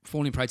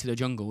falling prey to the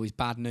jungle is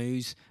bad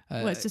news.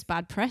 Well, it's just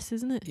bad press,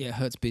 isn't it? Yeah, it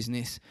hurts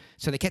business.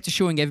 So they kept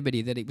assuring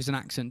everybody that it was an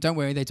accident. Don't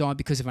worry, they died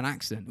because of an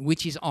accident,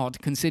 which is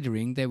odd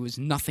considering there was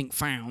nothing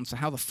found. So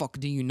how the fuck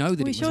do you know that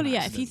it was surely,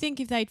 an accident? If you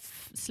think if they'd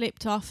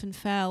slipped off and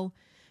fell,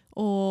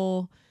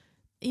 or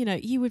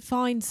you would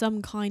find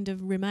some kind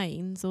of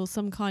remains or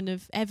some kind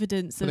of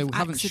evidence of accident. They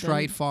haven't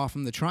strayed far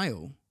from the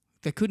trail.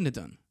 They couldn't have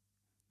done.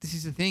 This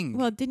is the thing.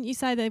 Well, didn't you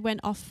say they went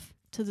off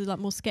to the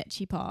more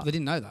sketchy part? They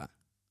didn't know that.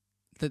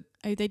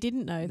 They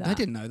didn't know that? They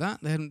didn't know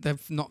that.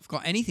 They've not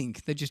got anything.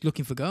 They're just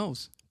looking for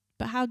girls.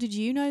 But how did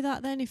you know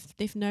that then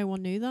if no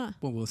one knew that?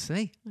 Well, we'll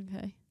see.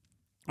 Okay.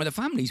 Well, the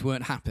families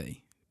weren't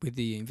happy with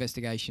the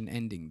investigation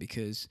ending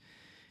because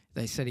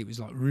they said it was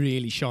like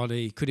really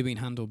shoddy, could have been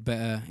handled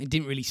better. It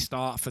didn't really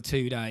start for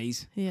 2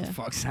 days, for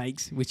fuck's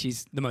sakes, which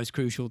is the most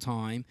crucial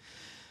time.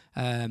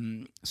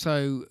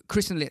 So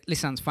Chris and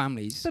Lisanne's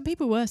families... But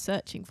people were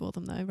searching for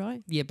them though,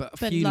 right? Yeah, but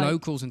a few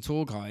locals and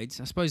tour guides,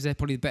 I suppose they're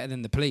probably better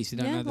than the police. They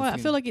don't know I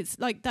feel like it's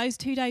like those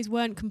 2 days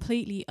weren't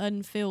completely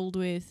unfilled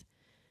with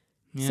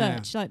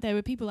search. Like there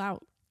were people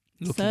out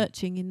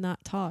searching in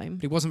that time.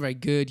 But it wasn't very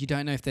good. You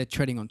don't know if they're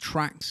treading on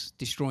tracks,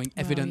 destroying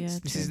evidence.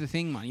 This is the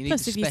thing, man. You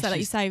Plus, if you say, like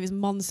you say, it was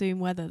monsoon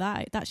weather,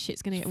 that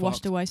shit's going to get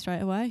washed away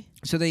straight away.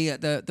 So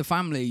the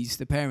families,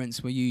 the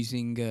parents were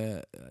using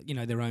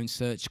their own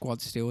search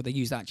squad still. They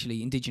used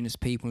actually indigenous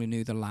people who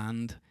knew the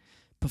land.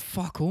 But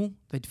fuck all.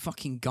 They'd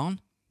fucking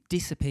gone.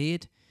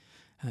 Disappeared.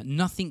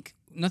 Nothing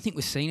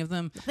was seen of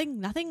them.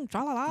 Nothing,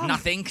 tra-la-la.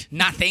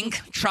 Nothing,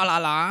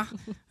 tra-la-la.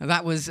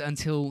 That was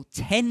until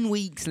 10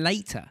 weeks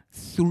later,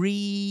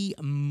 3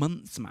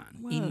 months, man.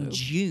 Whoa. In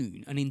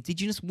June, an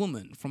indigenous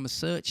woman from a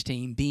search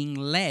team being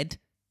led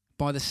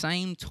by the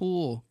same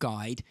tour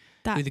guide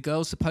who the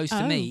girl's supposed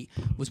to meet,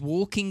 was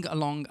walking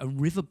along a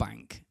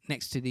riverbank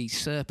next to the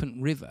Serpent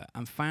River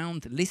and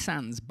found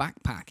Lisanne's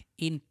backpack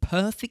in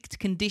perfect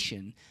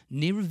condition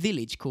near a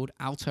village called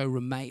Alto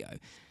Romeo.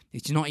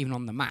 It's not even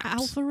on the maps.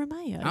 Alfa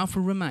Romeo? Alfa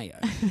Romeo.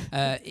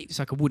 It's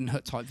like a wooden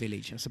hut type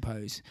village, I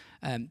suppose.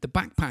 The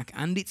backpack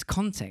and its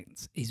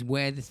contents is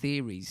where the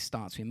theories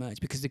start to emerge,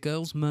 because the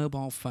girls'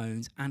 mobile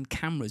phones and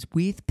cameras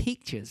with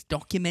pictures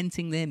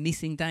documenting their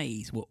missing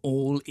days were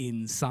all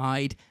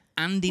inside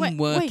and in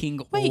working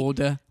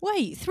order.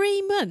 Wait,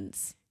 3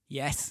 months?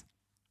 Yes.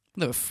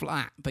 They were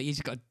flat, but you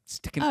just got to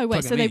stick it. Oh,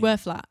 wait, so they were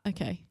flat.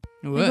 Okay.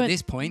 They were at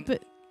this point,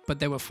 but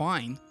they were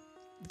fine.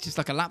 Just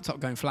like a laptop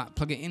going flat.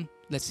 Plug it in.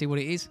 Let's see what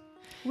it is.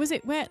 Was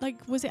it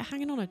was it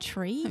hanging on a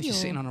tree? No, it's just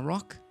sitting on a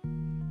rock.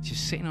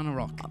 Just sitting on a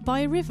rock.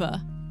 By a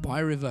river? By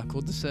a river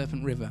called the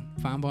Serpent River,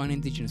 found by an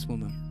indigenous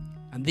woman.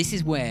 And this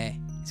is where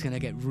it's going to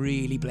get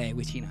really Blair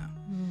Witchy now.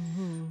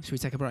 Mm-hmm. Should we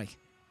take a break?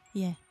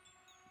 Yeah.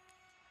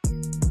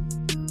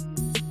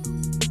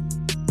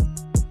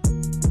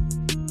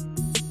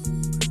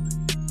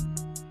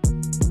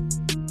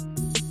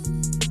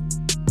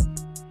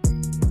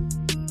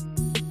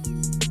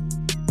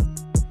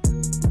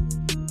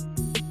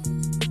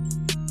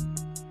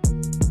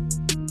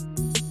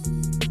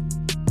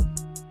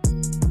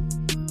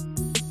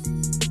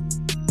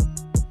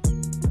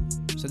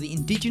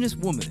 Indigenous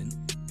woman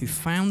who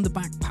found the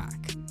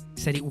backpack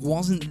said it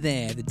wasn't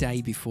there the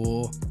day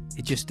before.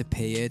 It just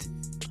appeared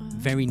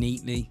very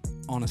neatly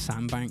on a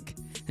sandbank.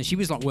 And she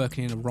was like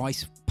working in a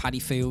rice paddy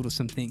field or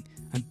something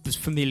and was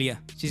familiar.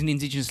 She's an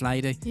Indigenous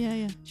lady.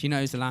 Yeah. She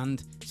knows the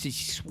land. She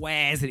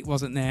swears that it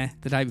wasn't there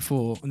the day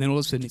before, and then all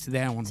of a sudden it's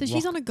there on a rock. So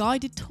she's on a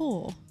guided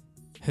tour?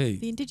 Who?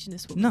 The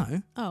Indigenous woman?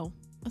 No. Oh,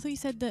 I thought you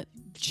said that...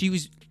 She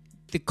was...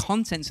 The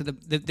contents of the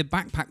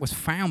backpack was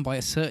found by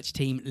a search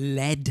team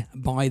led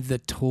by the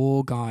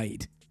tour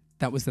guide.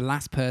 That was the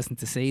last person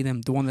to see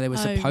them, the one that they were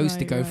supposed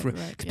to go for.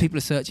 Because people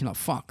are searching like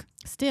fuck.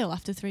 Still,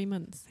 after 3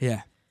 months?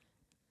 Yeah.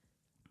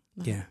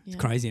 Yeah, it's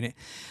crazy, isn't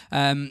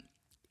it?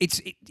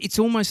 It's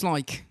almost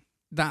like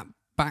that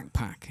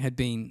backpack had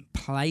been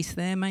placed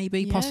there,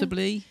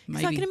 possibly.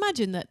 Maybe. I can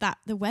imagine that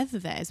the weather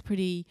there is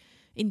pretty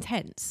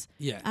intense.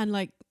 Yeah.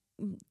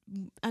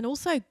 And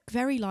also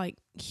very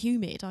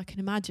humid, I can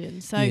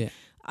imagine. So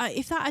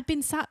if that had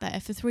been sat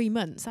there for 3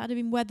 months, that'd have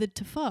been weathered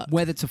to fuck.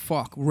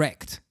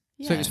 Wrecked.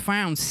 Yeah. So it was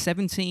found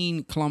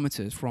 17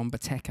 kilometres from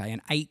Bateke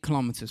and 8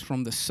 kilometres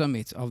from the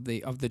summit of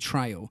the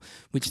trail,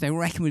 which they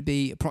reckon would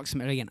be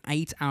approximately an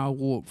 8-hour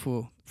walk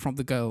from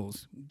the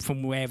girls,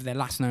 from wherever their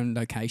last known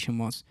location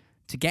was,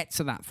 to get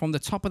to that, from the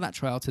top of that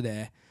trail to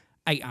there,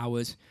 8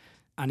 hours,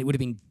 and it would have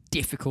been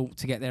difficult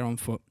to get there on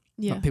foot.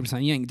 Yeah. Like people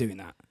saying, you ain't doing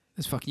that.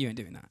 You ain't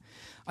doing that.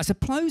 I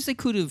suppose they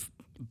could have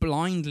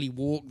blindly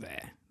walked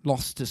there,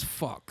 lost as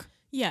fuck.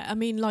 Yeah, I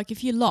mean,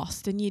 if you're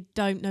lost and you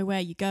don't know where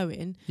you're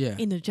going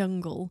in a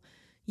jungle,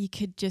 you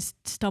could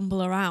just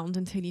stumble around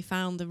until you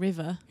found the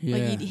river.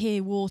 Yeah. You'd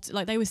hear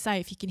water. They would say,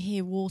 if you can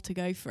hear water,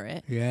 go for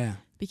it. Yeah.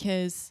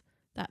 Because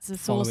that's a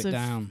source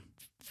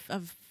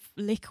of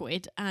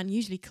liquid and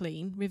usually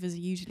clean. Rivers are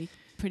usually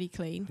pretty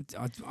clean.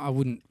 I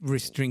wouldn't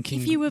risk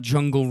drinking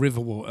jungle river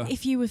water.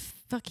 If you were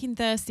fucking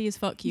thirsty as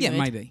fuck, you would. Yeah,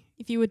 maybe.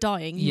 If you were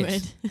dying, you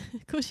would.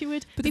 Of course you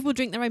would. But people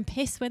drink their own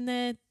piss when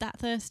they're that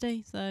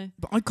thirsty. So.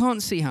 But I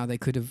can't see how they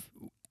could have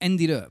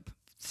ended up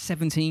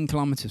 17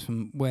 kilometres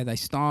from where they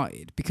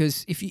started,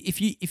 because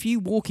if you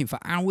walking for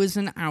hours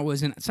and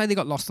hours, and say they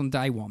got lost on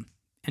day one,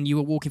 and you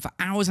were walking for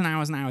hours and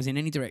hours and hours in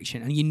any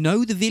direction, and you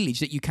know the village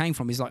that you came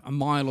from is like a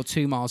mile or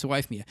 2 miles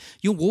away from you,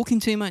 you're walking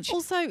too much.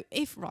 Also,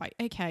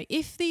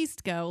 if these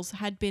girls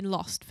had been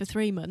lost for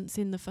 3 months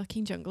in the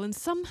fucking jungle and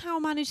somehow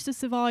managed to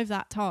survive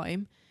that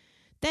time,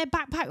 that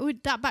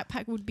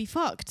backpack would be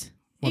fucked.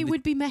 It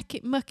would be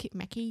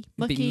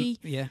mucky.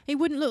 Yeah. It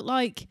wouldn't look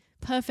like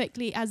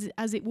perfectly as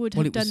it would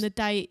have done the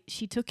day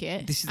she took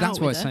it. That's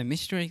why it's so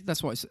mystery.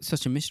 That's why it's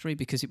such a mystery,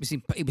 because it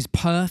was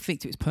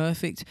perfect. It was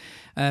perfect.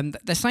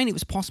 They're saying it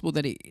was possible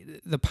that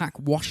the pack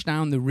washed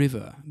down the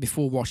river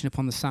before washing up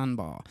on the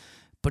sandbar,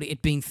 but it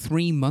had been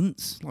 3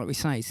 months, like we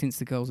say, since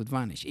the girls had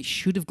vanished. It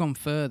should have gone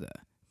further,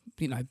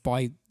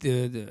 by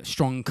the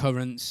strong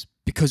currents,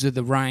 because of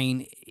the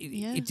rain.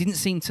 It didn't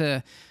seem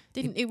to.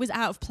 It was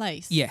out of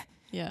place. Yeah.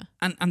 Yeah.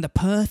 And the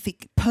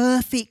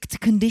perfect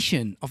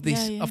condition of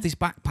this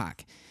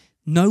backpack.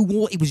 No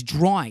water. It was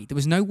dry. There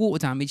was no water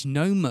damage,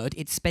 no mud.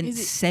 It spent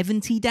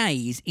 70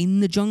 days in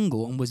the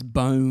jungle and was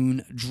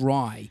bone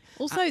dry.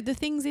 Also, the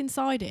things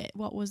inside it,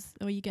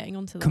 are you getting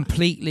onto that?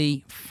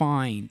 Completely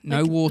fine.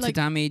 No water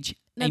damage.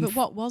 No, but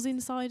what was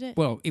inside it?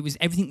 Well,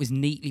 everything was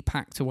neatly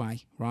packed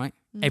away, right?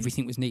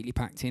 Everything was neatly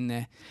packed in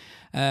there.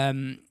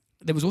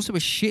 There was also a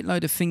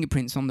shitload of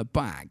fingerprints on the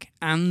bag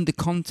and the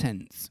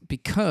contents,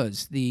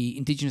 because the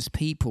Indigenous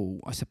people,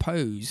 I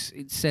suppose,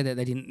 it said that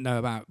they didn't know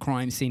about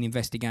crime scene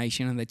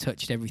investigation and they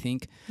touched everything.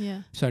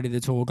 Yeah. So did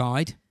the tour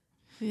guide.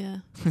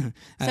 Yeah.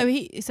 So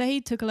he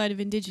took a load of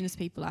Indigenous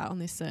people out on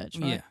this search,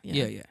 right?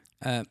 Yeah.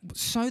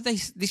 This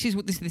is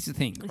the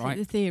thing, right?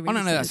 The theory. I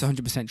don't know that's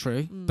 100%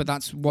 true, but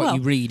that's what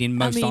you read in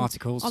most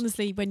articles.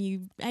 Honestly,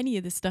 any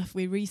of the stuff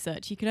we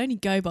research, you can only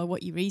go by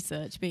what you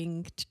research.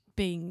 Being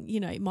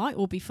it might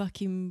all be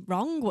fucking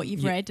wrong what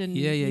you've read, and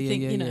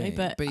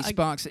but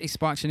it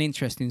sparks an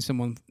interest in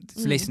someone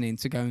that's listening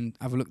to go and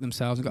have a look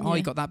themselves and go,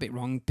 you got that bit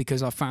wrong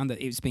because I found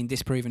that it's been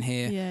disproven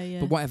here.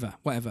 But whatever.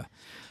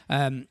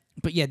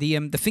 But yeah,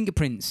 the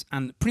fingerprints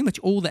and pretty much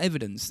all the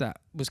evidence that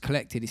was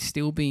collected is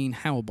still being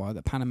held by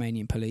the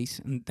Panamanian police,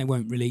 and they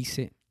won't release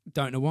it.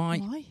 Don't know why.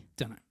 Why?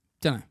 Don't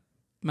know.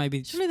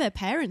 Maybe surely their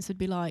parents would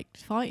be like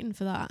fighting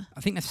for that.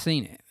 I think they've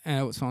seen it.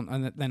 What's on,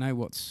 and they know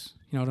what's.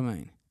 You know what I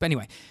mean? But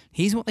anyway,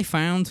 here's what they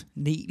found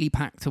neatly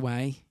packed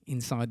away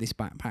inside this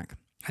backpack,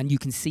 and you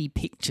can see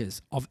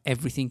pictures of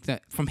everything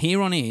that from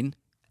here on in,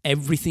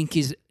 everything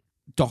is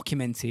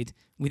documented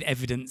with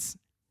evidence.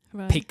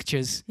 Right.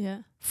 Pictures,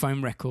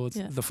 phone records,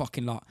 the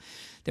fucking lot.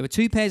 There were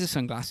 2 pairs of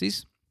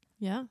sunglasses.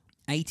 Yeah.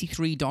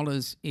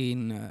 $83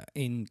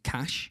 in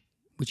cash,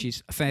 which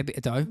is a fair bit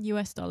of dough.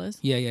 US dollars.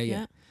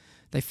 Yeah.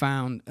 They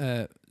found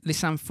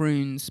Lisanne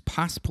Froon's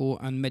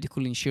passport and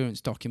medical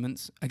insurance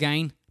documents.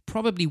 Again,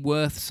 probably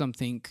worth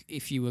something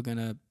if you were going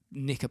to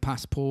nick a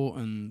passport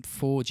and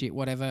forge it,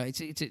 whatever. It's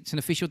an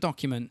official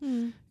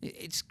document.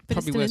 It's but probably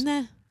it's still worth. In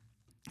there.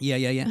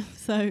 Yeah.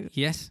 So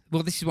yes.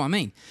 Well, this is what I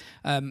mean.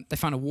 They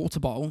found a water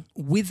bottle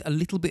with a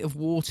little bit of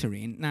water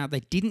in. Now,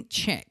 they didn't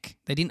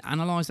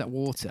analyse that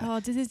water. Oh,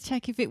 did they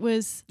check if it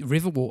was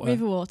river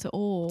water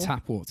or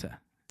tap water?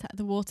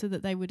 The water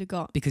that they would have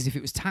got. Because if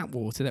it was tap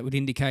water, that would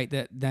indicate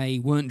that they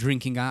weren't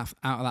drinking out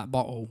of that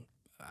bottle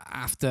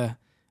after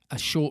a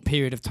short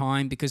period of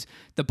time, because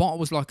the bottle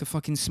was like a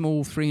fucking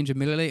small 300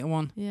 milliliter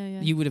one.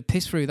 Yeah. You would have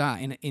pissed through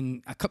that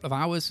in a couple of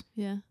hours.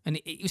 Yeah.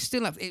 And it was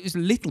still it was a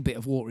little bit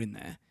of water in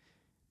there.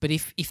 But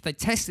if they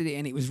tested it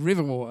and it was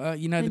river water,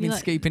 they've been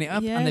scooping it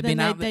up and they've been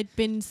out.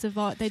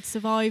 They'd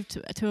survived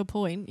to a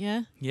point.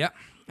 Yeah. Yeah.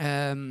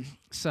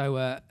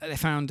 So they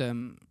found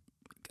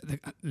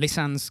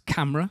Lisanne's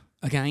camera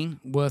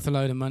again, worth a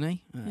load of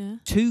money.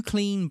 2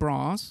 clean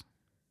bras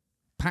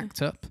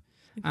packed up.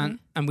 Okay.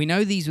 And we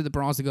know these were the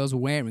bras the girls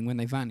were wearing when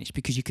they vanished,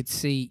 because you can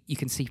see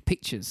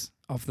pictures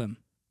of them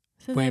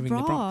wearing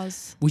the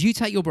bras. Would you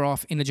take your bra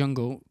off in the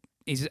jungle?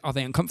 Are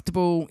they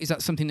uncomfortable? Is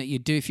that something that you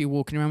do if you're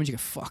walking around? Would you go,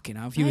 fucking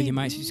hell, if you and your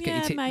mates just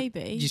get your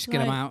maybe. You just get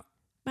them out?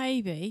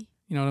 Maybe.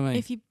 You know what I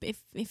mean?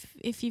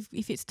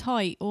 If it's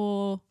tight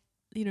or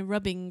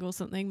rubbing or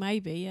something,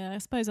 maybe. Yeah, I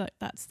suppose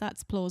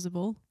that's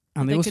plausible.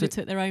 And they could have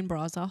took their own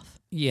bras off.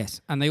 Yes,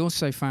 and they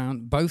also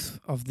found both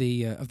of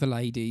the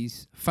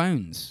ladies'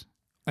 phones.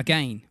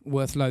 Again,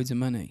 worth loads of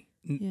money.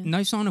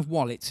 No sign of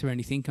wallets or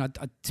anything. I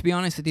to be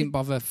honest, I didn't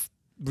bother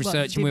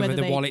researching whether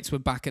the wallets were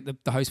back at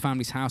the host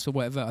family's house or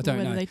whatever. I don't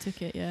know. Whether they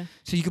took it, yeah.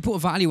 So you could put a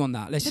value on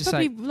that. Let's just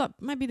say...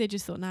 maybe they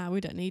just thought,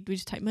 we don't need, we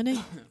just take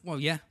money. Well,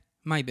 yeah,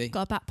 maybe.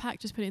 Got a backpack,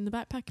 just put it in the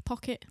backpack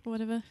pocket or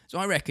whatever. So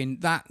I reckon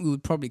that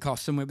would probably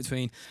cost somewhere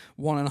between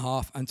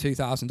 $1,500 and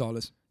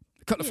 $2,000.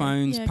 A couple of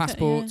phones,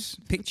 passports,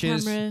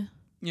 pictures. Camera.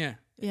 Yeah.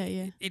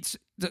 Yeah.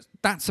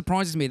 That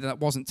surprises me that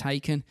wasn't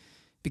taken,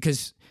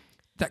 because...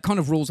 that kind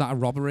of rules out a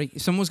robbery.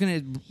 If someone's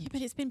going to... Yeah,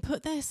 but it's been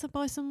put there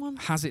by someone.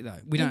 Has it,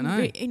 though? We don't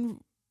know.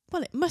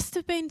 Well, it must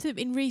have been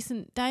in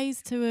recent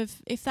days to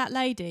have... If that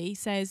lady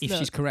says... If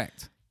she's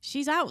correct.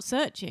 She's out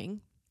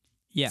searching.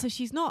 Yeah. So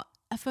she's not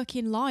a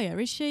fucking liar,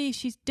 is she?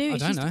 I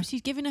don't know.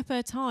 She's giving up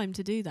her time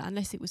to do that,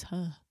 unless it was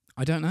her.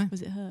 I don't know.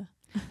 Was it her?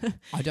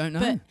 I don't know.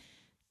 But,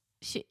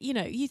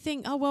 you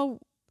think,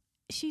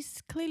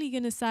 she's clearly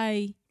going to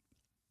say...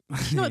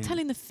 She's not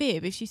telling the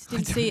fib if she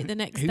didn't see it the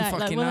next day.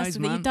 Fucking knows, that's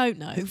something you don't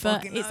know.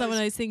 But it's not one of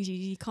those things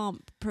you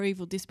can't prove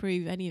or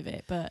disprove any of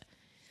it. But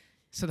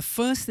so the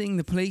first thing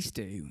the police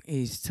do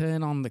is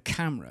turn on the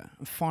camera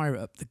and fire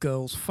up the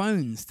girls'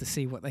 phones to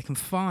see what they can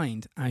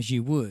find, as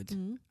you would.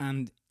 Mm.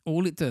 And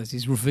all it does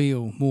is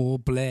reveal more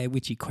Blair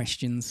Witchy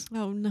questions.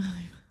 Oh, no.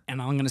 And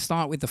I'm going to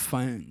start with the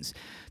phones.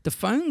 The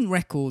phone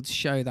records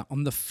show that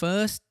on the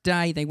first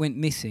day they went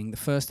missing, the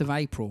 1st of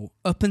April,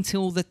 up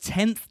until the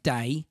 10th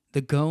day,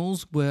 the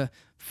girls were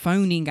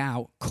phoning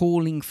out,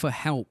 calling for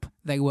help.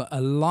 They were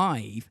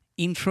alive,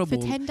 in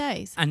trouble. For 10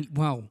 days? And,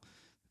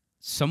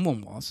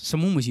 someone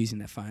was using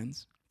their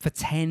phones for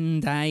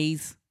 10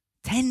 days.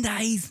 10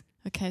 days!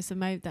 Okay, so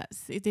maybe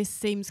this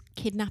seems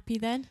kidnappy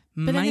then?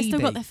 But then they still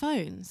got their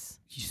phones.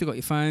 You still got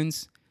your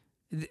phones.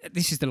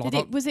 This is the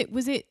lot. Was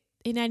it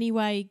in any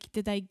way,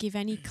 did they give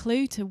any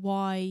clue to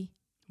why?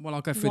 Well,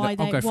 I'll go through the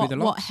logs.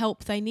 What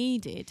help they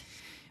needed?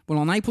 Well,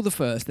 on April the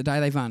 1st, the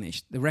day they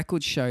vanished, the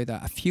records show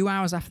that a few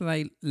hours after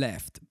they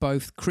left,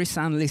 both Chris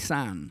and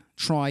Lisanne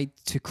tried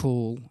to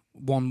call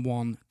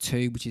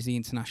 112, which is the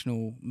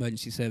International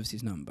Emergency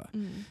Services number.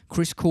 Mm.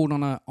 Chris called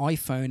on her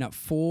iPhone at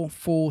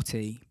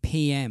 4:40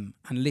 p.m.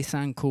 and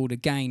Lisanne called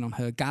again on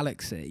her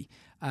Galaxy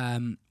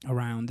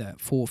around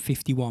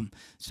 4:51.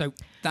 So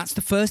that's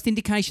the first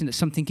indication that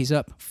something is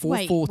up.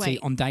 4:40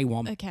 on day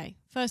one. Okay,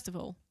 first of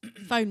all,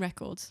 phone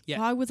records. Yeah.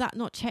 Why was that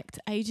not checked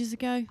ages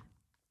ago?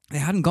 They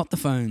hadn't got the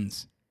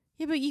phones.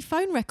 Yeah, but your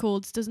phone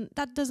records doesn't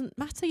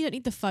matter. You don't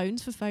need the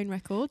phones for phone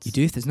records. You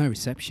do if there's no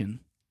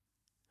reception.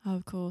 Oh,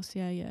 of course.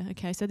 Yeah.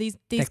 Okay, so these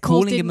They're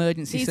calls calling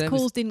emergency service. These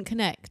calls didn't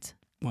connect.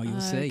 Well, you'll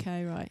see.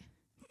 Okay, right.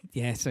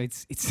 Yeah, so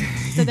it's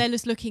so they're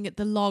just looking at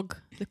the log,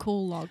 the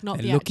call log, not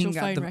the actual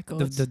phone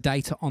records. The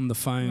data on the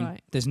phone.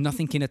 Right. There's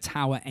nothing in a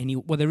tower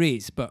well, there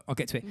is, but I'll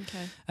get to it.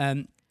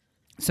 Okay.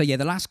 So yeah,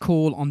 the last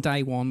call on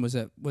day one was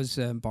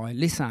by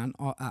Lisanne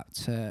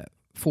at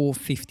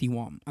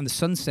 4:51, and the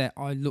sunset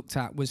I looked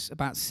at was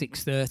about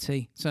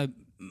 6:30. So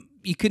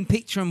you can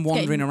picture them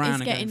wandering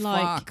around and going,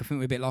 "Fuck, I think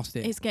we're a bit lost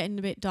here." It's getting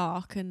a bit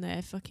dark, and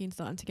they're fucking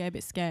starting to get a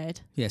bit scared.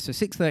 Yeah, so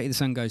 6:30 the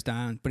sun goes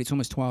down, but it's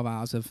almost 12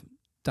 hours of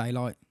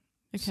daylight.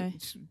 Okay,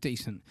 it's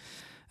decent.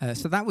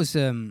 So that was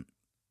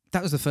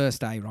the first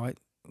day, right,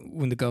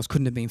 when the girls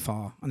couldn't have been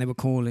far, and they were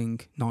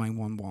calling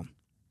 911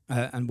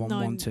 and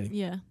 112.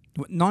 Yeah,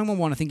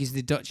 911 I think is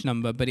the Dutch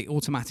number, but it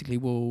automatically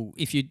will,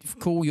 if you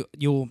call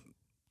your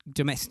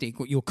domestic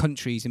or your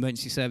country's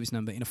emergency service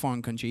number in a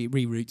foreign country, it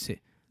reroutes it.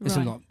 There's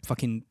a lot of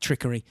fucking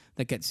trickery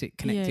that gets it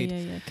connected.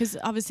 Yeah. Because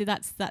obviously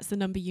that's the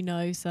number you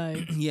know. So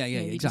yeah,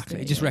 exactly.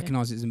 It just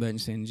recognises it's an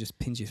emergency and just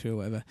pins you through or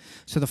whatever.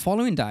 So the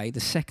following day, the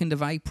 2nd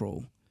of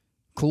April,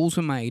 calls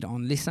were made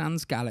on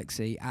Lisanne's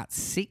Galaxy at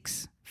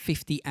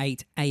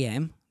 6:58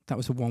 a.m. That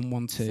was a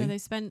 112. So they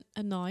spent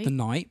a night. The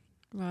night.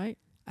 Right.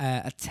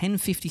 At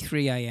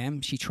 10:53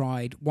 a.m. she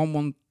tried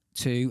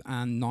 112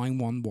 and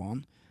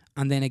 911,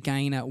 and then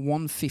again at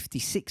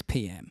 1:56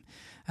 p.m.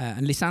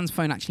 And Lisanne's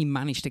phone actually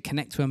managed to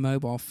connect to a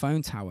mobile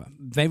phone tower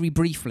very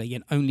briefly,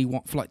 and only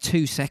for like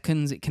 2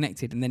 seconds it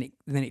connected, and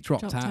then it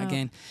dropped out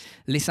again.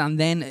 Lisanne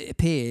then, it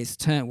appears,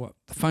 the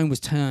phone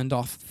was turned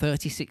off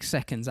 36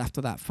 seconds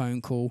after that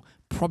phone call,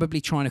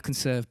 probably trying to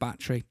conserve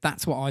battery.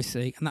 That's what I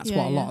see, and that's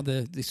what a lot of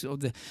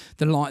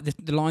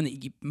the line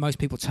that most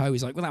people toe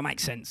is like, well, that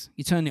makes sense.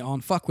 You turn it on,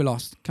 fuck, we're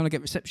lost. Can I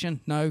get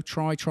reception? No.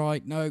 Try.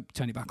 No.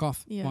 Turn it back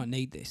off. Might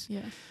need this.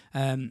 Yeah.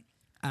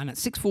 And at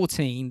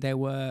 6:14 there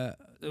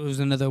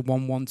was another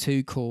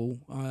 112 call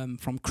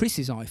from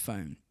Chris's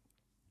iPhone.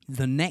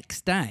 The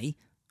next day,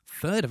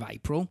 3rd of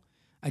April,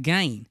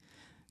 again,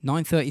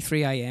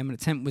 9:33 a.m. an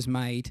attempt was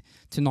made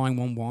to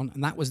 911,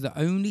 and that was the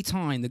only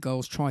time the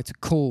girls tried to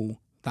call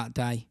that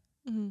day.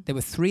 Mm-hmm. There were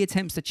 3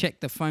 attempts to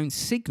check the phone's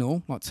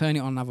signal, like turn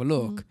it on and have a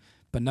look,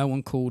 but no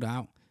one called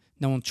out.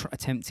 No one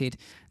attempted.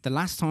 The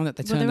last time that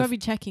they turned... Well, they were probably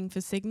checking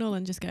for signal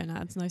and just going,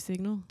 there's no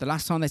signal. The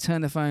last time they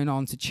turned the phone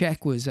on to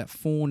check was at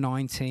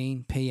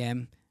 4:19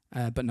 p.m.,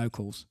 but no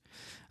calls.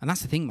 And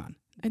that's the thing, man.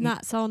 And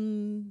that's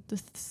on the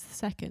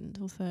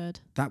 2nd or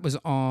 3rd? That was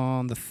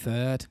on the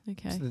 3rd.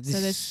 Okay. So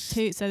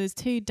there's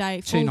 2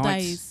 full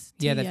days.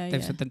 Yeah,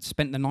 they've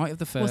spent the night of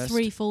the 1st. Well,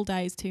 3 full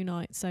days, 2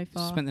 nights so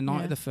far. Spent the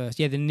night of the 1st.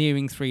 Yeah, they're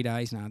nearing 3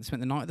 days now. They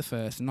spent the night of the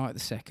 1st, the night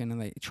of the 2nd, and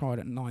they tried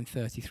at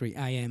 9:33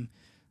 a.m.,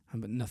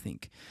 but nothing.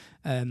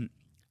 And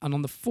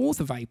on the 4th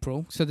of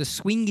April, so the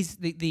swing is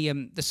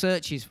the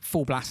search is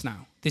full blast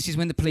now. This is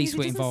when the police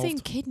were involved. It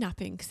doesn't seem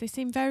kidnapping, because they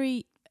seem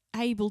very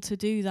able to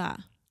do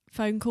that.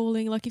 Phone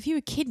calling, like if you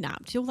were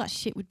kidnapped, all that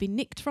shit would be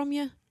nicked from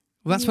you.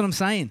 Well, that's what I'm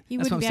saying. You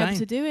wouldn't be able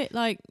to do it.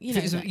 Like, you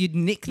know, you'd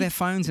nick their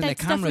phones and their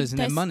cameras and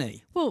their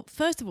money. Well,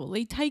 first of all,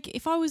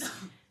 if I was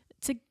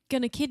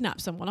gonna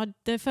kidnap someone,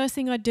 the first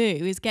thing I'd do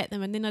is get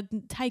them, and then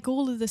I'd take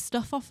all of the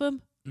stuff off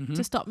them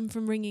to stop them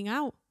from ringing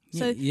out.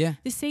 So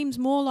this seems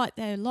more like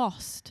they're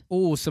lost.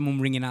 Or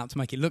someone ringing out to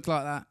make it look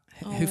like that.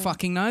 Who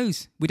fucking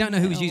knows? We don't know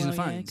who was using the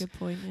phones. Yeah, good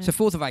point. Yeah. So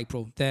 4th of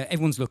April,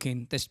 everyone's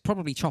looking. There's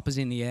probably choppers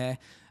in the air.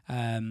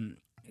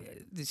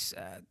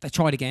 They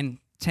tried again.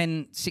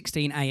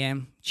 10:16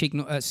 a.m.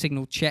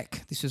 Signal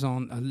check. This was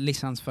on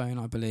Lisanne's phone,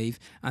 I believe.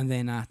 And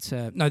then this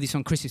is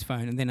on Chris's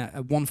phone. And then at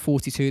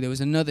 1:42, there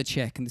was another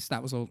check, and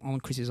that was on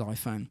Chris's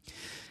iPhone.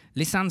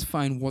 Lisanne's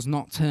phone was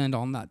not turned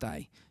on that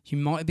day. You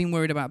might have been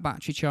worried about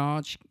battery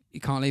charge. You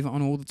can't leave it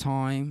on all the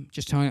time.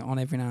 Just turn it on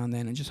every now and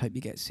then and just hope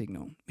you get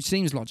signal, which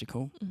seems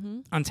logical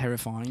and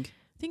terrifying.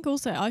 I think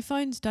also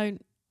iPhones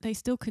they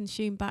still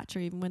consume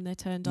battery even when they're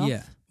turned off.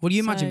 Yeah. Well,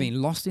 you imagine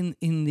being lost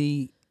in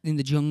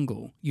the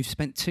jungle. You've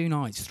spent 2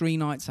 nights, 3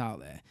 nights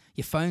out there.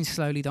 Your phone's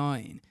slowly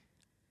dying.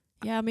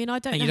 Yeah, I mean, I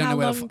don't know how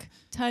long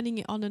turning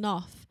it on and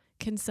off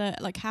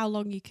how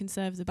long you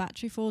conserve the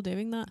battery for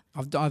doing that.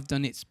 I've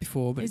done it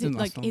before, but it doesn't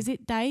last long. Is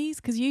it days?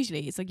 Because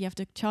usually it's like you have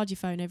to charge your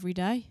phone every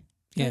day.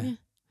 Yeah. You?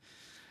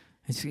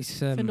 It's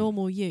for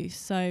normal use.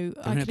 So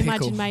I can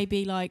imagine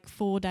maybe like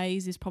 4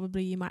 days is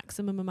probably your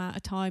maximum amount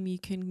of time you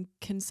can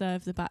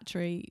conserve the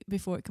battery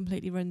before it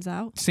completely runs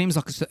out. Seems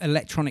like an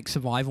electronic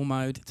survival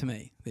mode to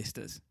me. This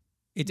does.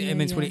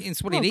 It's what it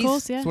is. Of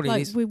course, yeah.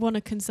 Like we want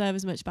to conserve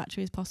as much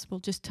battery as possible.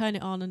 Just turn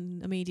it on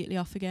and immediately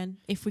off again.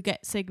 If we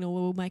get signal,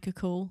 we'll make a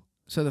call.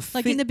 So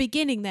in the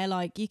beginning, they're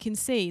like, you can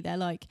see they're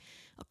like,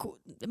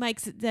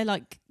 they're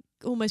like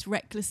almost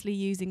recklessly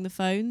using the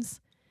phones.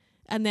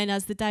 And then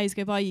as the days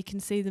go by, you can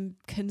see them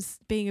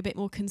being a bit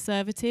more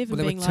conservative. Well,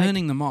 and they were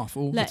turning them off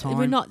all the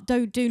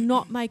time. Do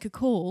not make a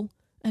call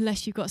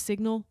unless you've got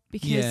signal,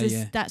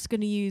 because that's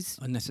going to use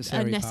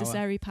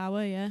unnecessary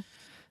power. Yeah.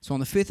 So on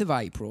the 5th of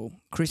April,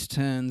 Chris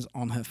turns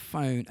on her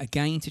phone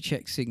again to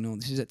check signal.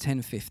 This is at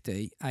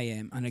 10:50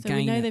 a.m. and again. So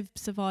we know they've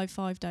survived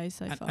 5 days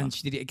so far. And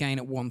she did it again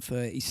at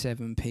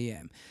 1:37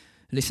 p.m.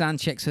 Lisanne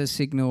checks her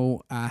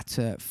signal at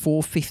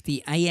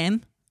 4:50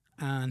 a.m.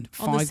 and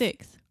on the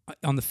 6th.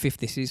 On the 5th,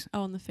 this is.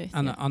 Oh, on the 5th.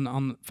 And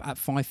on at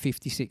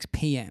 5:56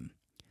 p.m.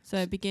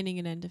 So beginning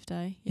and end of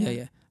day.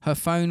 Yeah. Her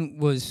phone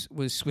was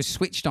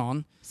switched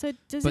on. So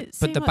does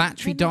but the like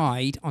battery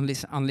died on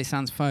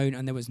Lisanne's phone,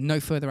 and there was no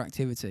further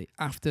activity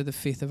after the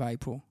 5th of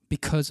April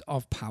because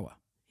of power.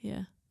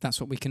 Yeah.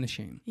 That's what we can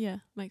assume. Yeah,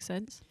 makes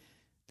sense.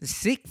 The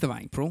 6th of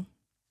April,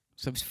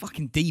 so it's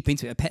fucking deep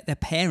into it. Their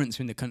parents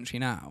are in the country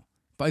now.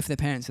 Both their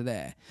parents are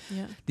there.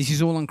 Yeah. This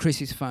is all on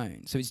Chris's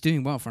phone, so it's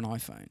doing well for an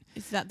iPhone.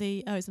 Is that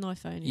it's an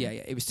iPhone? Yeah.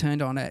 It was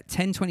turned on at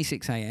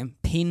 10:26 a.m.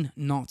 PIN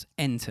not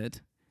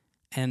entered.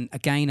 And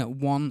again at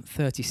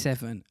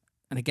 1:37,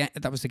 and again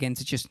that was again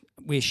to just,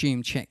 we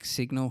assume, check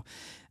signal.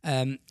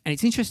 And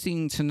it's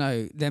interesting to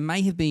know there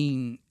may have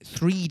been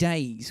 3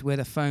 days where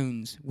the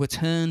phones were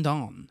turned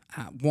on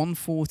at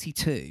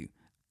 1:42,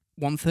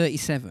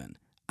 1:37,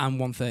 and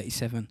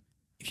 1:37.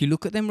 If you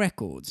look at them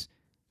records,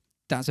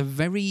 that's a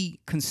very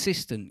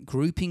consistent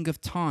grouping of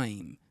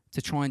time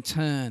to try and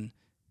turn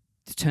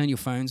your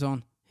phones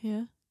on.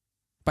 Yeah.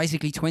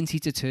 Basically 20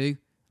 to 2,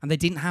 and they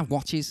didn't have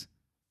watches.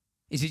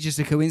 Is it just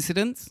a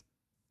coincidence?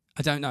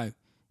 I don't know.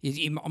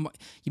 You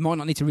might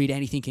not need to read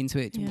anything into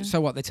it. Yeah. So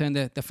what? They turned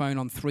the phone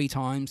on 3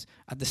 times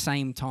at the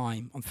same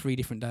time on 3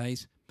 different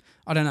days.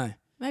 I don't know.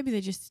 Maybe they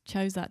just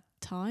chose that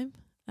time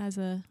as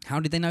a... How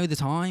did they know the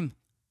time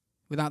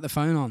without the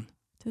phone on?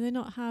 Do they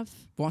not have...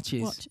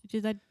 watches?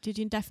 Did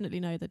you definitely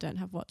know they don't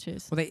have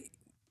watches? Well, they...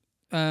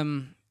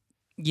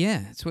 yeah,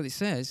 that's what it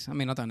says. I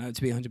mean, I don't know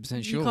to be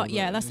 100% sure.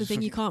 Yeah, that's the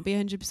thing. You can't be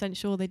 100%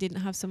 sure they didn't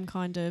have some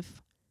kind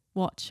of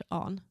watch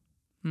on.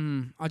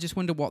 I just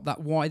wonder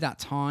why that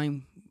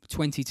time,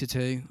 20 to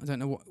 2. I don't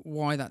know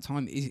why that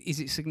time is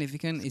it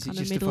significant? It's is it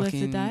just middle of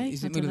the day?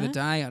 Is it middle of the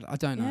day? I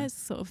don't know. Yeah, it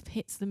sort of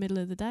hits the middle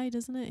of the day,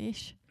 doesn't it?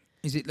 Ish.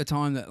 Is it the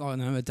time that, I don't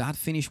know, her dad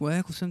finished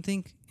work or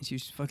something? And she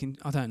was fucking...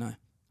 I don't know.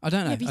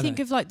 Yeah, if you think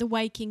of like the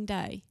waking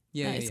day,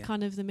 it's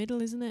kind of the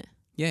middle, isn't it?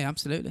 Yeah,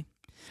 absolutely.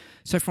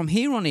 So from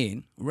here on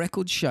in,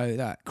 records show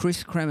that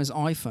Chris Kremer's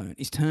iPhone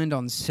is turned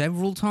on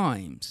several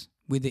times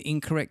with the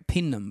incorrect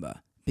PIN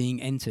number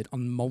being entered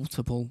on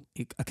multiple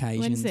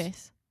occasions. When's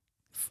this?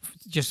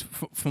 Just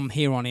from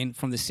here on in,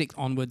 from the 6th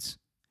onwards.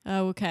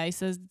 Oh, okay.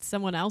 So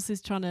someone else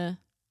is trying to...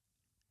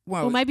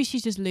 Well, or maybe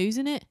she's just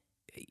losing it.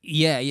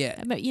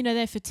 Yeah. But,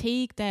 they're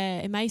fatigued,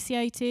 they're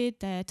emaciated,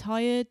 they're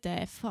tired,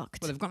 they're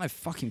fucked. Well, they've got no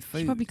fucking food.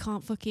 She probably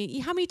can't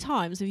fucking... How many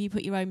times have you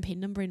put your own PIN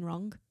number in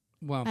wrong?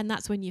 Well... And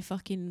that's when you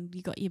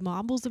got your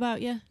marbles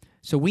about you.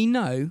 So we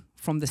know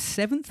from the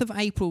 7th of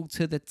April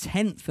to the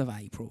 10th of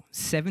April,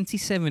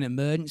 77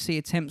 emergency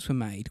attempts were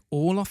made,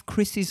 all off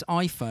Chris's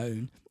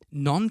iPhone,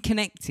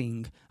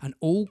 non-connecting, and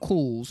all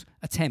calls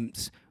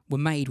attempts were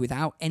made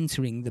without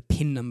entering the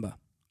PIN number.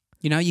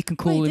 You can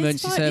call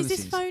emergency services. Is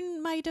this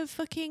phone made of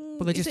fucking...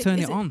 Well, they just turn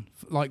it on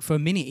like for a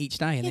minute each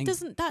day. And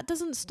that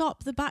doesn't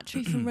stop the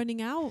battery from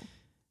running out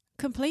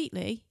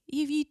completely.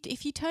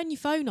 If you turn your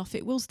phone off,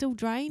 it will still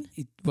drain.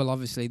 Well,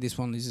 obviously, this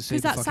one is a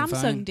super fucking phone.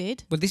 Because that Samsung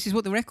did. Well, this is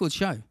what the records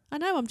show. I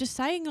know. I'm just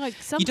saying, like,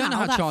 somehow you don't know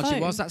how charged phone,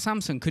 it was. That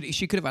Samsung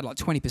she could have had like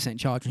 20%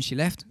 charge when she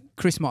left.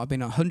 Chris might have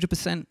been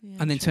 100%,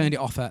 and then turned it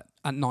off at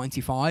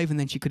 95, and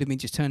then she could have been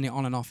just turning it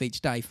on and off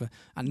each day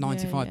at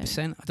 95%.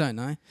 Yeah. I don't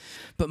know,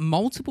 but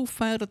multiple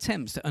failed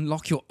attempts to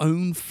unlock your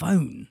own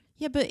phone.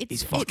 Yeah, but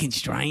it's fucking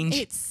strange.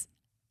 It's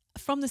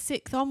from the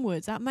 6th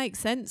onwards. That makes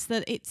sense.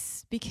 That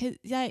it's because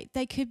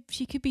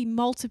she could be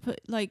multiple,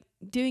 like,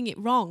 doing it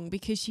wrong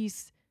because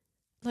she's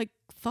like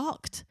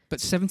fucked. But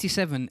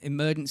 77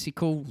 emergency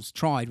calls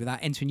tried without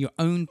entering your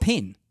own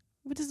PIN.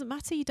 It doesn't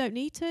matter. You don't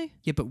need to.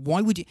 Yeah, but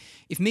why would you?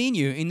 If me and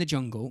you are in the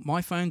jungle,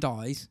 my phone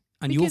dies,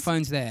 and your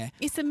phone's there.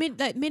 It's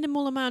that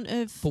minimal amount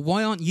of... But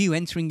why aren't you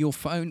entering your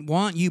phone?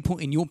 Why aren't you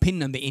putting your PIN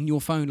number in your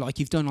phone like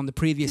you've done on the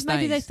previous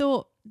days?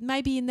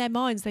 Maybe in their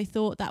minds they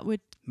thought that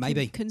would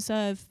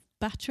conserve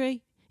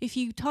battery. If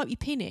you type your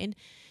PIN in,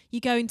 you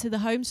go into the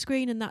home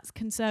screen and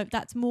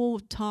that's more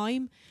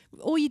time.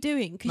 All you're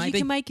doing, because you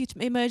can make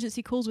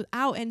emergency calls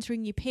without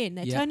entering your PIN.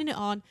 They're turning it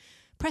on,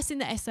 pressing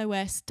the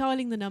SOS,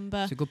 dialing the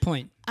number. It's a good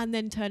point. And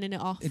then turning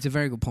it off. It's a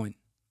very good point.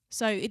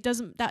 So it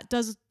doesn't. That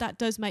does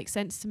make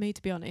sense to me,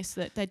 to be honest.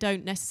 That they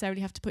don't necessarily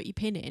have to put your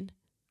PIN in.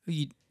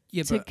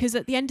 Because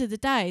at the end of the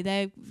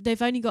day,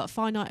 they've only got a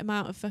finite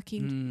amount of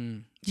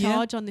fucking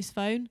charge on this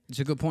phone. It's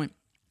a good point.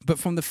 But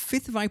from the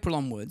 5th of April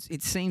onwards,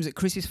 it seems that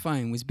Chris's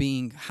phone was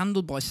being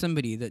handled by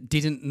somebody that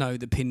didn't know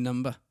the PIN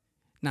number.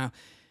 Now,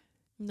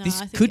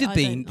 this could have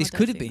been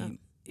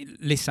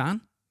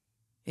Lisanne.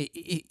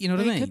 You know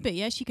what I mean? It could be.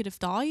 Yeah, she could have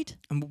died.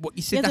 And what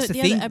you said, that's the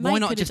thing. Why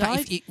not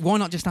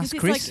just ask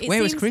Chris?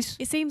 Where was Chris?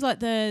 It seems like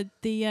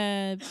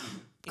the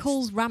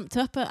calls ramped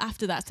up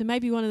after that. So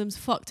maybe one of them's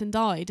fucked and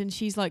died, and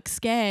she's like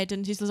scared,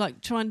 and she's like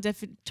trying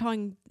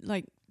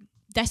like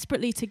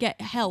desperately to get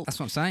help. That's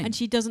what I'm saying. And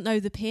she doesn't know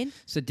the PIN.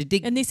 So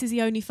and this is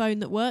the only phone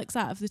that works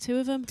out of the two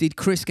of them. Did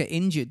Chris get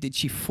injured? Did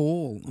she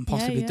fall and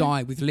possibly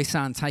die with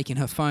Lisanne taking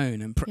her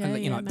phone and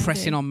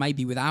pressing on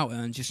maybe without her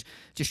and just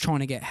trying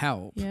to get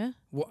help? Yeah.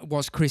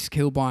 Was Chris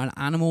killed by an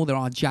animal? There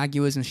are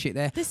jaguars and shit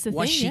there.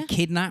 Was she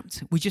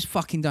kidnapped? We just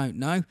fucking don't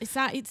know.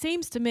 It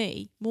seems to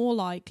me more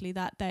likely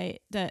that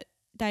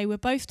they were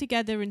both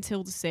together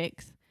until the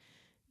 6th.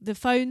 The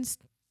phones,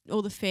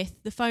 or the 5th,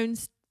 the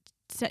phones,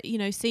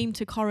 seem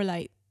to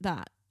correlate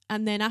that.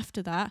 And then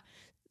after that,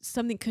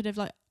 something could have,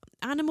 like,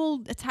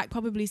 animal attack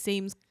probably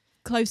seems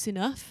close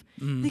enough.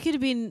 They could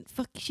have been,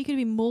 she could have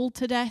been mauled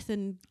to death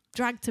and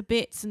dragged to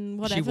bits and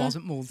whatever. She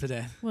wasn't mauled to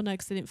death. Well, no,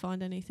 because they didn't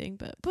find anything.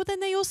 But then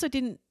they also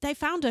they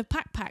found a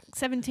backpack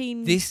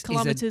 17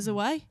 kilometres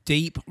away.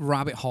 Deep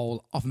rabbit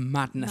hole of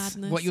madness.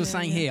 What you're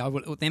saying here,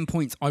 them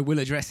points I will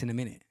address in a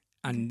minute.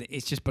 And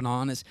it's just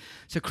bananas.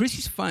 So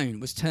Chris's phone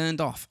was turned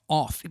off.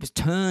 It was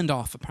turned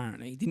off,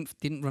 apparently. It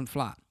didn't run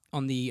flat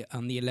on the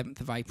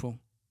 11th of April.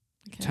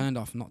 Okay. Turned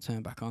off, not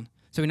turned back on.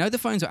 So we know the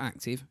phones are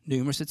active.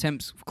 Numerous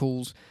attempts of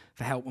calls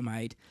for help were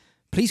made.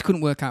 Police couldn't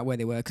work out where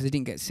they were because they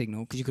didn't get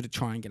signal because you could have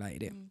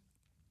triangulated it.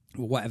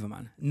 Well, whatever,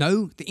 man.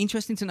 No,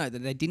 interesting to note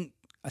that they didn't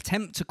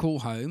attempt to call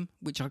home,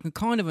 which I can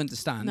kind of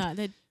understand. No,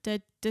 they're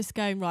just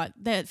going, right,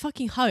 they're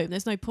fucking home.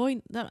 There's no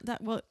point.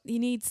 That what he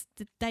needs.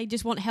 They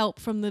just want help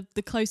from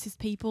the closest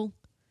people.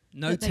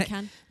 No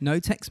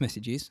text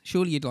messages.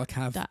 Surely you'd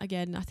have that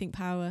again. I think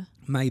power.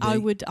 Maybe I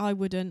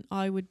wouldn't.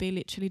 I would be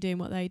literally doing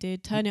what they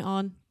did. Turn it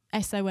on.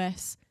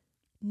 SOS.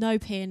 No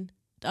PIN.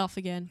 Off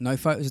again. No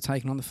photos are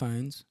taken on the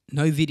phones.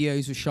 No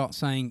videos were shot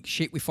saying,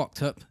 "Shit, we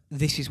fucked up.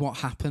 This is what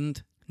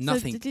happened."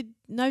 Nothing.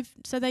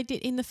 So they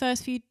did in the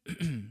first few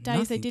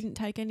days. They didn't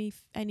take any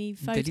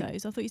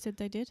photos. I thought you said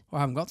they did. Well,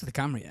 I haven't got to the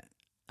camera yet.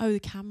 Oh, the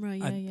camera.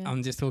 Yeah.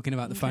 I'm just talking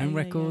about the phone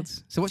records.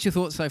 Yeah. So, what's your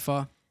thoughts so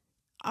far?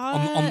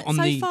 On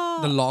so the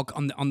far, the log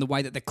on the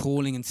way that they're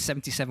calling and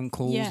 77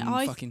 calls. Yeah,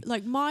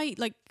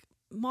 and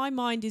my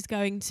mind is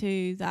going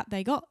to that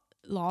they got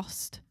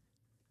lost.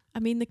 I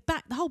mean, the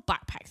whole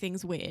backpack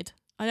thing's weird.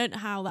 I don't know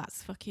how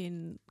that's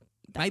fucking.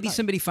 Maybe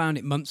somebody found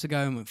it months ago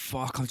and went,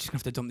 "Fuck, I'm just gonna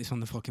have to dump this on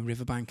the fucking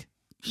riverbank."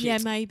 Shit. Yeah,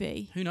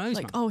 maybe. Who knows?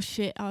 Like, man? Oh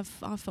shit, I've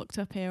fucked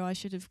up here. I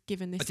should have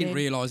given this. I didn't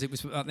realise it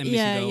was about them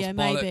missing girls. Yeah,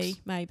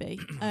 maybe.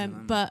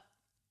 But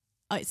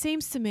it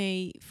seems to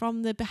me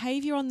from the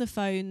behaviour on the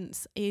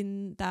phones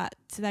in that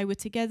they were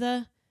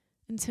together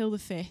until the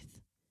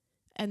 5th,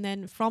 and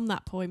then from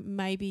that point,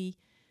 maybe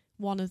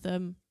one of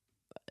them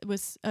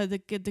was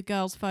the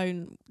girl's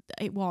phone.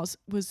 It was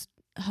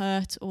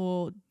hurt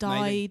or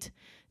died. Maybe.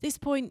 This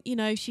point,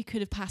 she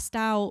could have passed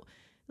out.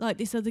 Like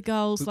this other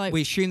girl's,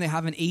 we assume they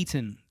haven't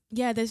eaten.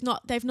 Yeah, they've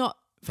not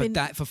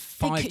for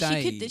 5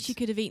 days. She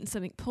could have eaten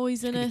something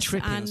poisonous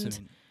and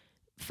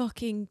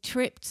fucking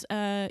tripped.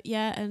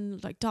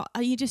 And like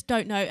you just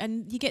don't know.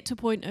 And you get to a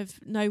point of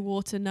no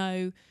water,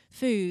 no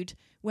food,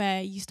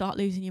 where you start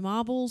losing your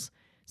marbles.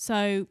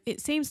 So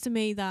it seems to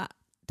me that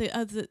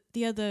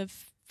the other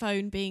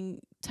phone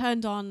being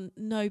turned on,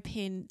 no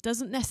PIN,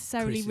 doesn't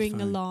necessarily Chris's ring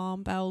phone.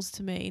 Alarm bells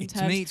to me.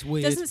 To me, it's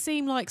weird. Doesn't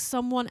seem like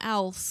someone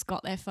else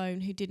got their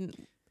phone who didn't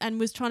and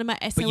was trying to make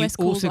SOS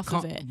calls off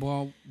of it.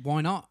 Well,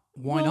 why not?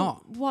 Why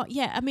not? What?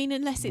 Yeah, I mean,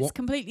 unless it's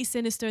completely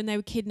sinister and they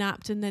were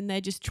kidnapped and then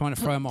they're just trying to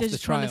throw them off the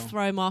trail. Trying to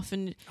throw them off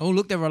and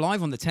look, they were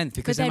alive on the 10th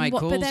because they made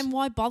calls. But then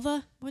why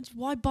bother?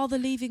 Why bother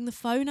leaving the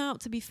phone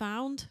out to be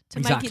found to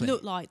make it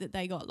look like that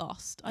they got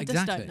lost? I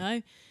just don't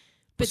know.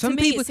 But to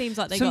me, it seems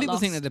like they got lost. Some people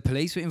think that the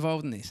police were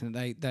involved in this and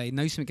they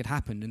know something had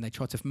happened and they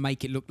tried to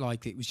make it look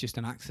like it was just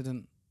an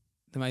accident.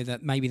 The way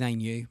that maybe they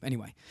knew.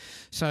 Anyway,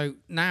 so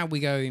now we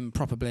go in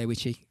proper Blair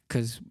Witchy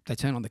because they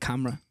turn on the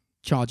camera,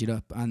 charge it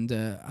up, and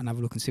have a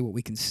look and see what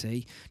we can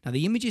see. Now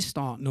the images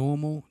start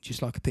normal,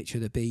 just like a picture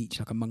of the beach,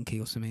 like a monkey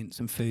or something,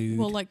 some food.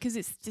 Well, like because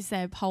it's just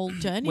their whole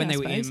journey. When they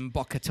were in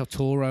Boca del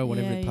Toro,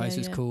 whatever the place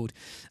was called,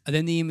 and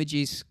then the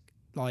images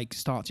like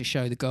start to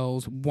show the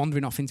girls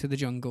wandering off into the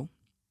jungle,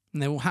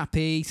 and they're all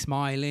happy,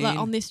 smiling, like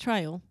on this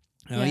trail.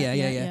 Oh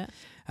yeah.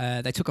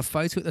 They took a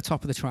photo at the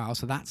top of the trail,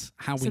 so that's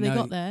how we know. So they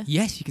got there?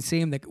 Yes, you can see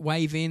them. They're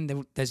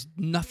waving. There's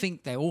nothing.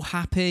 They're all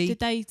happy. Did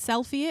they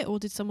selfie it, or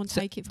did someone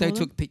take it for them? They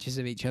took pictures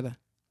of each other.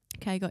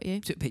 Okay, got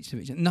you. Took pictures of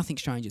each other. Nothing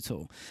strange at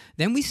all.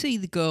 Then we see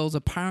the girls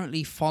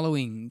apparently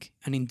following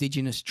an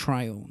indigenous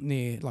trail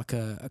near like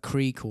a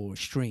creek or a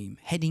stream,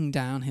 heading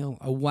downhill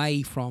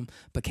away from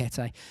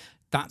Boquete.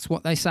 That's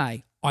what they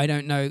say. I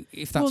don't know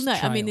if that's trail.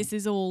 I mean, this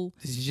is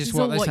just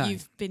what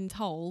you've been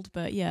told,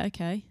 but yeah,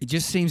 okay. It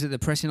just seems that they're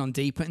pressing on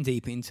deeper and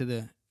deeper into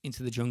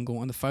the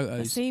jungle, and the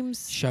photos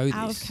show this.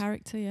 Out of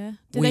character, yeah.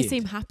 Do they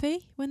seem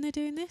happy when they're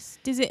doing this?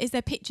 Is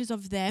there pictures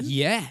of them?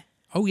 Yeah.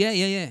 Oh,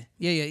 yeah.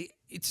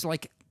 It's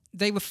like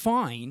they were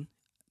fine.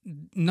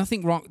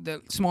 Nothing wrong.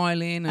 They're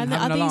smiling and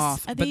having a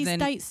laugh. Are these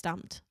date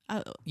stamped?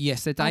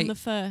 Yes, they're date. On the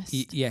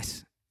 1st?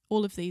 Yes.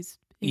 All of these?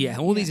 Yeah,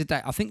 these are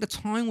date. I think the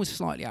time was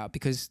slightly out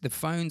because the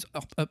phones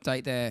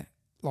update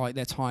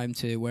their time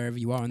to wherever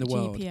you are in the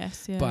world.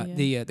 GPS, yeah. But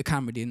the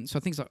camera didn't. So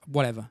I think it's like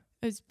whatever.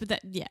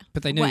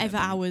 But they knew whatever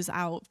hours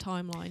out of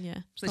timeline, yeah.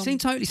 So they seem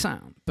totally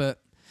sound,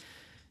 but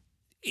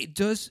it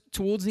does,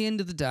 towards the end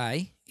of the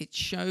day, it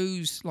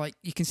shows, like,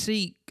 you can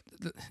see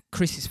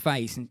Chris's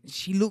face, and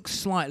she looks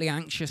slightly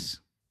anxious,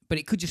 but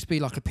it could just be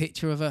like a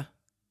picture of her.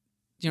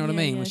 Do you know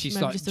what I mean? Yeah,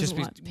 she's like, just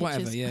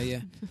whatever,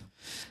 yeah.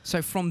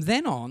 So from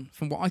then on,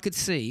 from what I could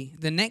see,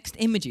 the next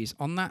images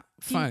on that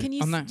phone...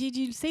 Did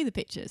you see the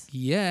pictures?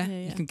 Yeah,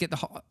 you can get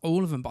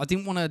all of them, but I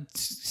didn't want to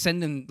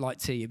send them like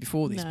to you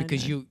before this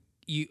because I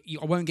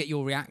won't get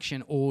your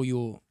reaction or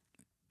your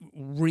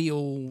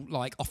real,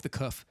 like, off the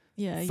cuff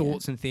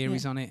thoughts and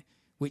theories on it,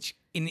 which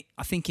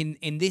I think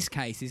in this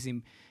case is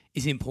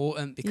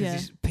important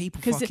because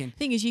people fucking... Because the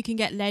thing is, you can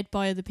get led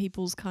by other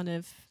people's kind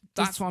of...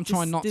 That's what I'm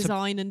trying not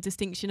design and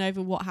distinction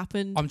over what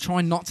happened. I'm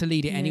trying not to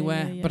lead it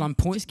anywhere, but I'm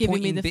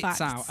pointing bits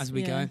facts out as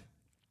we go.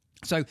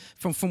 So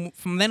from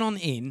then on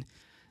in,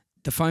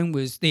 the phone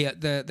was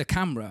the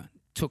camera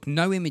took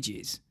no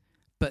images,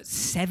 but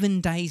 7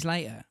 days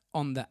later,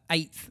 on the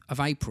 8th of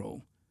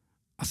April,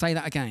 I say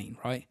that again,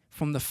 right?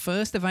 From the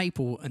 1st of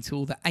April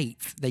until the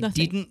 8th, they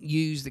didn't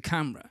use the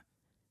camera,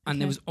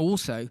 and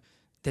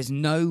there's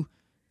no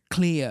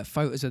clear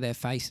photos of their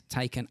face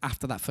taken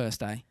after that first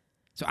day.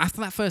 So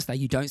after that first day,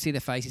 you don't see their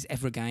faces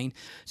ever again.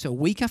 So a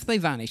week after they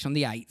vanish, on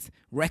the 8th,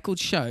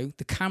 records show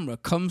the camera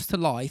comes to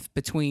life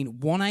between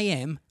 1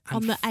 a.m. and...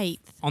 On the 8th?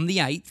 On the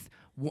 8th.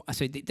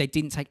 So they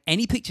didn't take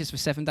any pictures for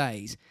 7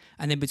 days.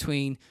 And then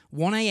between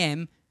 1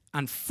 a.m.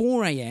 and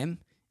 4 a.m.,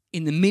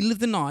 in the middle of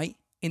the night,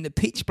 in the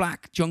pitch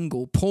black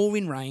jungle,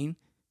 pouring rain,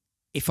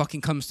 it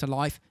fucking comes to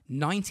life.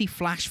 90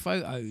 flash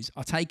photos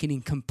are taken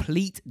in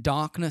complete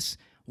darkness,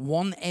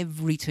 one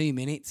every 2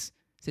 minutes.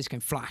 So it's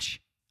going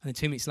flash. And then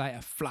 2 minutes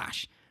later,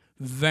 flash.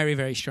 Very,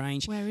 very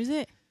strange. Where is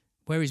it?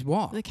 Where is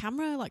what? The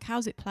camera, like,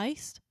 how's it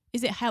placed?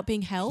 Is it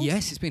being held?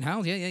 Yes, it's been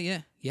held.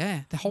 Yeah.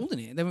 They're holding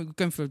it. They were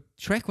going for a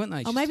trek, weren't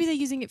they? Or maybe they're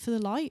using it for the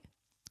light.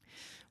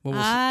 Well,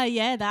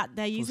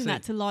 they're using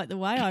that to light the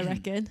way, I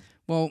reckon.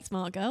 Well,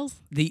 smart girls.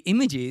 The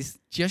images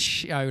just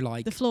show,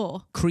 like, the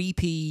floor,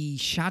 creepy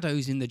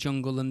shadows in the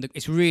jungle, and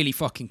it's really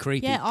fucking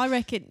creepy. Yeah, I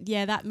reckon.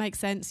 Yeah, that makes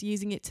sense.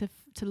 Using it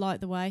to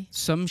light the way.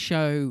 Some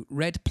show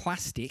red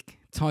plastic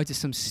tied to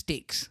some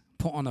sticks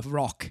put on a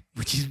rock,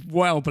 which is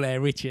well Blair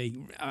Ritchie.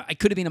 It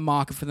could have been a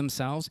marker for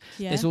themselves.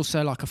 Yeah. There's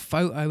also like a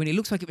photo, and it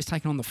looks like it was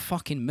taken on the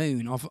fucking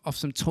moon, of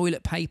some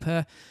toilet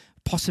paper,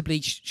 possibly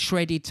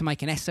shredded to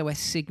make an SOS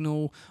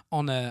signal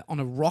on a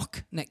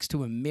rock next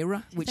to a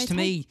mirror,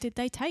 Did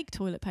they take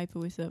toilet paper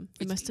with them?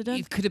 They must have done.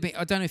 It could have been,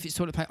 I don't know if it's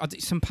toilet paper,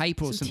 some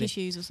paper or something.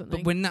 Tissues or something.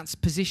 But when that's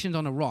positioned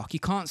on a rock, you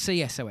can't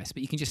see SOS,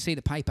 but you can just see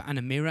the paper and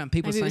a mirror, and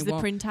people Maybe saying, it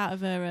was the printout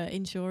of her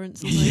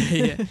insurance or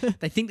something. yeah.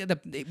 They think that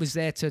it was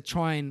there to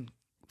try and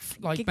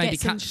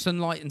catch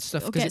sunlight and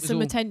stuff. Or get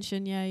some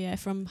attention,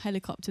 from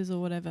helicopters or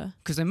whatever.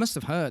 Because they must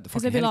have heard the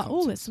fucking helicopters.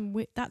 Because they'd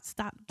be like, there's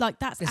some...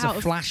 That's there's a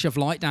flash of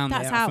light down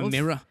there off a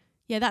mirror.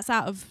 Yeah, that's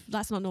not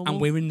normal. And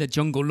we're in the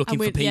jungle looking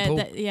for people.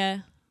 Yeah.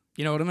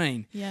 You know what I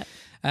mean? Yeah.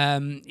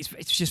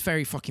 It's just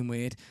very fucking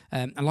weird.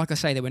 And like I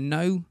say, there were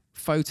no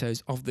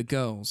photos of the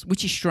girls,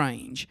 which is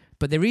strange.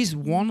 But there is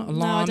one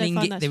alarming.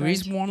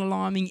 Is one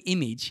alarming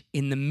image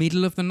in the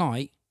middle of the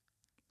night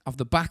of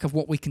the back of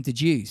what we can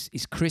deduce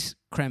is Chris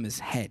Kremer's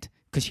head,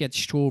 because she had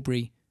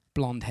strawberry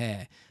blonde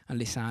hair and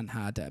Lisanne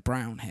had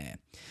brown hair.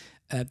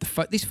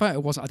 This photo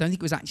I don't think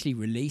it was actually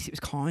released. It was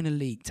kind of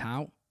leaked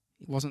out.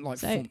 It wasn't like...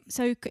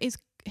 So is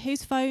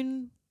whose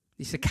phone...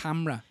 It's a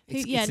camera.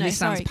 It's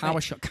Lisanne's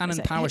Canon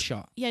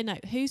PowerShot. Yeah, no.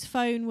 Whose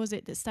phone was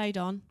it that stayed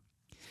on?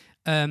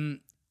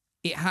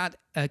 It had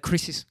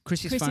Chris's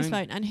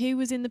phone. And who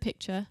was in the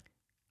picture?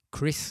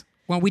 Chris.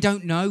 Well, we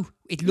don't know.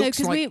 It looks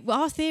like...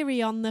 our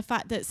theory on the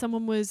fact that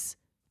someone was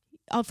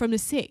from the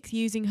 6th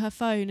using her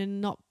phone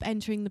and not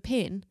entering the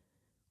PIN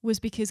was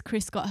because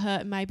Chris got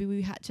hurt and maybe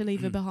we had to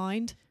leave her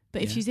behind.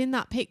 But if she's in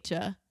that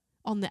picture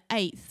on the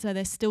 8th, so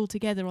they're still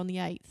together on the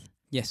 8th.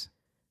 Yes.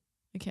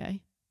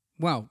 Okay.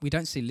 Well, we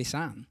don't see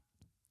Lisanne,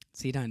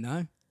 so you don't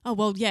know. Oh,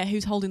 well, yeah,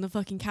 who's holding the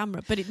fucking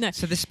camera? But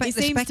so the seems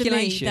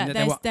speculation to me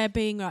that they're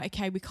being right.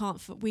 Okay,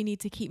 we need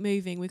to keep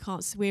moving. We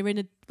can't.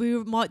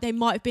 They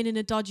might have been in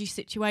a dodgy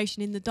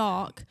situation in the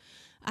dark,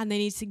 and they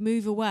need to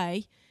move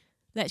away.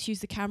 Let's use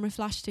the camera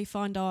flash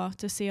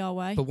to see our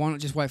way. But why not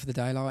just wait for the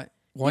daylight?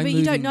 Why? But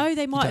you don't know.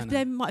 There might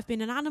have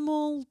been an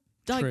animal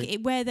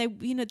where they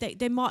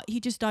might. You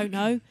just don't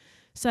know.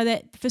 So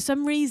that for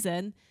some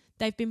reason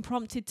they've been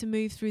prompted to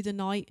move through the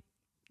night.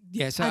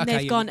 Yeah, so and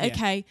they've gone,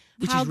 okay.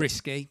 Which is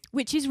risky.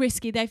 Which is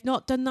risky. They've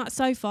not done that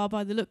so far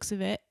by the looks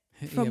of it,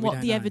 from what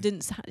the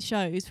evidence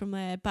shows from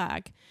their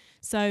bag.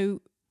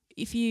 So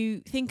if you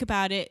think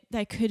about it,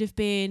 they could have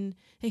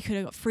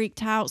got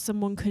freaked out.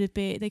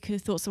 They could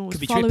have thought someone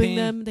was following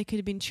them. They could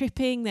have been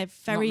tripping. They're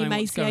very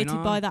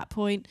emaciated by that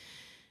point.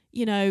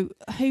 You know,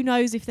 who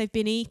knows if they've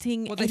been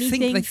eating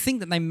anything. They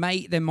think that they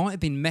might have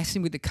been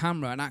messing with the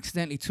camera and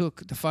accidentally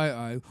took the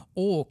photo,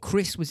 or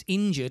Chris was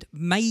injured,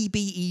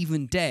 maybe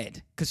even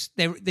dead. Because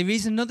there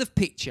is another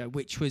picture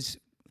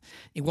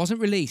it wasn't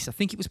released. I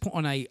think it was put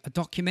on a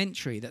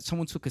documentary that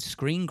someone took a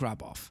screen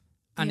grab off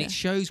and it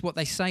shows what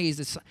they say is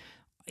the.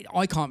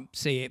 I can't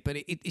see it, but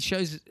it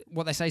shows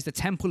what they say is the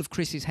temple of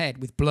Chris's head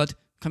with blood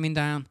coming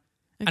down,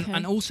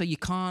 and also you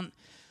can't.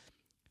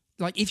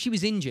 Like, if she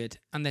was injured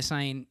and they're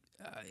saying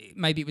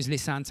maybe it was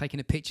Lisanne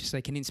taking a picture so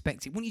they can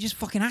inspect it, wouldn't you just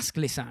fucking ask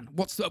Lisanne,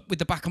 what's up with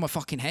the back of my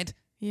fucking head?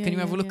 Yeah, can you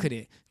have a look at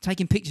it?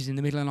 Taking pictures in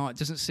the middle of the night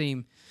doesn't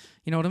seem,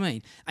 you know what I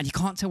mean? And you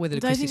can't tell whether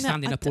Chris is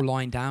standing up or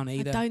lying down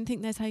either. I don't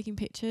think they're taking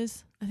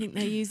pictures. I think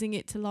they're using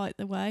it to light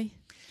the way.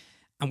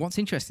 And what's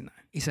interesting,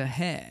 though, is her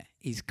hair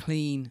is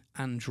clean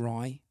and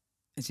dry.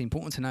 It's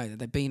important to know that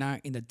they've been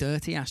out in the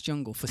dirty-ass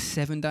jungle for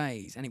 7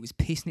 days and it was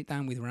pissing it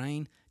down with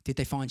rain. Did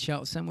they find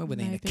shelter somewhere? Were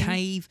they in a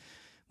cave?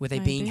 Were they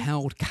being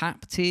held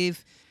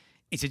captive?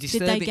 It's a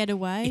disturbing. Did they get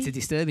away? It's a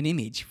disturbing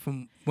image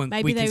from when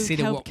maybe we they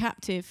consider were held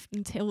captive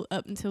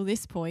up until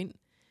this point.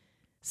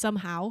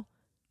 Somehow,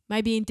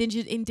 maybe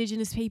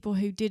indigenous people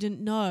who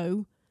didn't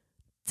know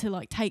to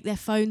like take their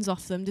phones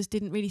off them just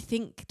didn't really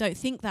don't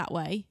think that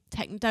way.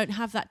 Don't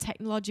have that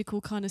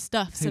technological kind of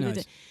stuff.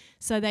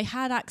 So they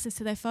had access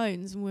to their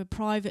phones and were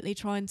privately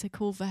trying to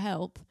call for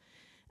help,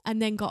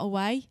 and then got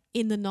away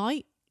in the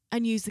night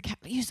and used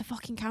the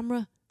fucking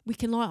camera. We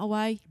can light our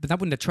way. But that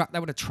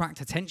would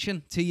attract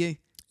attention to you.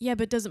 Yeah,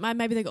 but it doesn't matter.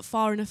 Maybe they got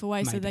far enough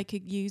away so they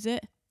could use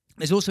it.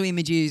 There's also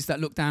images that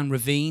look down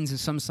ravines, and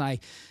some say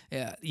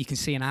you can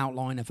see an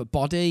outline of a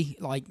body,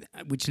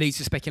 which leads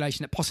to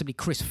speculation that possibly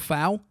Chris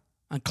fell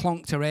and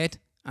clonked her head,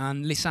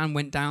 and Lisanne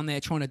went down there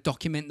trying to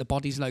document the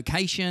body's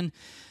location.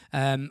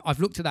 I've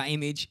looked at that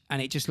image,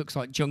 and it just looks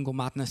like jungle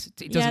madness.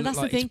 It doesn't look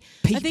like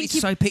it's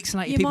so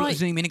pixelated. People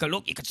zoom in and go,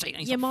 look, you can see it.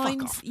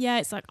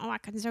 It's like, I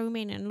can zoom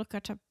in and look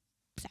at a.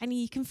 And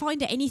you can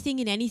find anything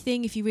in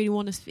anything if you really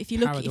want to. If you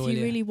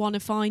really want to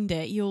find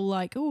it, you'll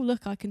like, oh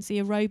look, I can see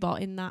a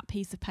robot in that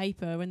piece of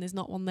paper, and there's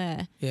not one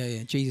there.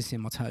 Yeah, Jesus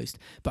in my toast.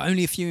 But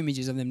only a few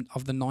images of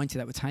the 90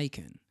 that were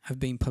taken have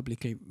been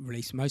publicly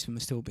released. Most of them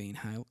are still being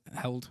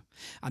held,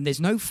 and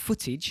there's no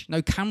footage,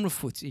 no camera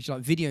footage,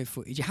 like video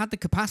footage. You had the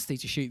capacity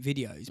to shoot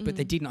videos, but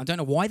they didn't. I don't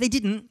know why they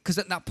didn't, because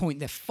at that point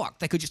they're fucked.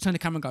 They could just turn the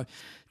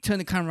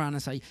camera around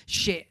and say,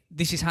 shit,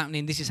 this is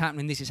happening, this is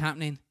happening, this is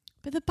happening.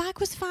 But the bag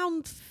was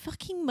found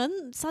fucking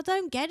months. I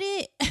don't get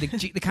it.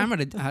 The camera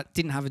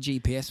didn't have a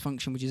GPS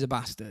function, which is a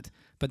bastard.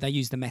 But they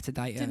used the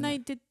metadata. Didn't they?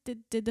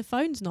 Did the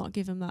phones not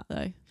give them that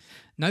though?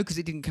 No, because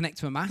it didn't connect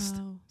to a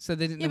mast, so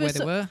they didn't know where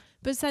they were.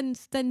 But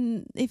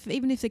then,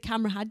 even if the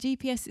camera had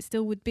GPS, it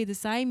still would be the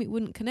same. It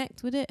wouldn't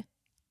connect, would it?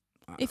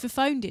 If a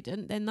phone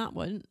didn't, then that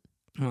wouldn't.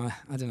 I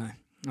don't know.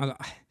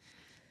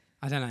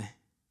 I don't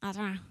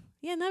know.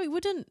 Yeah, no, it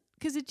wouldn't.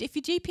 Because if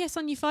your GPS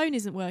on your phone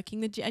isn't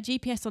working, a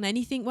GPS on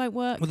anything won't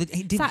work. Well,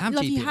 it didn't have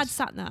GPS. If you had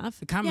sat-nav.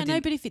 The camera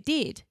no, but if it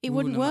did, it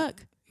wouldn't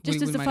work.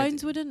 Just as the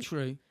phones wouldn't.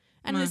 True.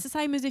 And it's the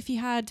same as if you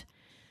had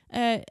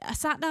a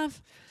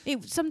sat-nav.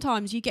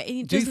 Sometimes you get...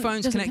 Do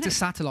phones connect to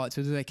satellites,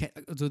 or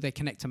do they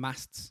connect to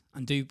masts?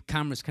 And do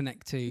cameras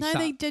connect to... No,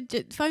 they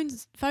did.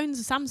 Phones,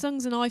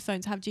 Samsungs and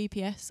iPhones have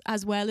GPS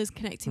as well as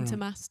connecting to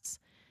masts.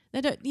 They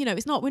don't,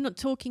 it's not. We're not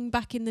talking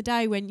back in the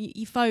day when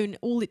your phone,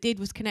 all it did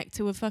was connect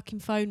to a fucking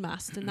phone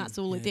mast, and that's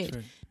all it did.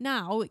 True.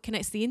 Now it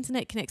connects to the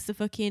internet, connects to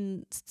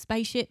fucking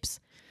spaceships.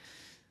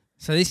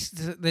 So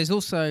there's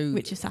also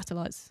which are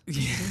satellites,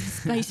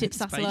 spaceship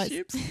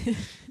satellites. The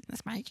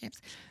spaceships.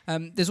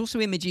 There's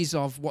also images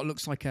of what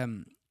looks like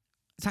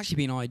it's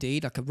actually been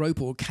ID'd, like a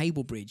rope or a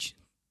cable bridge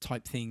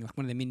type thing, like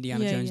one of them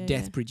Indiana Jones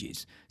death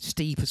bridges,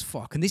 steep as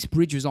fuck. And this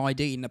bridge was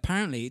ID'd, and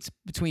apparently it's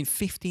between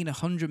 50 and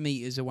 100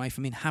 metres away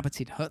from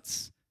inhabited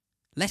huts,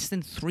 less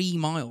than 3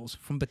 miles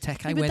from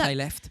Buteke, where they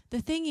left. The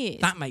thing is,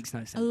 that makes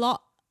no sense.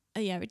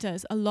 It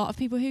does. A lot of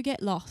people who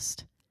get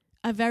lost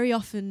are very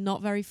often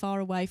not very far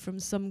away from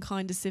some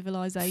kind of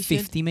civilization.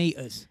 50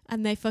 metres.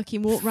 And they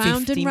fucking walk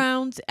round and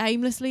round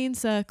aimlessly in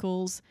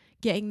circles,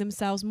 getting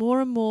themselves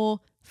more and more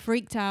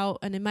freaked out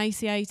and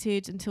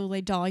emaciated until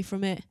they die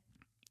from it.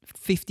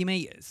 50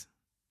 metres?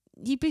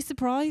 You'd be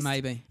surprised.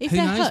 Maybe. If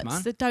they're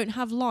huts that don't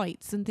have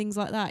lights and things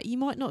like that, you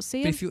might not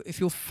see them. If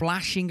you're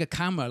flashing a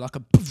camera like a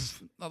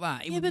poof, like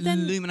that, it would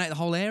illuminate the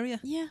whole area.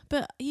 Yeah,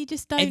 but you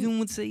just don't... Everyone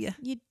would see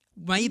you.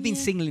 May have been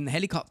signaling the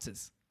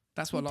helicopters.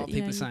 That's what a lot of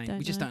people are saying.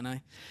 We just don't know.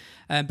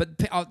 But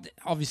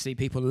obviously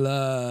people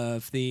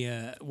love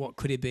the what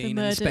could it be? The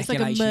murder. It's like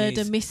a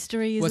murder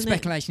mystery, isn't it?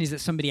 Speculation is that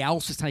somebody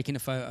else has taken the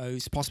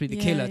photos, possibly the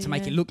killer, to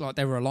make it look like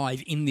they were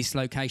alive in this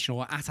location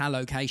or at our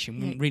location.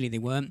 When really they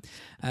weren't.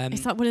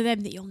 It's like one of them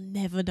that you'll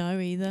never know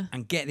either.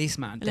 And get this,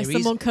 man. Unless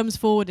someone comes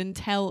forward and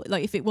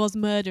if it was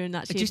murder and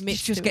actually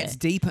admits to it. It just gets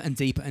deeper and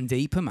deeper and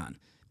deeper, man.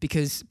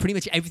 Because pretty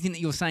much everything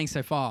that you're saying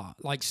so far,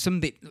 like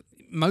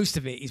most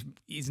of it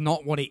is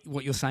not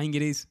what you're saying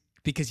it is.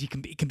 Because it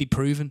can be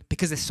proven,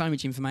 because there's so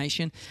much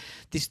information.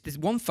 There's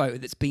one photo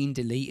that's been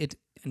deleted,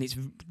 and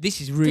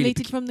this is really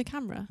deleted from the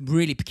camera.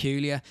 Really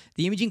peculiar.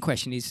 The image in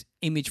question is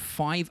image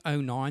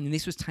 509, and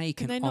this was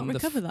taken that? on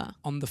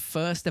the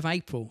 1st of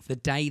April, the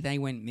day they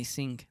went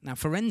missing. Now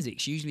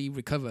forensics usually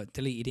recover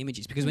deleted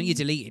images because when you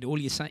delete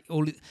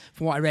it,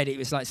 from what I read, it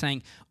was like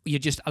saying you're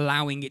just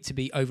allowing it to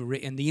be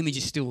overwritten. The image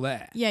is still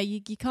there. Yeah,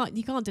 you can't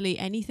delete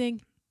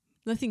anything.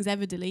 Nothing's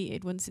ever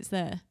deleted once it's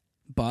there.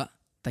 But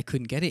they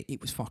couldn't get it.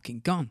 It was fucking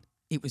gone.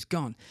 It was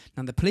gone.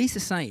 Now, the police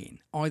are saying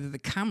either the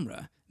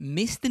camera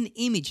missed an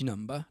image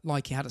number,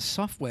 like it had a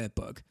software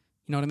bug.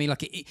 You know what I mean?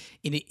 Like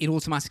it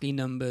automatically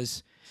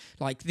numbers.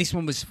 Like this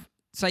one was,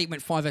 say it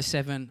went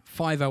 507,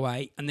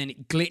 508, and then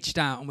it glitched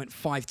out and went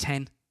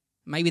 510.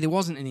 Maybe there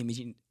wasn't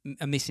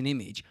a missing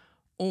image.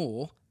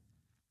 Or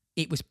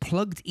it was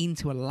plugged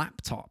into a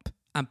laptop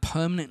and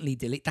permanently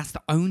deleted. That's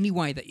the only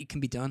way that it can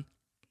be done.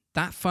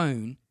 That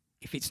phone,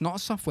 if it's not a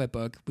software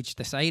bug, which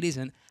they say it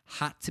isn't,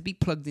 had to be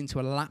plugged into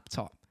a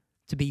laptop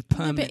to be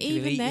permanently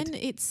deleted. But even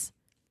then, it's...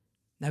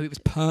 No, it was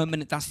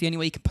permanent. That's the only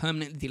way you can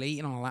permanently delete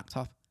it on a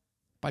laptop.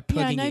 By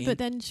plugging it in. But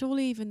then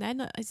surely even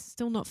then, it's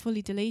still not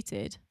fully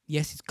deleted.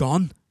 Yes, it's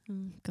gone.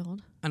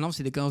 Gone. And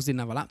obviously the girls didn't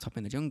have a laptop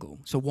in the jungle.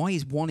 So why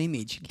is one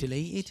image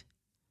deleted?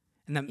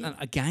 And then, and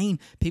again,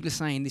 people are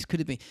saying this could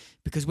have been...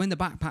 Because when the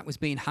backpack was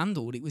being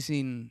handled, it was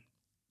in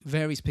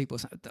various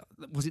people's...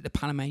 Was it the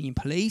Panamanian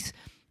police?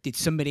 Did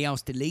somebody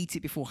else delete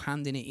it before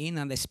handing it in?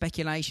 And there's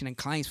speculation and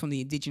claims from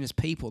the indigenous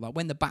people that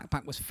when the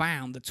backpack was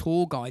found, the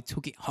tour guide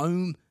took it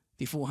home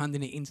before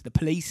handing it into the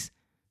police.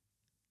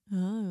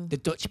 Oh. The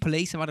Dutch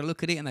police have had a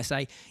look at it and they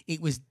say it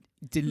was...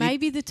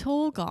 Maybe the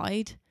tour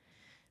guide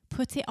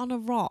put it on a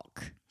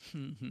rock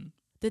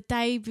the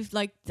day,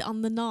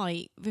 on the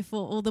night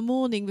before, or the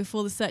morning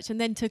before the search, and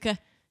then took a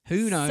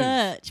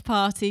search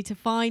party to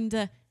find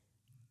a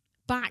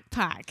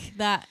backpack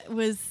that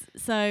was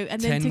so... And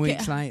 10 then took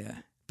weeks later.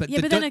 But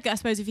then I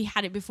suppose if you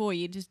had it before,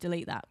 you'd just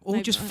delete that. Or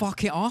Maybe, just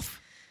fuck it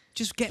off.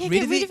 Just get rid of it.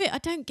 Get rid of it. I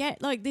don't get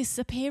this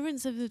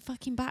appearance of the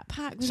fucking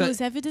backpack with all this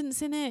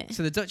evidence in it.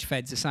 So the Dutch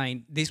feds are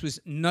saying this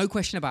was, no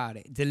question about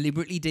it,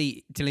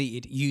 deliberately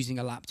deleted using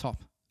a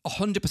laptop.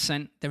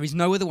 100%. There is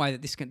no other way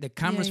that the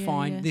camera's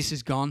fine. Yeah. This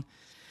is gone.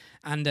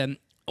 And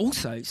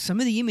also, some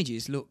of the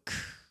images look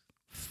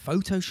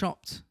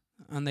photoshopped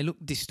and they look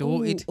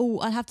distorted. Oh,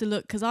 I'll have to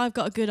look because I've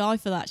got a good eye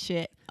for that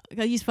shit.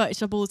 I use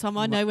Photoshop all the time.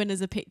 I know when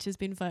there's a picture's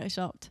been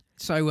photoshopped.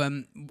 So,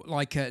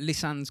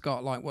 Lisanne's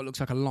got what looks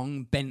like a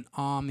long bent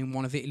arm in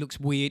one of it. It looks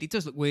weird. It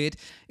does look weird.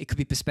 It could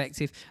be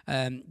perspective.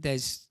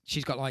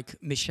 She's got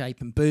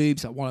misshapen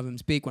boobs. Like one of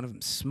them's big, one of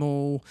them's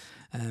small.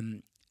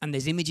 And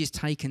there's images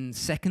taken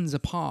seconds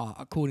apart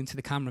according to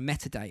the camera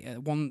metadata.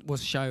 One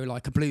was show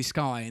like a blue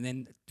sky, and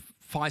then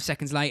 5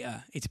 seconds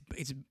later,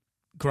 it's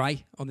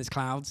grey on these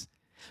clouds.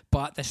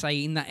 But they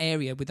say in that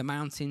area with the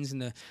mountains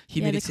and the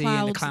humidity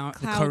and the currents,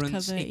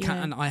 cover, it can.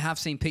 And I have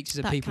seen pictures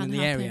of people in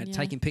the area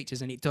taking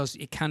pictures, and it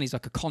is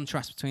like a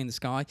contrast between the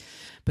sky.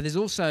 But there's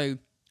also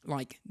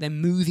they're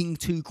moving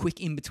too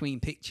quick in between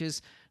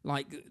pictures.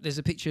 Like there's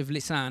a picture of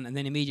Lisanne, and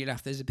then immediately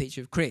after there's a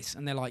picture of Chris,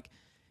 and they're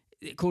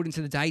according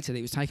to the data,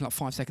 it was taken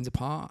 5 seconds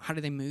apart. How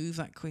did they move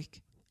that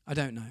quick? I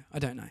don't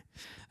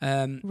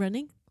know.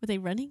 Running? Were they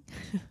running?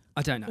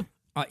 I don't know.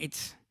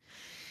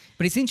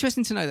 But it's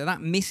interesting to know that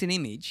missing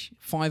image,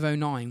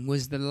 509,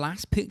 was the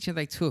last picture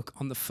they took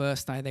on the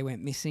first day they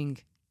went missing.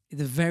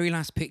 The very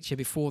last picture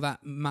before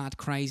that mad,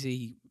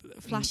 crazy...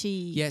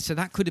 Flashy... Yeah, so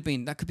that could be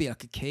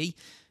like a key.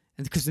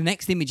 And because the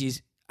next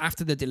images,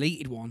 after the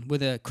deleted one, were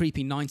the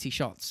creepy 90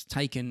 shots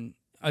taken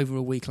over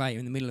a week later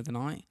in the middle of the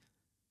night.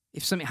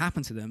 If something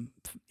happened to them,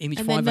 image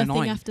and 509... And then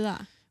nothing after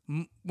that?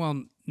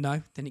 Well,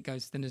 no. Then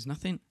there's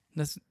nothing.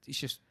 That's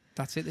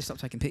it. They stopped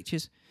taking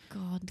pictures.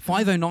 God.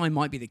 509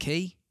 might be the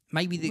key.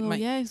 Maybe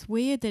it's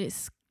weird that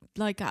it's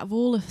out of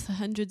all of the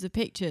hundreds of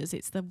pictures,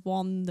 it's the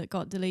one that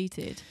got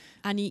deleted,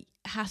 and it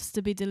has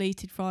to be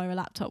deleted via a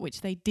laptop,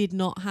 which they did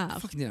not have. I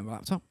fucking didn't have a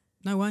laptop.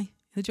 No way. In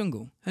the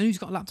jungle. And who's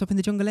got a laptop in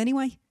the jungle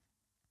anyway?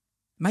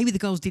 Maybe the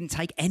girls didn't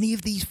take any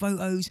of these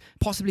photos,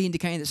 possibly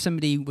indicating that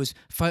somebody was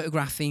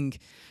photographing.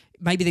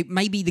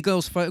 Maybe the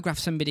girls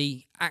photographed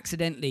somebody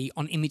accidentally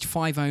on image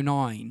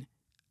 509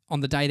 on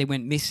the day they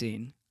went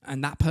missing,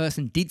 and that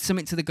person did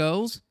something to the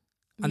girls.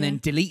 And then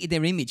deleted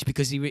their image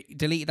because he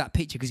deleted that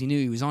picture because he knew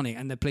he was on it.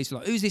 And the police were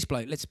like, who's this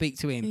bloke? Let's speak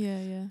to him.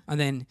 Yeah. And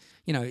then,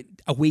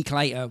 a week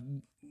later,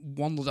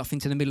 wandered off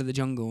into the middle of the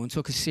jungle and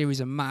took a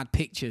series of mad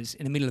pictures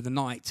in the middle of the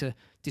night to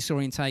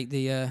disorientate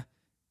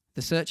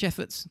the search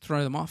efforts,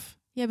 throw them off.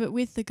 Yeah, but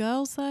with the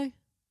girls, though?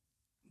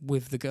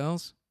 With the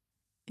girls?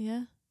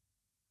 Yeah.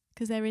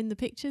 Because they're in the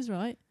pictures,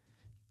 right?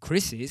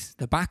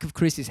 The back of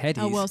Chris's head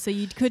is... Oh, well, so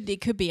it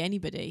could be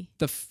anybody.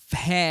 The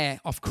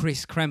hair of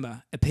Chris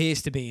Kremer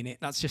appears to be in it.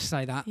 Let's just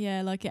say that.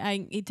 Yeah,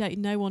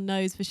 no one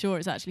knows for sure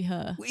it's actually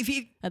her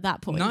at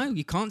that point. No,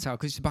 you can't tell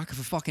because it's the back of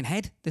her fucking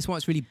head. That's why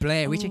it's really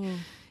Blair Witch. Oh.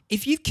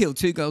 If you've killed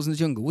 2 girls in the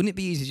jungle, wouldn't it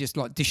be easy to just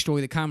destroy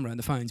the camera and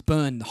the phones,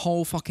 burn the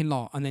whole fucking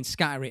lot and then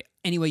scatter it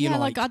anywhere you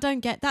like? Yeah, I don't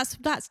get... That's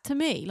to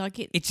me,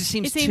 it just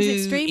seems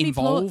too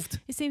involved.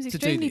 It seems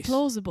extremely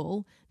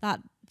plausible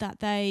that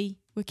they...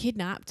 were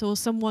kidnapped or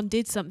someone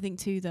did something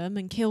to them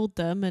and killed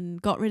them and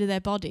got rid of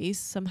their bodies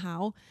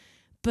somehow,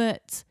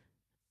 but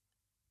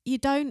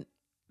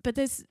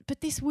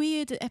this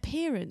weird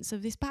appearance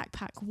of this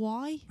backpack,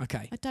 why?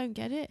 Okay, I don't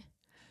get it.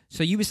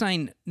 So you were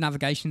saying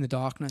navigation in the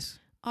darkness.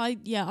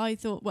 I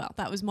thought, well,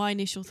 that was my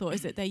initial thought,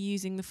 is that they're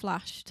using the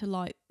flash to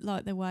light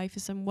their way for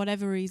some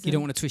whatever reason. You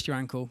don't want to twist your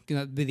ankle.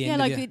 That'd be the end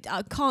like of it.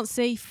 I can't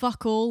see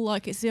fuck all.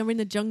 Like I'm in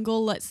the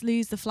jungle. Let's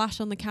lose the flash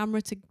on the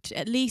camera to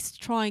at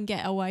least try and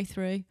get our way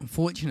through.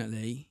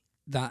 Unfortunately,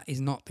 that is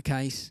not the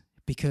case,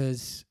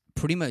 because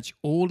pretty much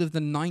all of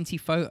the 90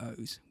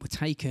 photos were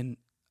taken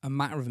a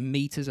matter of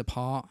meters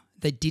apart.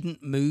 They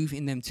didn't move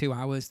in them 2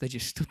 hours. They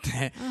just stood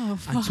there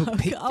and took a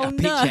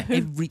picture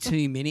every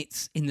 2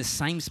 minutes in the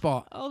same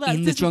spot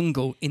in the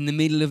jungle in the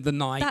middle of the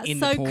night in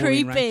the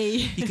pouring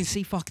rain. You can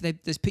see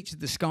there's pictures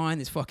of the sky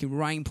and there's fucking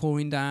rain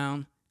pouring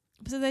down.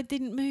 So they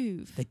didn't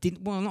move? They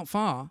didn't. Well, not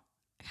far.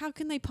 How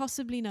can they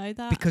possibly know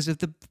that? Because of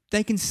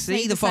they can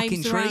see the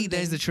fucking tree.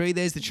 There's the tree.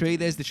 There's the tree.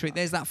 There's the tree.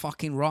 There's that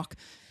fucking rock.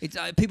 It's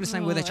people are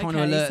saying where they're trying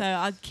to alert. So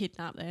I'd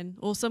kidnap then,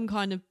 or some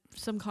kind of.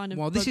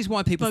 Well, this is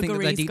why people think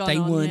that they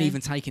weren't even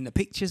taking the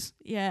pictures.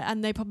 Yeah,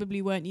 and they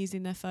probably weren't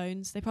using their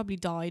phones. They probably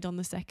died on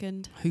the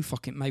second. Who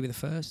fucking maybe the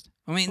first?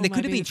 I mean, they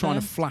could have been trying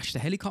to flash the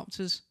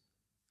helicopters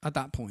at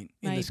that point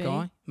in the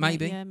sky.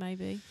 Maybe. Yeah,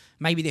 maybe.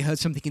 Maybe they heard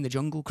something in the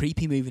jungle,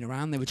 creepy moving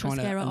around. They were trying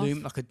to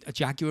illuminate like a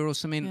jaguar or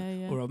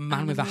something, or a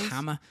man with a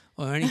hammer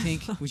or anything,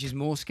 which is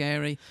more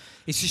scary.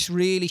 It's just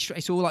really,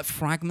 it's all like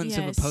fragments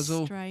of a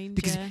puzzle. Strange,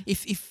 because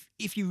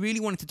if you really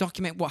wanted to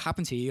document what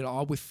happened to you, you're like,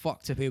 oh, we're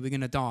fucked up here, we're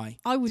going to die.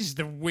 This is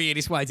the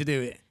weirdest way to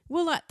do it.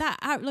 Well, like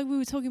we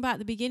were talking about at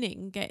the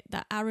beginning,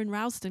 that Aaron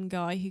Ralston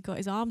guy who got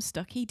his arm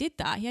stuck, he did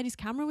that. He had his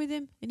camera with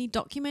him and he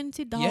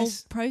documented the whole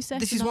process.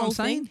 This is what I'm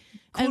saying.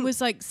 And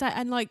was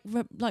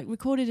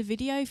recorded a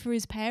video for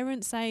his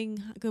parents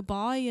saying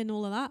goodbye and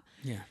all of that.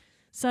 Yeah.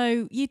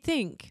 So you'd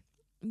think,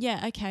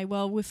 yeah, okay,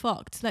 well, we're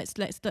fucked. Let's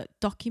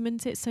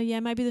document it. So yeah,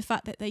 maybe the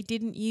fact that they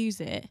didn't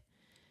use it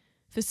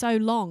for so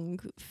long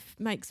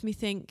makes me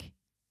think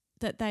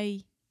that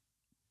they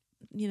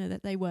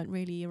weren't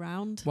really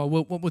around. Well,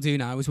 what we'll do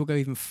now is we'll go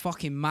even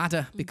fucking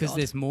madder, because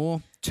there's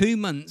more. 2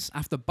 months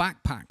after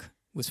backpack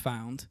was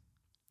found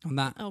on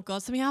that. Oh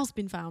God, something else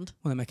been found.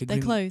 Well, they make their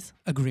clothes.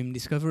 A grim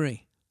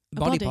discovery.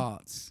 Body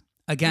parts.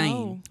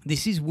 Again,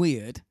 this is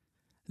weird.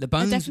 The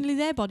bones are definitely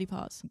their body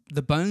parts.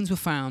 The bones were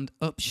found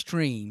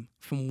upstream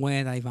from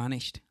where they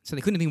vanished, so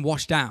they couldn't have been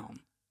washed down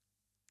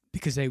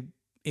because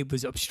it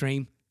was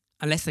upstream,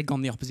 unless they'd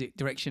gone the opposite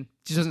direction.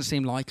 It just doesn't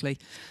seem likely.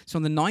 So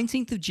on the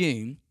 19th of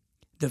June,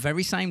 the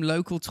very same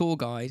local tour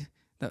guide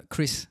that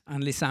Chris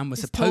and Lisanne were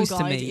supposed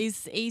to meet.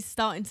 He's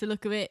starting to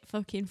look a bit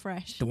fucking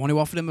fresh. The one who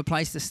offered them a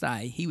place to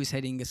stay, he was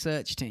heading a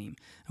search team.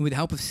 And with the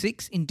help of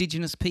 6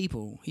 indigenous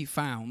people, they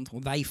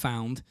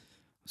found,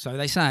 so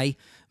they say,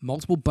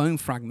 multiple bone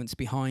fragments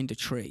behind a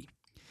tree.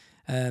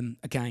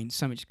 Again,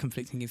 so much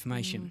conflicting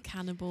information.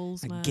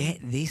 Cannibals, and man. Get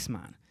this,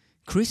 man.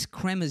 Chris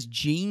Kremer's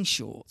jean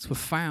shorts were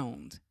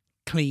found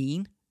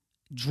clean,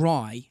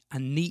 dry,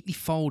 and neatly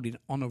folded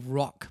on a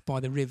rock by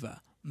the river.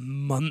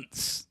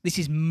 Months. This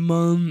is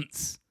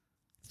months.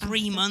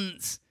 3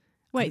 months.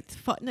 Wait,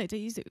 no, don't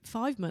use it.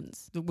 5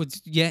 months.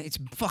 It's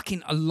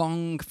fucking a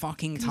long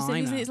fucking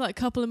time. Isn't it like a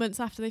couple of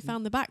months after they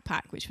found the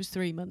backpack, which was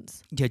 3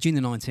 months? Yeah, June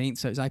the 19th.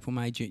 So it was April,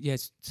 May, June.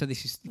 Yes. So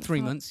this is 3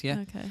 months.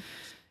 Yeah. Okay.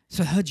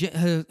 So her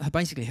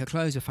basically her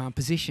clothes were found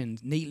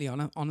positioned neatly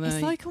on a.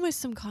 It's like almost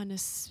some kind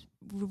of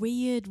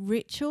weird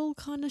ritual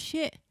kind of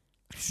shit.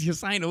 You're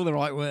saying all the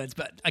right words,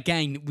 but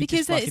again,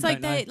 because it's like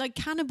they're like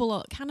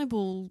cannibal.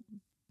 Cannibalized.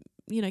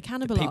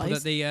 The people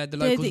that the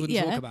locals wouldn't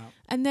talk about.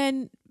 And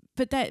then,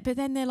 but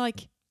then they're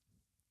like,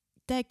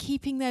 they're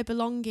keeping their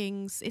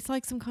belongings. It's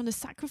like some kind of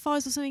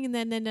sacrifice or something. And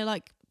then they're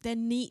like, they're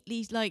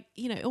neatly like,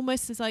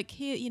 almost as like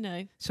here,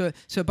 So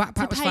a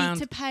backpack was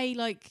found to pay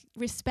like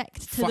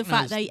respect to the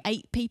fact they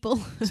ate people.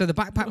 So the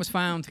backpack was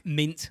found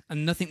mint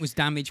and nothing was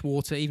damaged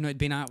water, even though it'd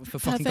been out for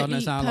fucking God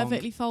knows how long.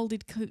 Perfectly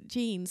folded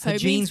jeans. So her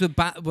jeans were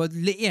so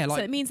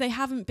it means they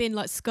haven't been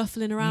like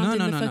scuffling around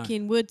in the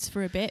fucking woods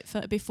for a bit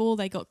before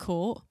they got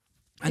caught.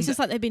 It's just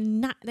like they've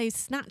been they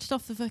snatched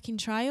off the fucking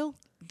trail.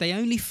 They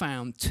only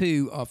found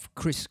 2 of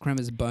Chris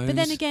Kremer's bones. But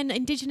then again,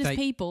 indigenous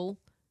people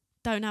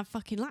don't have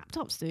fucking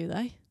laptops, do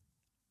they?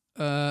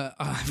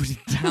 I would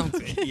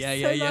doubt it.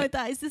 Yeah. Like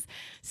that. It's just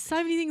so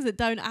many things that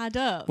don't add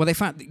up. Well, they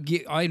found.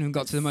 I even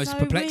got to the most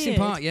perplexing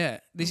part. Yeah,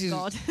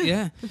 God.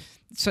 Yeah.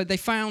 So they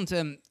found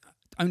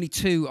only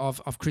 2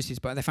 of Chris's,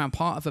 but they found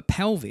part of a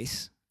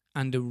pelvis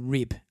and a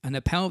rib, and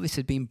the pelvis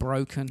had been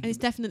broken. And it's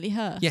definitely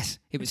her. Yes,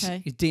 it was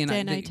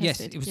DNA.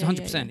 Yes, it was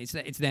 100%.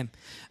 It's them.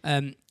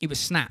 It was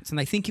snapped, and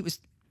they think it was.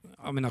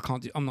 I mean,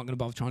 I'm not going to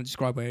bother trying to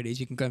describe where it is.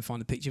 You can go and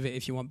find a picture of it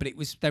if you want. But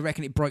they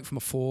reckon it broke from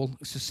a fall.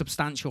 It's a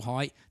substantial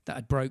height that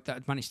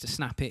had managed to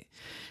snap it.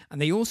 And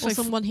they also... Or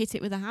someone hit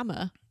it with a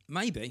hammer.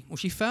 Maybe. Or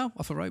she fell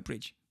off a rope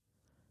bridge.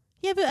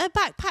 Yeah, but her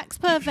backpack's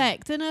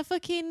perfect and her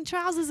fucking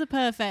trousers are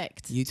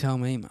perfect. You tell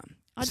me, man.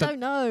 I don't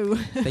know.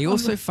 They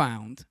also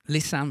found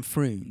Lisanne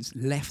Froon's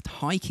left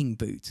hiking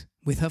boot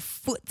with her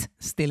foot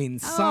still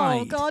inside.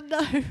 Oh, God,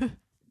 no.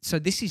 So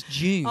this is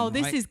June. Oh,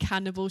 this is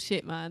cannibal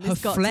shit, man. Her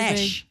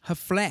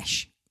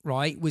flesh,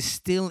 right, was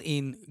still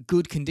in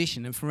good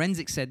condition. And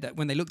forensics said that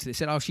when they looked at it, they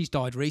said, oh, she's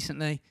died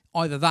recently.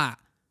 Either that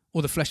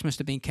or the flesh must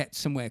have been kept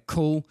somewhere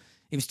cool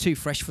It was too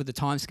fresh for the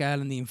timescale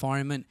and the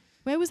environment.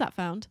 Where was that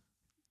found?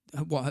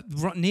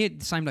 Right near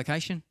the same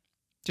location,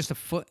 just a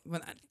foot.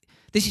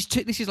 This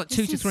is like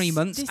 2 to 3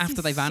 months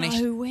after they vanished.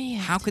 So weird.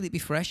 How could it be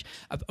fresh?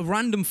 A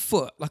random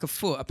foot, like a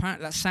foot.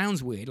 Apparently, that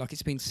sounds weird, like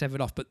it's been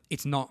severed off, but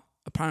it's not.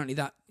 Apparently,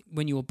 that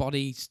when your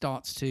body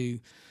starts to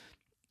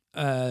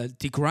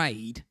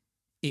degrade.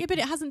 But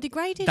it hasn't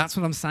degraded. That's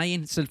what I'm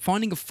saying. So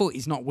finding a foot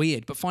is not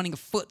weird, but finding a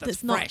foot that's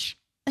fresh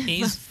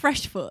is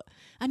fresh foot.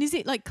 And is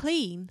it like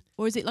clean,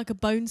 or is it like a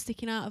bone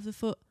sticking out of the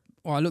foot?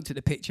 Well, I looked at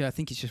the picture. I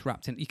think it's just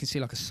wrapped in. You can see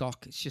like a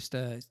sock. It's just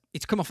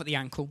it's come off at the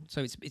ankle,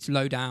 so it's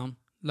low down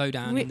ripped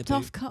in the boot.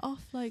 Off, cut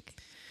off. Like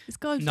it's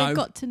got. No.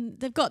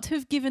 They've got to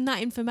have given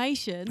that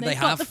information. They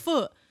got have the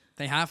foot.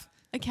 They have.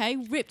 Okay,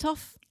 ripped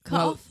off, cut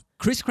off.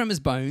 Chris Kremer's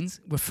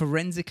bones were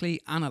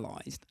forensically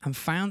analysed and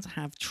found to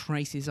have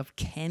traces of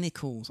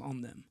chemicals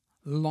on them,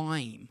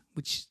 lime,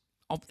 which.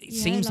 It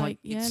seems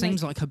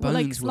like her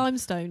bones like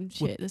limestone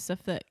shit, the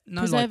stuff that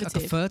no, like a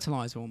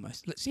fertilizer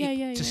almost.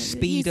 To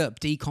speed up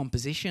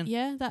decomposition.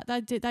 Yeah,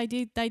 they did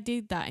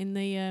that in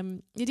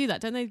the they do that,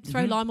 don't they?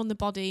 Throw lime on the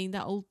body,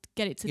 that'll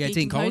get it to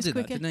decompose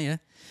quicker. That, didn't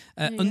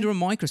they? Under a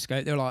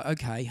microscope, they were like,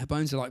 okay, her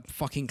bones are like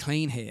fucking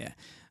clean here.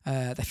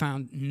 They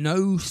found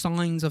no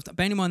signs of.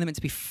 Bearing in mind, they're meant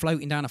to be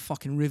floating down a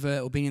fucking river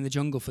or being in the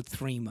jungle for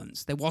 3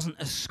 months. There wasn't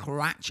a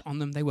scratch on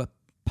them. They were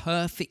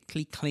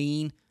perfectly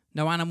clean.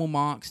 No animal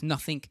marks.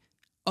 Nothing.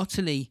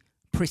 Utterly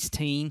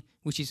pristine,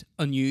 which is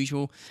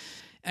unusual.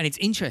 And it's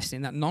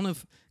interesting that none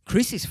of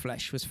Chris's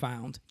flesh was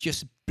found,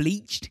 just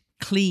bleached,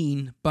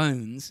 clean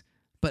bones.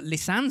 But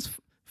Lisanne's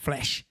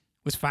flesh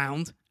was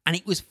found, and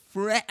it was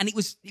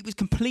it was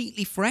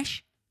completely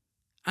fresh.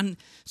 And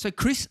so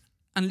Chris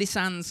and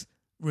Lisanne's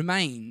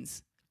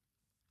remains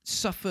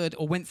suffered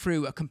or went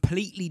through a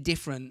completely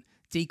different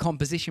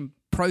decomposition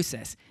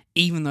process,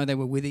 even though they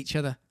were with each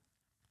other,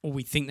 or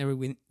we think they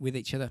were with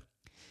each other.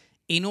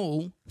 In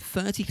all,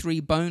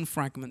 33 bone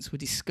fragments were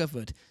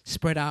discovered,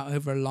 spread out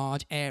over a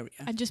large area.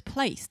 And just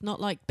placed,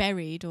 not like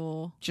buried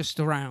or... Just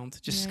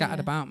around, scattered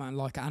about, man,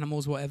 like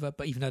animals, whatever.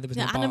 But even though there was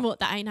no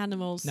that ain't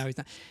animals. No, it's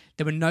not.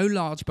 There were no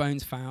large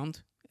bones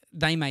found.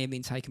 They may have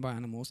been taken by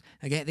animals.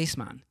 And get this,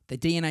 man. They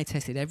DNA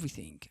tested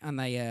everything, and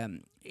they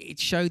it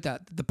showed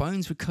that the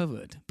bones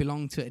recovered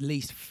belonged to at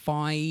least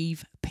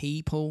 5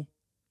 people.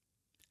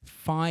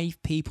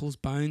 5 people's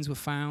bones were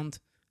found.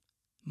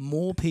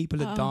 More people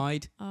had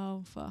died.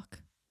 Oh, fuck.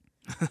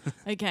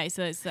 Okay,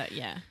 so it's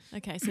yeah.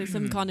 Okay, so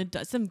some kind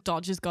of some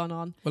dodge has gone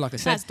on. Well, like I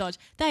said, that's dodge.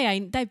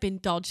 They've been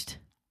dodged.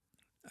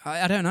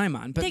 I don't know,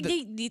 man. But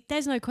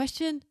there's no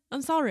question.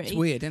 I'm sorry. It's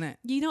weird, isn't it?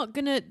 You're not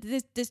gonna.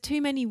 There's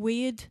too many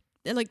weird.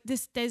 Like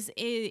this. There's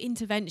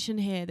intervention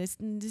here. This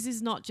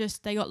is not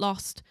just they got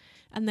lost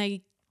and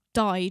they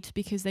died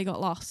because they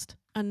got lost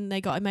and they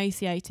got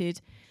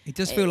emaciated. It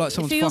does feel like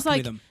someone's fucking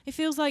with them. It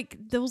feels like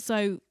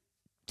also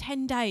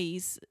 10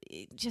 days.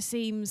 It just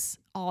seems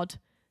odd.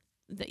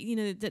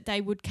 That they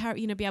would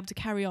be able to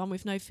carry on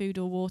with no food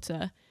or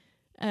water,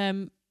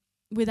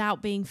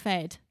 without being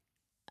fed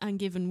and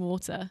given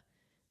water.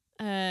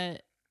 That's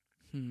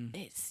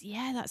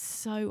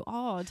so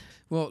odd.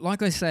 Well,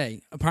 like I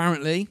say,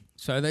 apparently,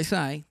 so they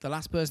say, the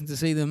last person to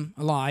see them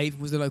alive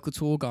was the local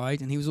tour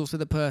guide, and he was also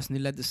the person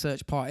who led the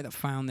search party that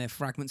found their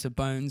fragments of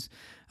bones,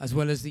 as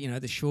well as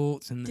the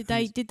shorts and.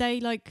 Did they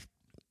like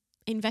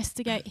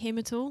investigate him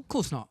at all? Of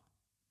course not.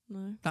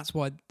 No. That's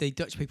why the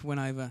Dutch people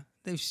went over.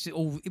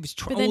 All the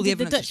evidence. Did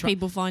the Dutch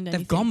people find anything?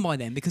 They've gone by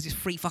then because it's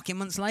 3 fucking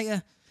months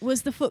later.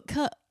 Was the foot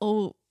cut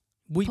or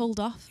pulled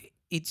off?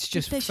 It's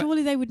just.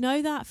 Surely they would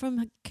know that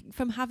from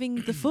having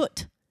the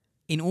foot.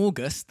 In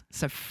August,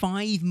 so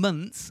 5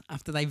 months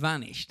after they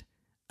vanished,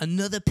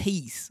 another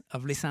piece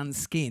of Lisanne's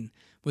skin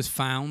was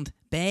found,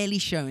 barely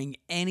showing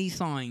any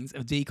signs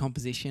of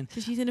decomposition.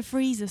 So she's in a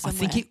freezer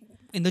somewhere. I think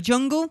in the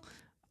jungle.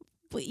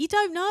 But you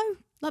don't know.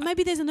 Like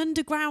maybe there's an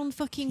underground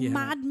fucking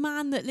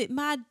madman that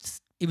mad.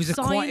 It was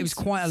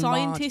quite a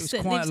large piece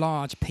of lives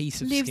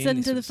skin. Lives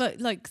under the foot.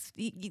 Like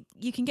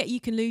you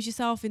can lose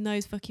yourself in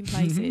those fucking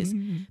places.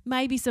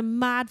 Maybe some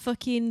mad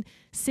fucking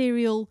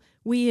serial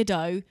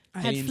weirdo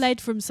had fled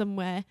from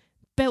somewhere,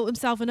 built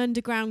himself an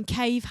underground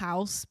cave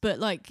house, but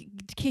like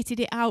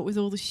kitted it out with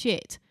all the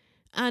shit,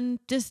 and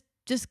just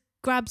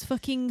grabs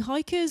fucking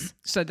hikers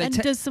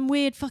and does some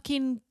weird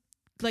fucking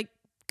like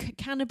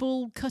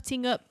cannibal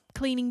cutting up,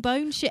 cleaning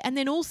bone shit, and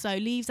then also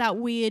leaves out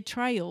weird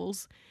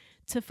trails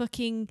to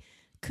fucking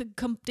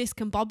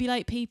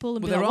discombobulate people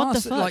and be like, what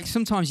the fuck? Like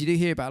sometimes you do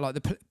hear about like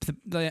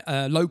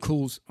the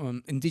locals,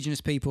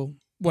 indigenous people,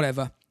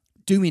 whatever,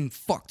 doing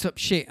fucked up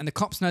shit, and the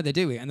cops know they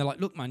do it, and they're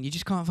like, look, man, you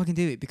just can't fucking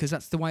do it because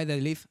that's the way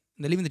they live.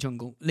 They live in the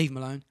jungle. Leave them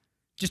alone.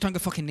 Just don't go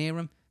fucking near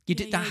them.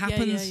 That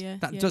happens.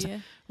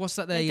 What's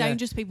that?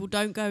 Dangerous people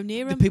don't go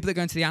near them. The people that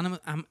go into the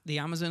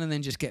Amazon and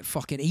then just get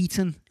fucking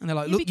eaten, and they're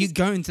like, "Look, you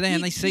go into there,"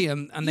 and they see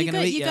them, and they're going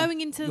to eat you. You're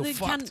going into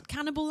the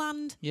cannibal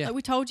land. Yeah, like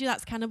we told you,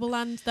 that's cannibal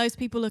land. Those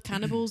people are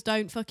cannibals.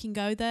 Don't fucking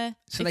go there.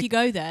 So if you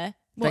go there,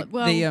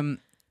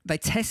 they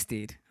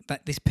tested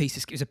that this piece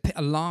of skin, it was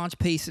a large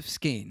piece of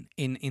skin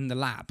in the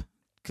lab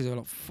because they're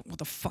like, what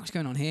the fuck's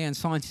going on here? And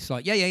scientists are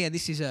like, yeah,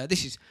 this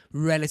is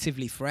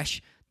relatively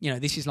fresh. You know,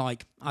 this is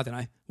like, I don't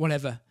know,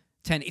 whatever,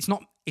 10. It's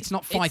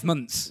not 5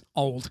 months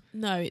old.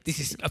 No, this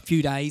is a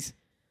few days.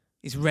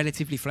 It's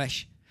relatively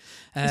fresh.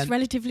 It's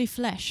relatively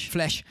flesh.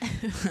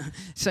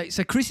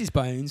 So Chris's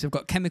bones have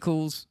got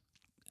chemicals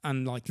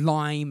and like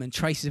lime and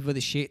traces of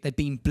other shit. They'd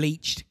been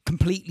bleached,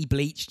 completely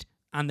bleached,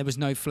 and there was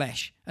no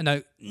flesh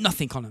and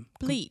nothing on them.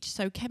 Bleach,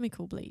 so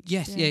chemical bleach.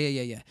 Yes,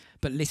 yeah.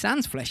 But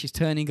Lisanne's flesh is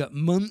turning up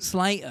months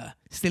later,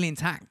 still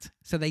intact.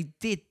 So they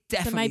did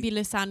definitely. So maybe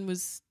Lisanne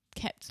was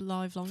kept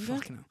alive longer.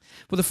 Fucking hell.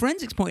 Well, the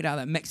forensics pointed out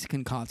that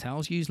Mexican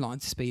cartels use lime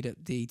to speed up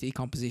the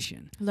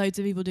decomposition. Loads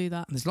of people do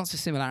that. And there's lots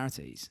of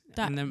similarities.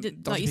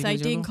 Like you say,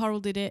 Dean Corll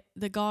did it.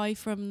 The guy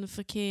from the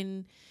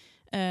fucking,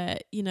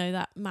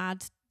 that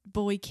mad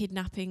boy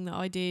kidnapping that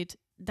I did,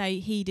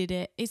 he did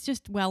it. It's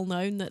just well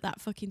known that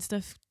fucking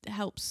stuff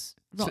helps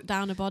rot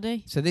down a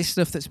body. So this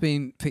stuff that's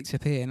been picked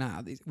up here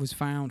now, it was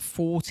found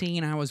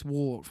 14 hours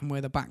walk from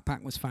where the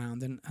backpack was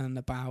found and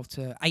about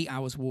 8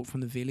 hours walk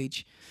from the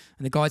village.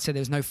 And the guide said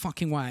there was no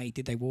fucking way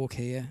did they walk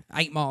here.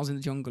 8 miles in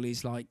the jungle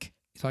is like,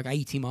 it's like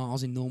 80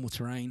 miles in normal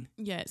terrain.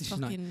 Yeah, it's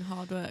fucking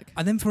hard work.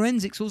 And then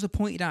forensics also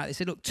pointed out, they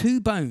said, look, 2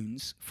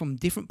 bones from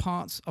different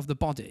parts of the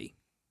body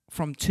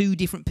from 2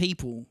 different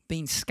people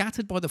being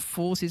scattered by the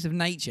forces of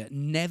nature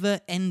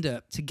never end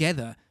up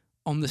together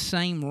on the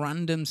same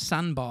random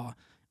sandbar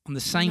on the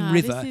same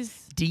river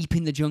deep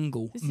in the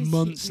jungle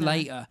months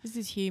later. This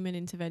is human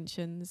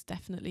intervention. There's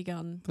definitely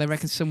gone. They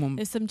reckon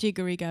there's some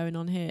jiggery going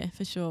on here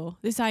for sure.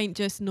 This ain't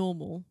just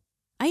normal.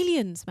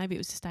 Aliens. Maybe it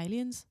was just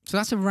aliens. So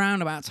that's a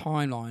roundabout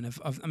timeline of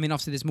I mean,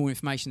 obviously there's more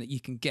information that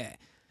you can get.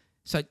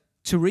 So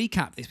to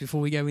recap this before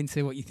we go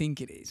into what you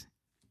think it is,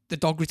 the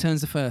dog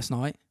returns the first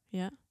night.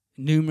 Yeah.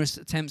 Numerous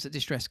attempts at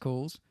distress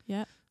calls.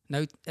 Yeah.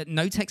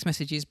 No text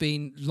messages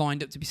being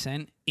lined up to be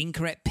sent.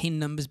 Incorrect PIN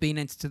numbers being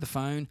entered to the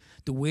phone.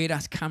 The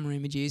weird-ass camera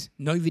images.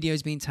 No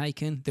videos being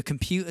taken. The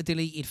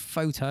computer-deleted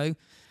photo.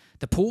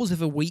 The pause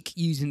of a week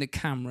using the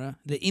camera.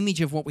 The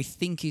image of what we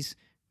think is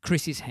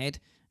Chris's head.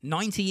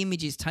 90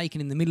 images taken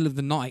in the middle of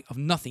the night of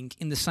nothing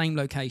in the same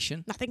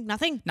location.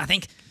 Nothing.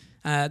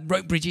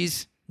 Rope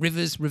bridges,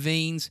 rivers,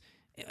 ravines,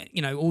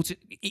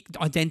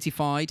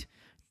 identified.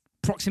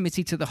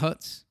 Proximity to the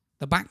huts.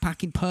 The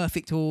backpack in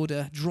perfect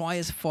order, dry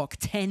as fuck,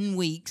 10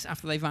 weeks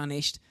after they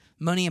vanished,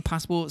 money and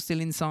passport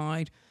still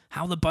inside,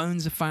 how the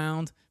bones are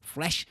found,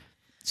 flesh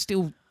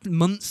still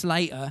months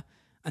later,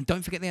 and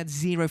don't forget they had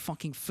 0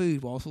 fucking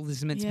food whilst all this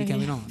is meant to be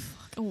going on.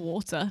 Fucking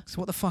water. So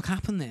what the fuck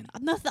happened then?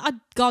 I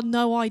got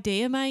no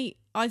idea, mate.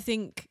 I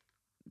think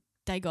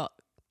they got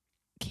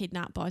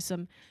kidnapped by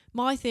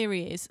my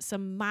theory is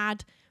some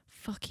mad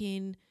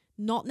fucking,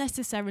 not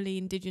necessarily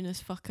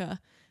indigenous fucker,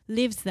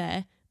 lives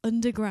there,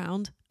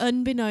 underground,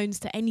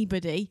 unbeknownst to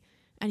anybody,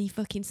 and he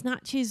fucking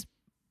snatches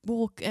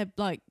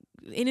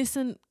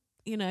innocent,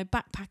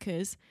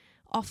 backpackers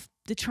off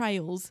the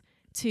trails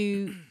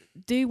to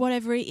do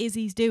whatever it is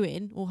he's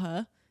doing, or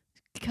her,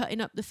 cutting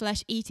up the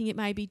flesh, eating it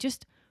maybe,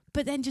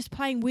 but then just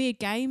playing weird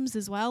games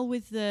as well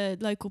with the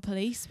local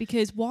police,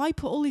 because why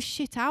put all this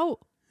shit out?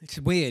 It's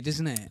weird,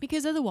 isn't it?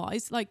 Because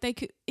otherwise, they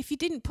could, if you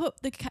didn't put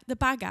the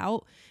bag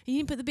out, and you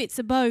didn't put the bits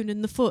of bone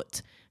and the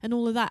foot and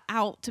all of that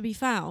out to be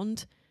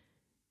found,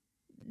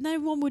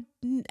 no one would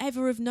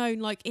ever have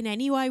known, in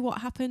any way what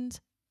happened.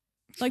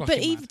 But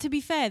even to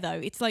be fair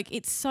though,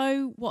 it's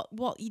so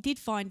what you did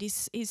find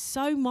is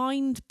so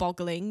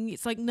mind-boggling.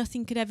 It's like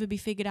nothing could ever be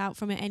figured out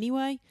from it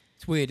anyway.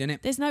 It's weird, isn't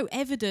it? There's no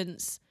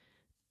evidence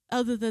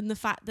other than the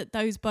fact that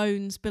those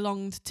bones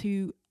belonged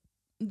to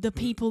the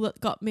people that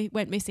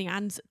went missing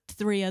and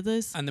 3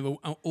 others, and they were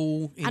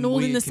all in the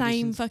conditions.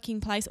 Same fucking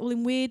place, all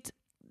in weird,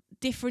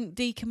 different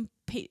and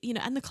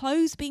the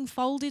clothes being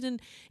folded and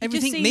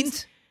everything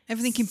mint.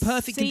 Everything in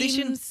perfect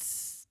condition.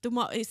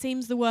 It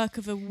seems the work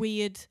of a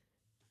weird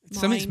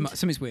mind.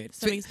 Something's weird.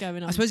 Something's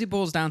going on. I suppose it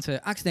boils down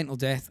to accidental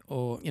death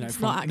or,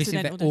 from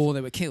missing death, or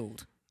they were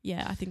killed.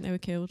 Yeah, I think they were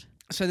killed.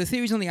 So the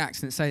theories on the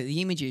accident say that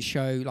the images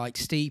show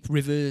steep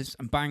rivers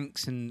and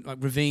banks and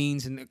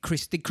ravines, and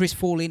did Chris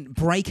fall in,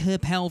 break her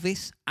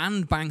pelvis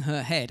and bang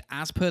her head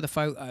as per the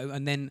photo,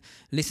 and then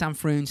Lisanne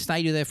Froon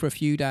stayed there for a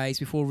few days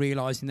before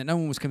realising that no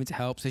one was coming to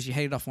help, so she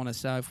headed off on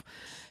herself,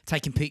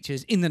 taking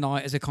pictures in the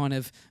night as a kind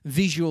of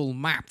visual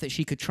map that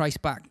she could trace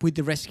back with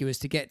the rescuers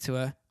to get to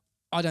her.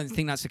 I don't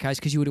think that's the case,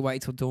 because you would have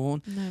waited till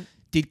dawn. No.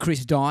 Did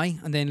Chris die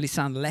and then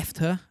Lisanne left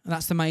her? And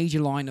that's the major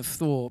line of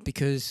thought,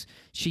 because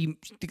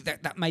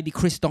that maybe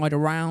Chris died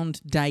around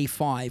day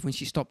 5 when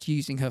she stopped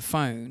using her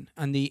phone,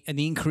 and the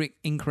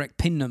incorrect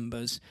PIN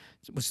numbers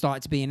was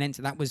started to be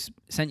entered. That was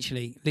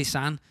essentially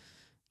Lisanne,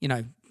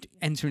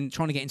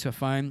 trying to get into her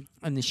phone,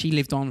 and then she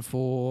lived on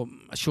for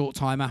a short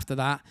time after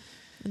that.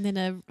 And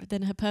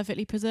then her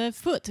perfectly preserved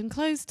foot and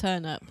clothes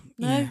turn up.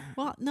 No, yeah.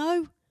 What?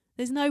 No,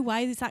 there's no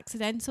way this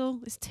accidental.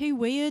 It's too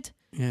weird.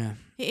 Yeah,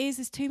 it is.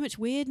 There's too much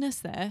weirdness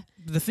there.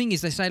 The thing is,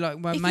 they say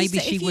maybe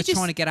she was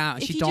trying to get out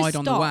and she died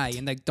on the way,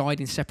 and they died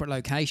in separate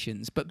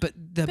locations. But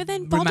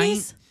then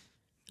bodies.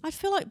 I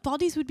feel like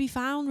bodies would be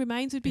found,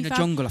 remains would be found in a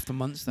jungle after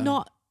months,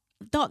 though.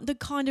 not the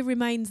kind of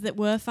remains that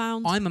were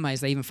found. I'm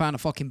amazed they even found a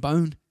fucking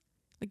bone.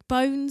 Like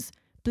bones,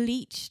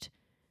 bleached,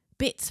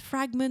 bits,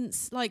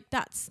 fragments. Like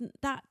that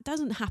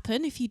doesn't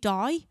happen if you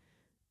die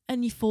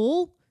and you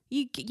fall.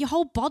 Your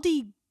whole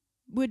body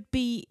would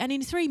be, and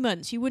in 3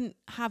 months you wouldn't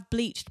have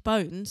bleached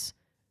bones.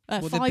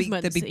 5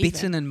 months. They'd be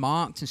bitten and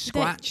marked and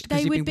scratched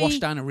because you'd been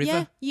washed down a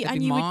river. Yeah,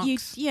 and you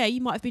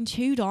might have been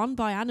chewed on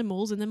by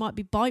animals, and there might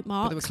be bite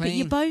marks. But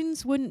your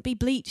bones wouldn't be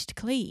bleached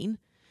clean,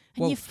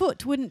 and your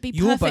foot wouldn't be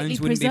perfectly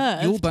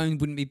preserved. Your bone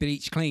wouldn't be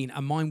bleached clean,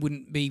 and mine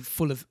wouldn't be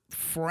full of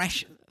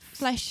fresh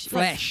flesh.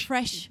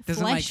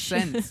 Doesn't make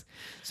sense.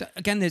 So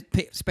again, there's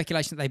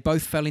speculation that they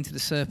both fell into the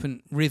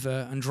Serpent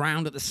River and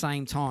drowned at the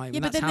same time. Yeah,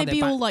 but then they'd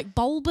be all like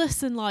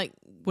bulbous and like.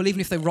 Well,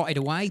 even if they rotted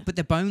away, but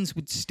their bones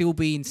would still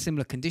be in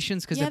similar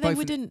conditions because they're both. They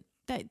wouldn't.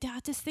 I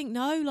just think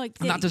no, like.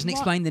 And that doesn't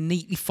explain the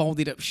neatly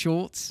folded up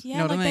shorts. Yeah, you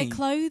know what I mean? Their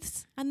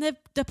clothes and the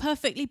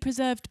perfectly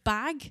preserved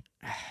bag,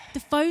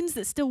 the phones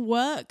that still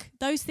work.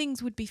 Those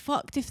things would be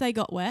fucked if they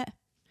got wet.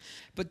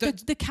 But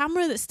the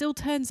camera that still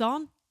turns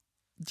on.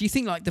 Do you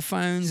think like the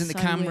phones and the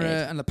camera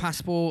weird. and the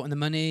passport and the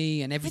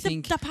money and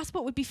everything? That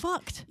passport would be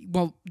fucked.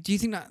 Well, do you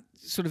think that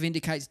sort of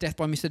indicates death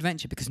by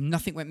misadventure because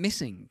nothing went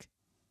missing?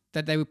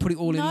 That they would put it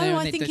all in there? No,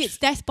 I think it's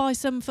death by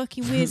some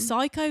fucking weird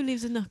psycho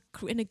lives in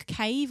a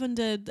cave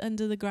under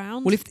the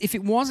ground. Well, if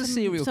it was a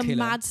serial killer, some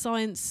mad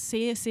science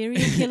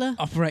serial killer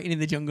operating in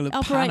the jungle of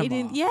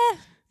Panama,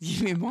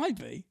 it might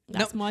be.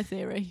 That's my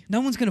theory. No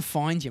one's going to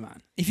find you,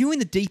 man. If you're in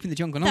the deep in the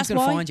jungle, no one's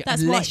going to find you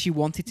unless you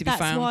want it to be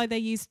found.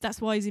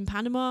 That's why he's in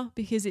Panama,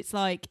 because it's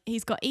like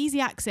he's got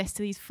easy access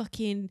to these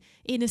fucking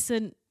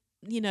innocent,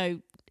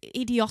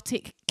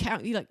 idiotic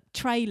like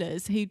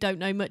trailers who don't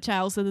know much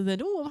else other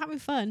than I'm having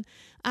fun,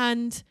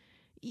 and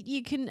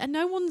you can, and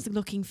no one's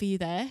looking for you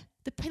there.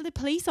 The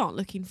police aren't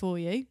looking for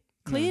you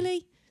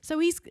clearly.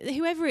 No. So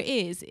whoever it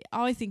is,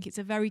 I think it's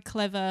a very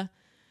clever.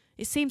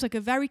 It seems like a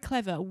very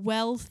clever,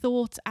 well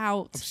thought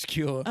out,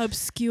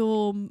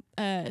 obscure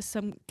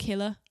some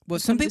killer. Well,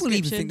 some people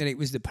even think that it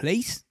was the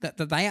police, that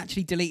they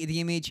actually deleted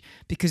the image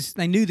because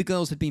they knew the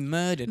girls had been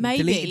murdered. Maybe.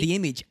 And deleted the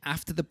image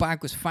after the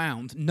bag was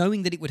found,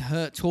 knowing that it would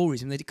hurt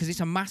tourism because it's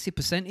a massive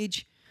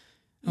percentage.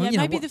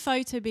 Maybe the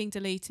photo being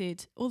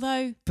deleted,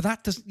 although. But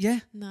that doesn't.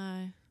 Yeah.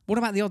 No. What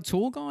about the odd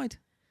tour guide?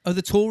 Oh,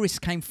 the tourists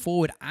came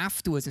forward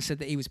afterwards and said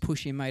that he was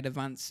pushing, made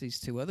advances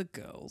to other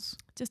girls.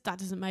 Just that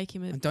doesn't make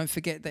him. And don't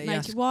forget that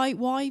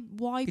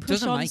why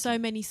push on so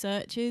many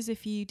searches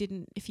if you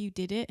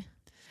did it?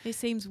 It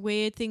seems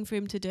weird thing for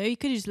him to do. He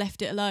could have just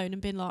left it alone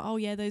and been like, "Oh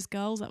yeah, those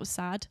girls, that was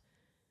sad."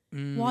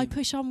 Why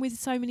push on with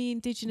so many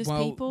indigenous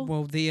people?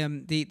 Well, they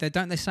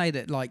say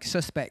that like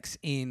suspects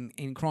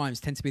in crimes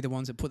tend to be the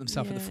ones that put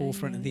themselves at the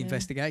forefront of the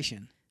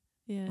investigation.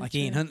 Yeah, like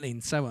Ian Huntley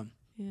and so on.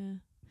 Yeah.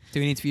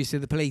 Doing interviews to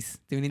the police.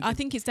 I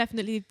think it's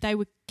definitely they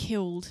were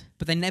killed.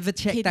 But they never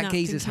checked that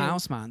geezer's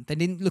house, man. They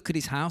didn't look at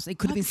his house. It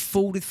could have been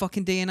full with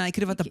fucking DNA. It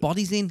could have had the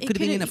bodies in. Could have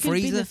been in a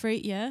freezer.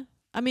 Yeah.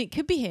 I mean, it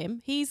could be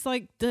him. He's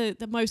like the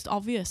most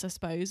obvious, I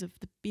suppose, of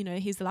the,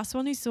 he's the last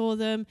one who saw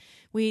them.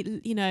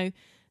 It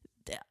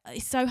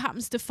so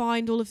happens to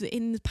find all of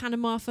in the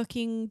Panama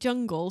fucking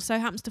jungle, so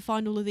happens to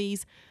find all of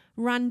these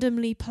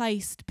randomly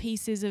placed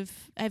pieces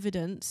of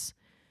evidence,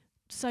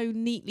 so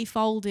neatly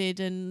folded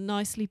and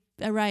nicely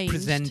arranged.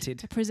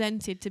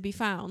 Presented to be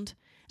found.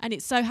 And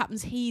it so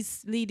happens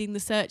he's leading the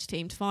search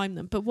team to find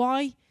them. But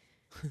why?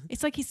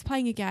 It's like he's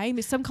playing a game.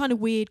 It's some kind of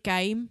weird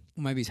game.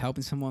 Or maybe he's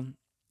helping someone.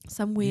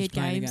 Some weird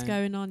games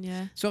going on,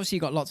 yeah. So obviously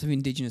you've got lots of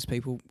indigenous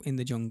people in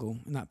the jungle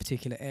in that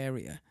particular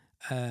area.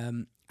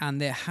 And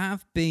there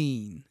have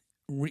been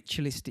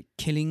ritualistic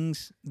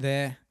killings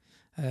there.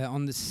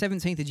 On the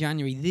 17th of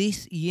January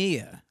this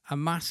year, a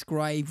mass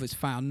grave was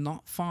found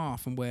not far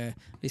from where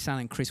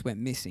Lisanne and Chris went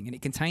missing. And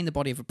it contained the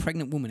body of a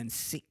pregnant woman and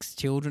 6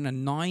 children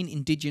and 9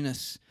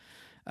 indigenous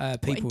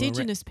people.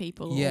 Indigenous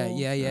people? Yeah.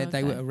 Okay.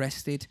 They were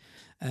arrested.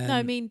 No,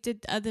 I mean,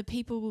 are the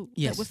people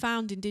that were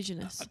found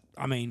indigenous?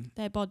 I mean...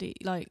 Their body,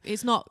 like,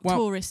 it's not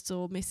tourists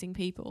or missing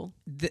people.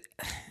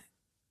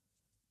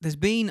 There's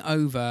been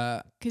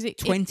over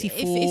 24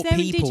 if they're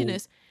people...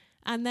 indigenous,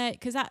 and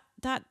because that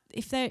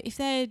if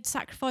they're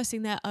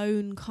sacrificing their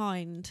own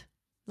kind,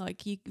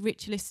 like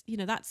ritualist,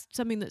 that's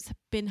something that's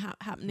been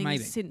happening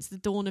since the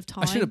dawn of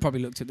time. I should have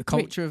probably looked at the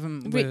culture of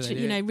them.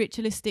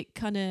 Ritualistic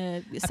kind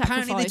of sacrifice.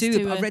 Apparently they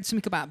do. I read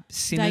something about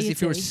sinners.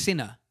 If you're a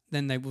sinner,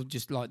 then they will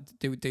just like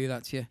do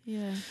that to you.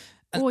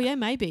 Yeah.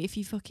 Maybe if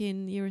you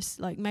fucking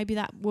maybe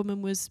that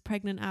woman was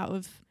pregnant out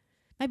of,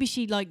 maybe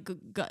she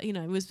got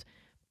was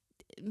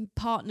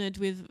partnered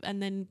with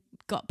and then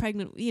got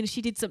pregnant.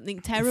 She did something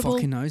terrible. Who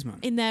fucking knows, man.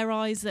 In their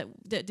eyes,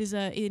 that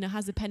deserve,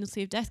 has the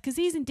penalty of death. Because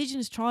these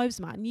indigenous tribes,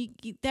 man,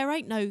 there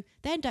ain't no.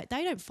 They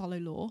don't follow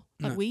law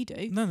like we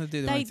do. No, they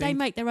do their own thing. They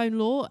make their own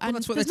law, and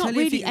there's not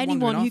really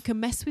anyone who can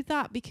mess with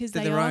that because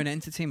they're their own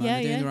entity, man.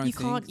 They're doing their own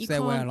thing. It's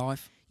their way of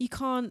life. You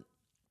can't.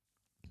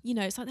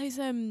 It's like those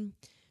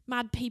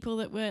mad people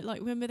that were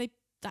like. Remember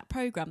that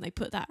program, they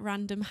put that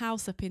random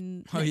house up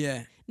in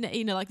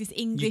like this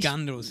English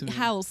Uganda or something.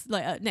 house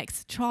like next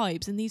to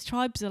tribes, and these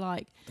tribes are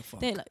like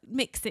they're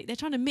like they're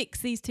trying to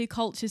mix these two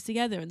cultures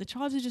together, and the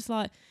tribes are just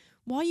like,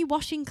 why are you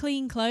washing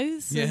clean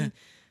clothes? Yeah. And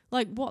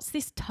like, what's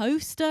this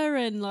toaster?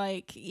 And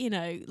like,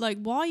 like,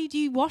 why do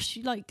you wash?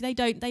 Like, they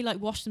like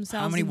wash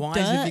themselves. How many wives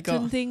dirt have you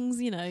got? And things,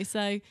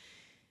 so.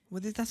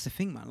 Well, that's the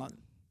thing, man. Like,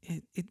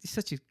 it's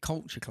such a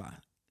culture clash.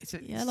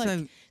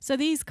 So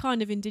these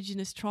kind of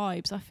indigenous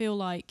tribes, I feel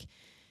like,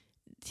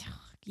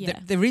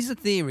 there is a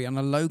theory on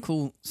a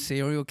local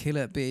serial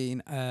killer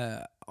being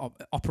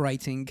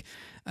operating.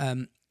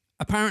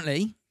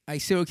 Apparently, a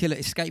serial killer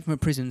escaped from a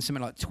prison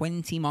something like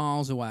 20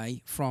 miles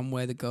away from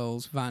where the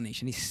girls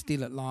vanished, and he's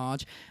still at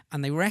large.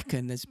 And they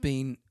reckon there's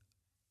been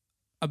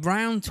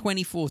around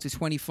 24 to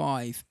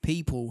 25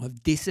 people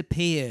have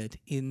disappeared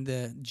in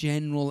the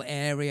general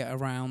area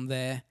around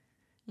there.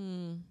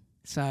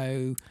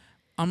 So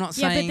I'm not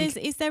saying... Yeah, but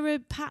is there a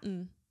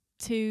pattern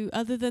to,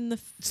 other than the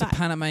it's the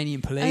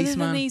Panamanian police, other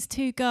than these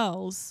two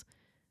girls,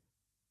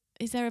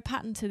 is there a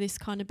pattern to this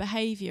kind of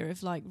behaviour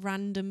of like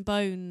random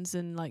bones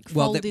and like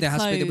folded there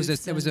has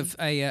clothes? There was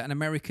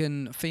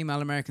an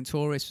female American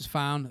tourist was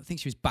found. I think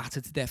she was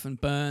battered to death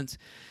and burnt.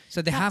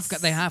 So they have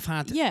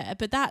had... Yeah,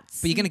 but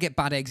that's... But you're going to get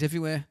bad eggs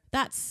everywhere.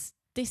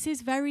 This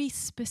is very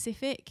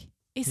specific.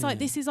 It's like,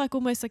 this is like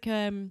almost like,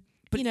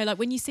 like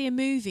when you see a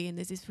movie and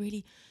there's this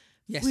really...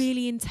 Yes.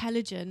 Really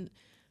intelligent,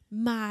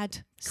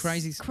 mad,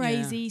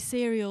 crazy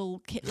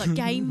serial like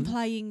game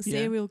playing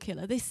serial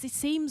killer. This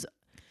seems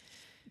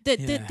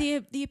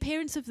the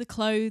appearance of the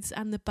clothes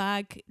and the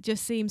bag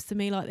just seems to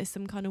me like there's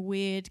some kind of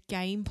weird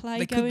gameplay.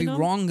 They could be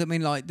wrong. I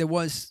mean, like there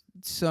was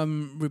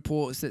some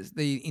reports that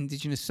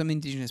some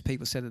indigenous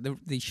people said that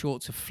the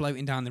shorts are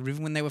floating down the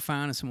river when they were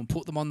found, and someone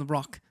put them on the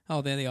rock.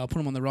 Oh, there they are. Put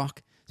them on the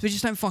rock. So we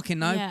just don't fucking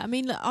know. Yeah, I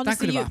mean, look, honestly, that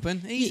could have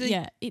happened. Easy.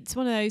 Yeah, it's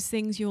one of those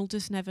things you'll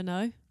just never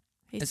know.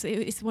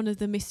 It's one of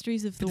the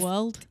mysteries of the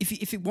world.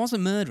 If it was a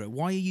murderer,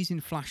 why are you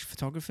using flash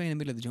photography in the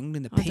middle of the jungle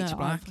in the pitch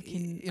black?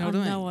 I have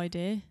no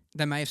idea.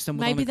 They may have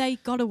stumbled. Maybe they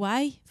got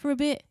away for a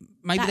bit.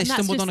 Maybe they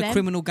stumbled on a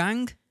criminal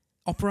gang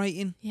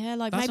operating. Yeah,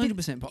 like that's maybe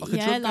 100%. Like a drug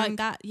gang. Like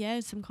that. Yeah,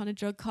 some kind of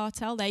drug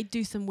cartel. They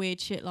do some weird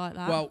shit like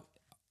that. Well,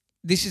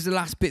 this is the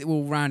last bit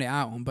we'll round it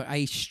out on. But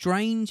a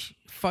strange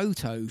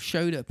photo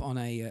showed up on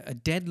a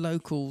dead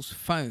local's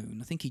phone.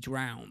 I think he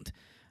drowned,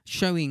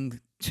 showing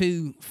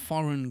two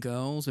foreign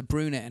girls, a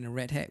brunette and a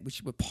redhead,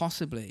 which were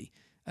possibly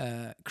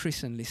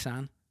Chris and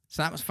Lisanne.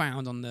 So that was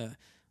found on the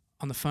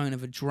phone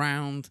of a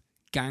drowned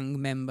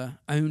gang member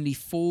only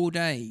 4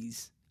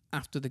 days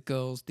after the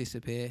girls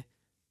disappear.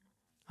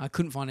 I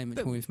couldn't find any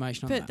more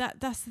information on that.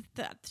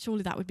 But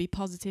surely that would be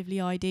positively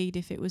ID'd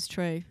if it was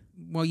true.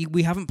 Well,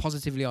 we haven't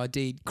positively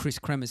ID'd Chris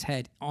Kremer's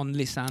head on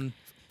Lisanne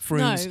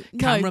Froome's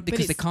camera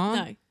because they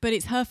can't. No, but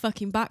it's her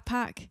fucking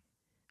backpack.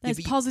 There's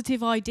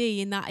positive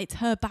ID in that it's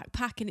her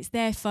backpack and it's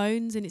their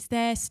phones and it's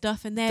their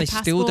stuff and their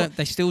passport.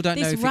 They still don't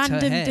know if it's her head.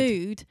 This random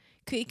dude,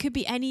 it could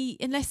be any,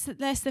 unless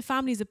the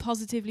families are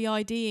positively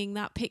IDing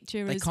that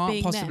picture as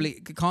being them.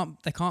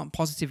 They can't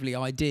positively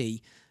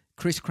ID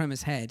Chris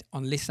Kremer's head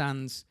on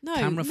Lisanne's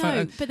camera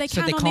photo. No, but they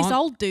can on this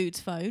old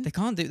dude's phone.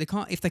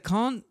 If they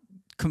can't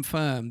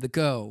confirm the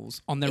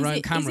girls on their own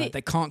camera,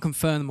 they can't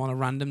confirm them on a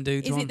random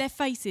dude's one. Is it their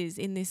faces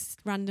in this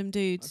random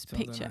dude's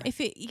picture? If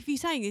you're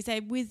saying is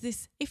there with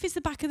this, if it's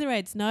the back of their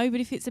heads, no, but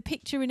if it's a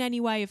picture in any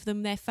way of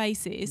them, their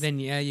faces, then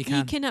yeah, you can.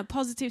 You can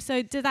positive.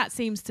 So that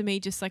seems to me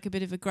just like a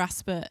bit of a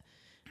grasp at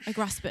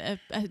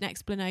an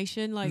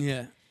explanation. Like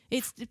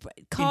it's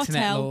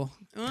cartel.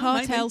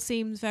 Cartel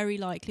seems very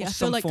likely. Or I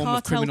feel like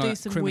cartel do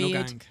some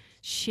weird gang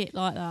shit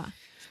like that.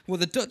 Well,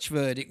 the Dutch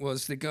verdict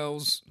was the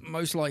girls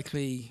most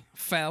likely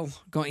fell,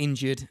 got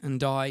injured and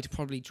died,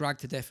 probably dragged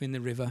to death in the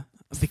river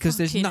because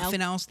there's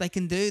nothing else they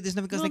can do. There's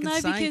nothing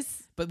else they can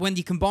say. But when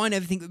you combine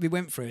everything that we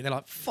went through, they're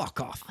like, fuck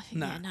off.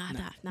 Nah.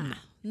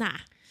 So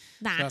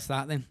that's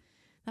that then.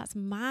 That's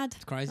mad.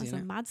 It's crazy,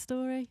 That's a mad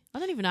story. I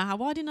don't even know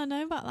why didn't I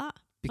know about that?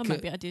 Or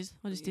maybe I did.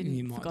 I just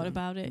forgot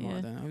about it. Yeah.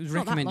 It was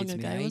recommended to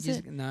me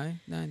ages. No,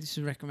 this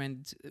was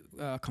recommended.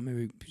 I can't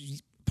remember.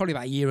 Probably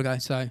about a year ago,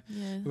 so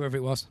whoever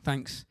it was,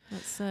 thanks.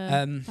 That's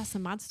a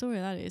mad story,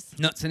 that is.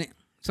 Nuts, isn't it?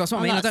 So that's what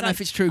I mean. I don't know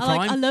if it's true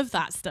crime. I love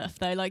that stuff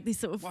though. Like this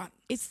sort of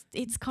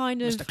it's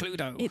kind of Mr.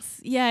 Cluedo.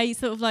 You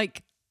sort of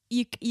like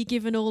you're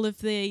given all of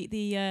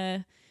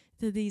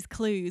these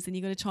clues and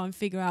you got to try and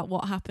figure out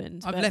what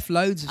happened. I've left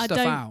loads of stuff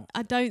out.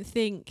 I don't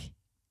think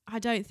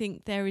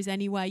there is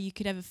any way you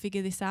could ever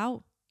figure this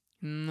out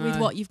with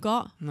what you've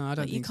got. No, I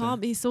don't think so. You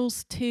can't. It's all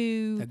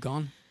too. They're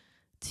gone.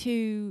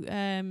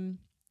 Too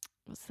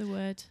what's the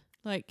word?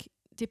 Like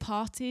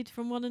departed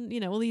from one,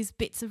 and all these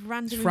bits of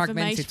random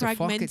information,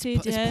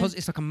 fragmented.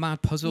 It's like a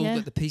mad puzzle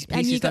that the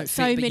pieces don't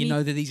fit, but you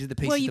know that these are the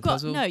pieces of the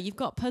puzzle. You've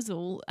got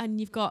puzzle, and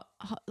you've got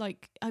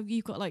like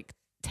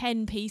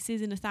 10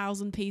 pieces in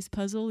 1,000-piece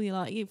puzzle. You're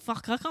like,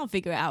 fuck, I can't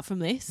figure it out from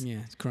this.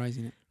 Yeah, it's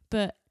crazy, isn't it?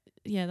 But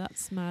yeah,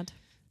 that's mad.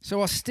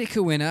 So our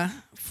sticker winner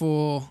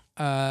for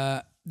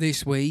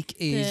this week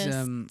is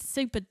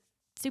Super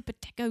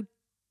Teco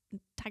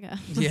tag her.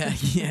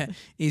 yeah.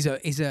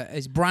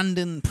 He's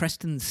Brandon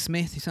Preston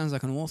Smith. He sounds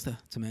like an author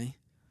to me.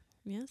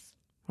 Yes.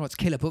 Well, it's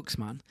killer books,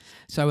 man.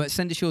 So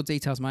send us your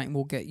details, mate, and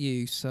we'll get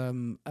you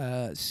some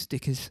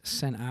stickers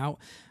sent out.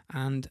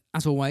 And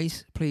as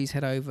always, please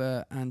head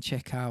over and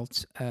check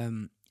out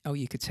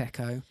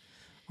Oukoteko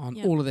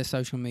on all of their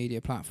social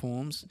media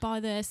platforms. Buy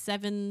their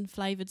 7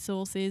 flavors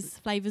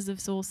of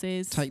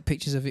sauces. Take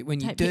pictures of it when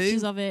you do. Take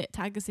pictures of it.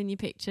 Tag us in your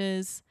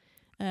pictures.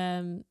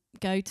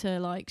 Go to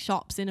like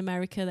shops in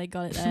America, they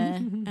got it there.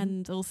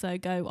 And also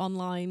go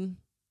online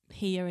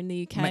here in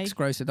the UK.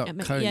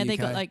 Mexgrocer.co.uk. Yeah, they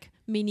got like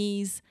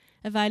minis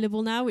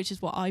available now, which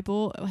is what I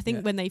bought. I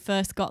think when they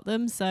first got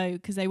them, so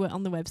because they were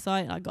on the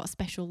website, I got a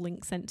special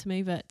link sent to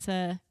me, but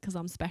because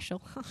I'm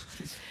special.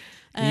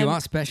 You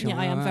are special. Yeah,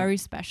 I am very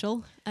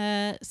special.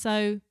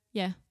 So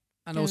yeah.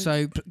 And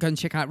also go and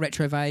check out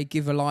Retrovade,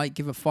 give a like,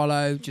 give a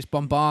follow, just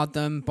bombard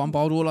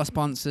all our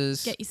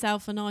sponsors. Get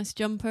yourself a nice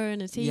jumper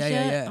and a t-shirt.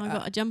 Yeah. I've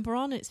got a jumper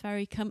on, it's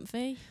very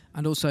comfy.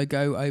 And also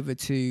go over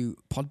to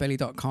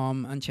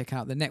podbelly.com and check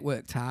out the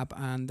network tab,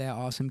 and there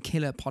are some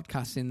killer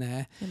podcasts in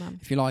there. Yeah,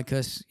 if you like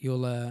us, you'll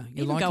like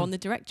go on the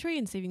directory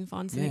and see if you can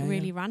find something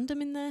really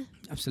random in there.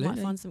 Absolutely.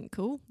 Might find something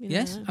cool.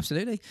 Yes,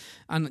 absolutely.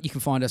 And you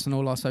can find us on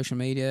all our social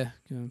media.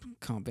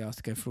 Can't be asked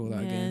to go through all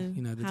that again.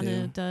 You know the Hannah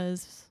deal.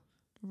 does.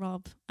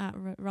 Rob at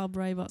Rob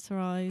Robots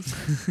Rise,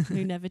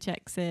 who never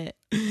checks it.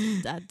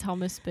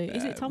 Thomas Boo.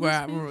 Is it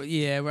Thomas Boo?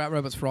 We're at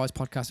Robots Rise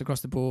podcast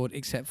across the board,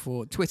 except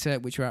for Twitter,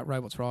 which we're at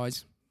Robots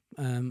Rise.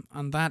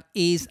 And that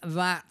is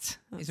that.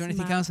 Is there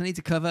anything else I need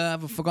to cover?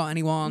 Have I forgot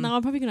anyone? No,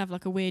 I'm probably going to have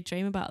like a weird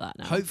dream about that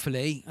now.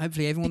 Hopefully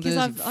everyone because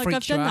does.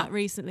 I've done that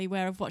recently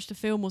where I've watched a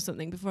film or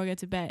something before I go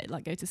to bed,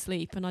 like go to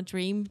sleep, and I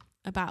dream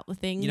about the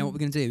thing. You know what we're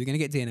going to do? We're going to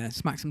get dinner,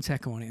 smack some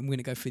tech on it, and we're going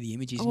to go through the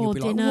images, and you'll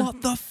be dinner. Like,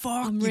 what the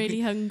fuck? I'm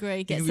really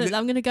hungry. I'm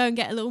going to go and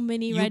get a little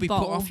mini red bottle. You'll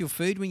be put off your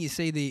food when you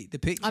see the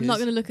pictures. I'm not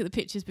going to look at the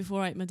pictures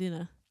before I eat my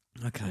dinner.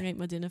 Okay. I'm going to eat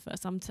my dinner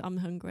first. I'm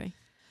hungry.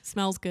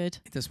 Smells good.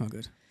 It does smell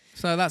good.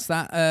 So that's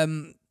that.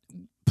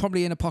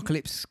 Probably an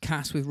apocalypse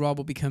cast with Rob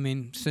will be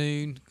coming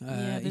soon.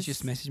 He's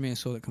just messaged me. I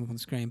saw that come up on the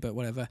screen, but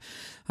whatever.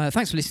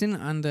 Thanks for listening,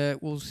 and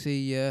we'll see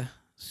you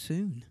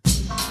soon.